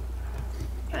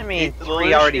 I mean, 3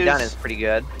 Lelouch already done is pretty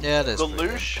good. Yeah, it is.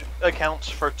 Lelouch accounts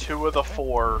for 2 of the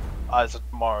 4 Eyes of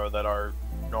Tomorrow that our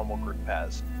normal group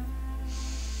has.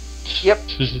 Yep.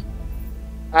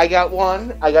 I got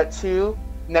 1. I got 2.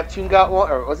 Neptune got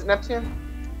 1. Or was it Neptune?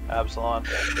 Absalon.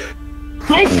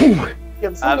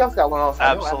 Yeah, somebody else got 1 also.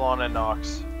 Absalon and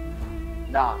Nox.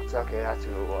 Nox, okay, that's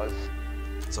who it was.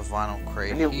 It's a vinyl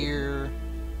crate here.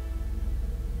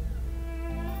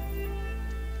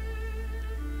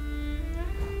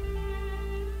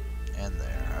 And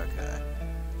there, okay.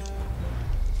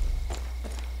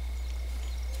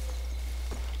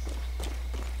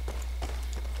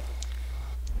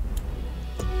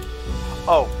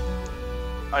 Oh.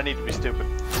 I need to be stupid.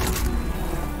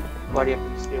 Why do you have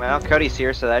to be stupid? Well, Cody's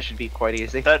here, so that should be quite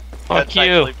easy. Fuck That's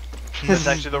you.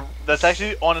 That's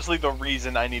actually honestly the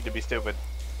reason I need to be stupid.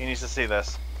 He needs to see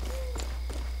this.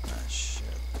 Ah, shit.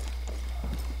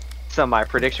 So my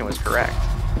prediction was correct.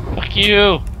 Fuck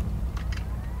you.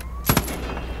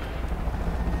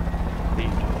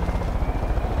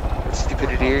 What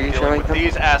stupidity are you Dealing showing? with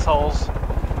these assholes.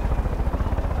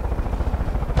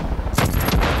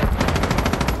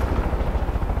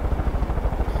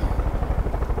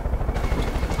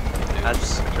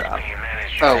 That's a drop.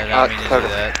 Oh, I didn't mean to do Coda.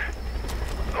 that.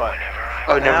 What?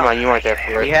 Oh, never mind. You weren't there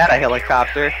for He it. had a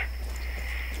helicopter.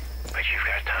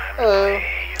 Hello.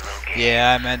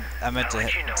 Yeah, I meant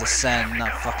to send,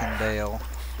 not fucking bail.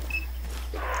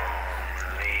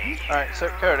 Alright, so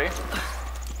Cody,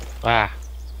 Ah.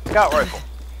 scout rifle.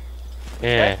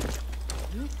 Yeah.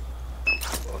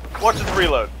 Watch its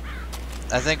reload.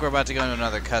 I think we're about to go into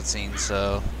another cutscene,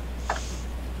 so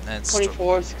it's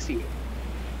 24, 60.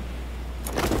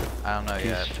 I don't know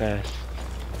yet He's fast.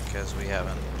 because we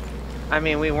haven't. I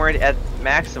mean, we weren't at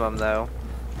maximum though.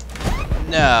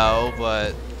 No,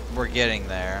 but we're getting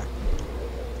there.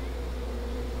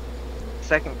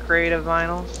 Second crate of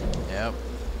vinyls. Yep.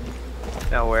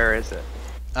 No, where is it?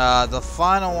 The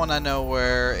final one I know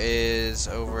where is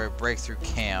over at Breakthrough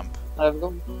Camp.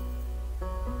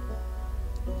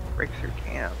 Breakthrough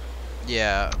Camp.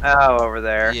 Yeah. Oh, over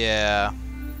there. Yeah.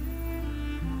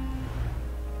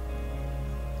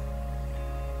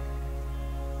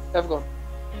 Have gone.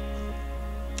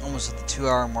 Almost at the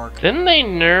 2-hour mark. Didn't they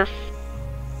nerf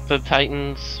the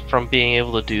Titans from being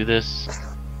able to do this?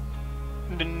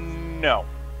 No.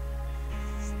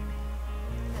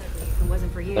 If it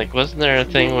wasn't for you. Like, wasn't there a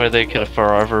thing where they could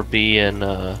forever be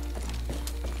in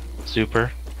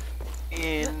Super?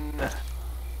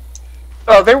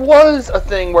 Oh, there was a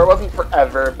thing where it wasn't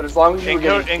forever, but as long as you were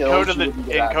getting kills, you wouldn't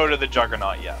get out. Code of the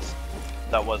Juggernaut, yes.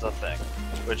 That was a thing.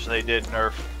 Which they did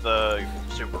nerf the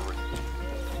Super.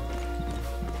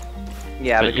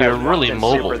 Yeah, But because you're really in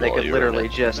mobile Super, they while could you're in literally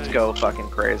it. just go fucking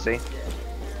crazy.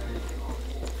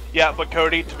 Yeah, but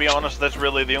Cody, to be honest, that's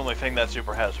really the only thing that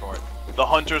Super has for it. The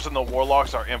Hunters and the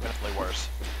Warlocks are infinitely worse.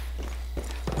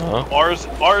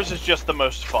 Ours is just the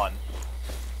most fun.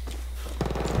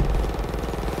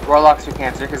 Warlocks are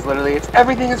cancer because literally it's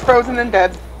everything is frozen and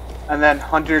dead, and then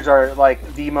hunters are like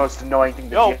the most annoying thing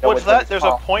to Yo, deal with. what's that? There's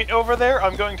a Oh. point over there.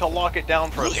 I'm going to lock it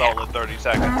down for a solid 30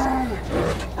 seconds.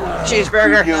 Cheeseburger.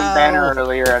 You were doing banner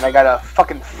earlier, and I got a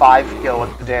fucking 5 kill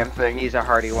with the damn thing. He's a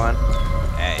hearty one.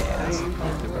 Hey, yes.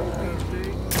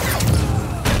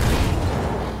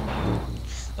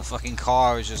 The fucking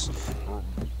car was just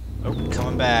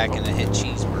coming back and it hit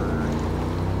Cheeseburger.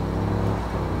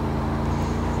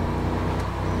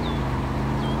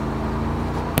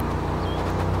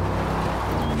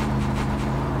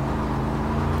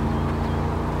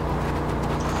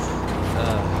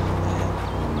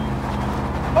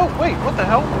 Oh, wait, what the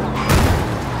hell?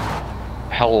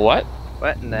 Hell, what?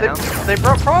 What in the hell? They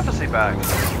brought Prophecy back.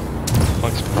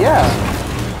 Yeah.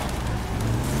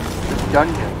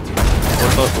 Dungeon.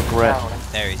 What about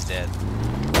Regret? There, he's dead.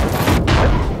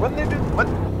 When they do what?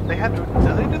 They had to.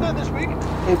 Did they do that this week?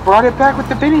 They brought it back with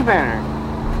the Binny banner.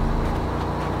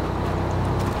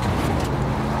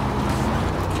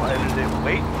 Why did they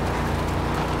wait?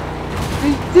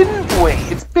 They didn't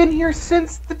wait. It's been here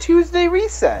since the Tuesday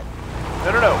reset.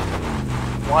 No.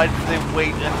 Why did they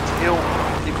wait until?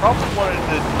 They probably wanted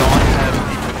to not have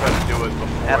people try to do it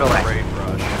before the raid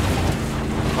rush.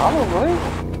 Probably.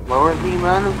 Lower the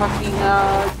amount of fucking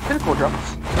pinnacle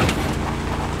drops.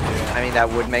 I mean, that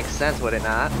would make sense, would it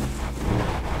not?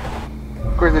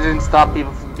 Of course, it didn't stop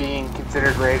people from being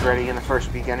considered raid ready in the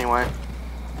first week anyway.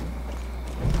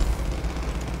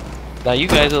 Now you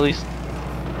guys at least.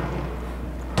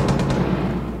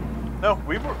 No,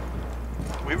 we were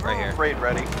Right here. raid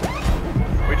ready.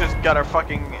 We just got our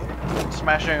fucking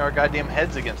smashing our goddamn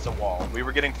heads against the wall. We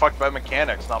were getting fucked by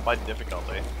mechanics, not by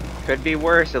difficulty. Could be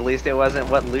worse. At least it wasn't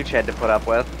what Luch had to put up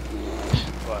with.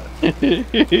 But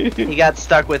He got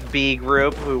stuck with B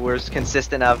group, who was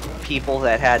consistent of people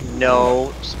that had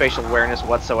no spatial awareness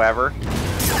whatsoever.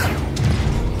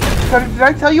 So did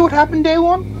I tell you what happened day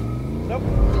one? Nope.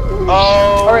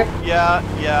 Oh, Alright. yeah.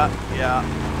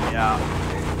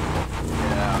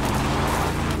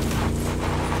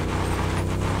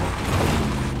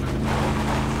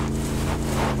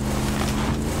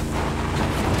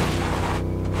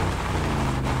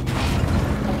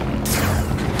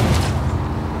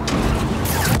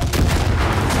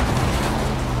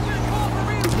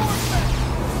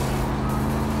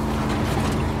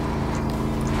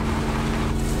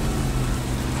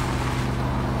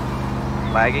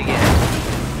 lag again.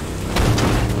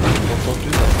 Don't do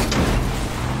that.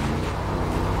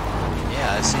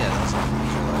 Yeah, I see it. That's what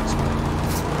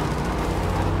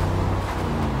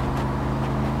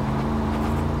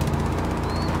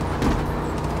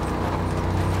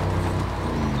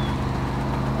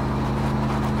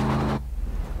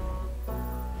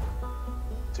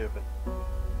Stupid.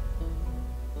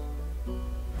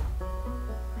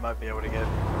 Might be able to get.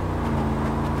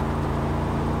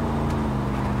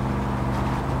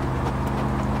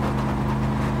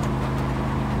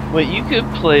 Wait, you could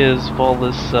play as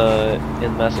Volus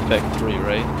in Mass Effect 3,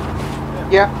 right?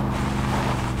 Yeah.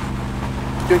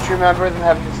 Don't you remember them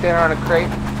having to stand on a crate?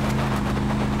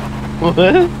 What?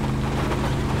 I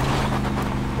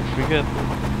forget.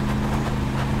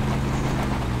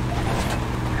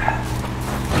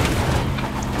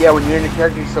 Yeah, when you're in the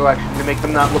character selection, to make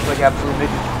them not look like absolute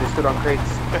midgets, they stood on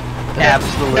crates.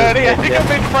 Absolutely. I think I've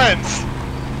made friends.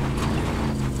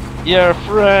 You're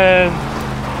friends.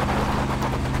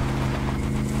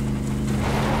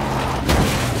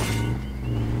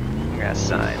 Yeah,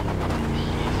 sign.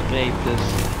 He's made this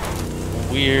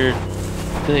weird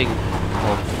thing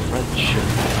called friendship.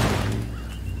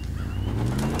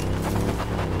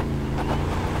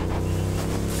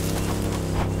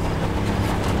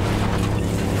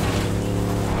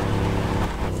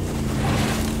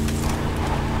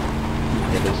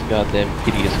 And his goddamn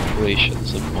hideous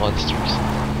creations of monsters.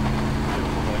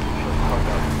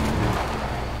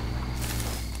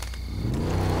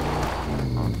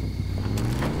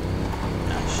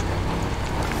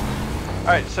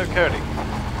 Alright, so Cody,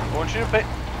 I want you to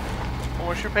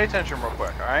pay attention real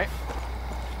quick, alright?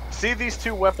 See these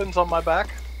two weapons on my back?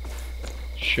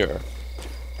 Sure.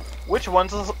 Which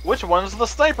one's the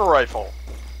sniper rifle?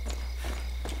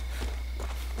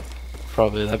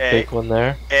 Probably that big one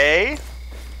there. A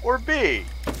or B?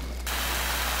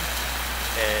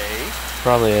 A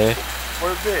Probably A.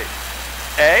 or B?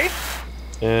 A?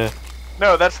 Yeah.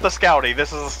 No, that's the Scouty.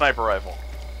 This is a sniper rifle.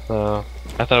 Oh.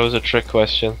 I thought it was a trick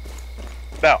question.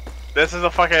 No, this is a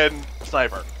fucking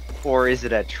sniper. Or is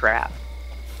it a trap?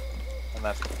 And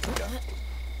that's okay.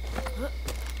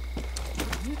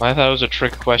 I thought it was a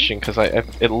trick question because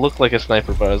it looked like a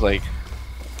sniper, but I was like,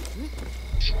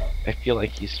 I feel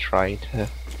like he's trying to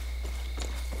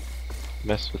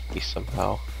mess with me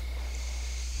somehow.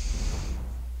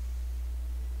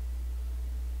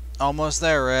 Almost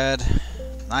there, Red.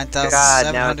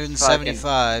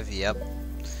 9,775. Yep.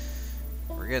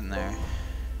 We're getting there.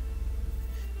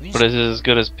 But is it as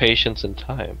good as patience and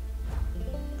time?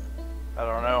 I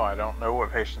don't know. I don't know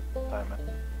what patient time is.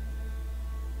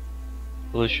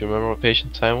 Lucia, remember what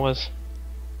patient time was?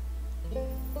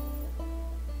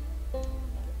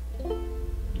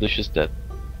 Lucia's dead.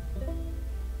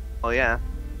 Oh yeah.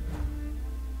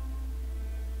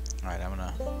 Alright, I'm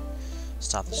gonna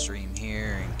stop the stream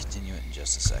here and continue it in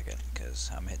just a second, because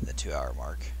I'm hitting the 2-hour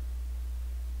mark.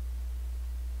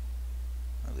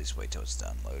 Or at least wait till it's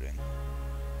done loading.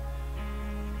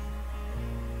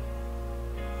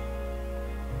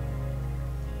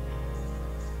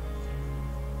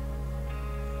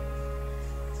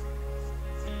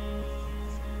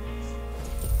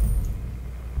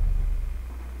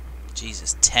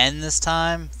 Jesus, 10 this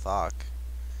time? Fuck.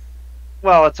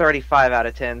 Well, it's already 5 out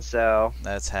of 10, so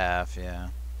That's half, yeah.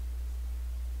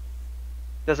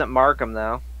 doesn't mark them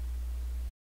though.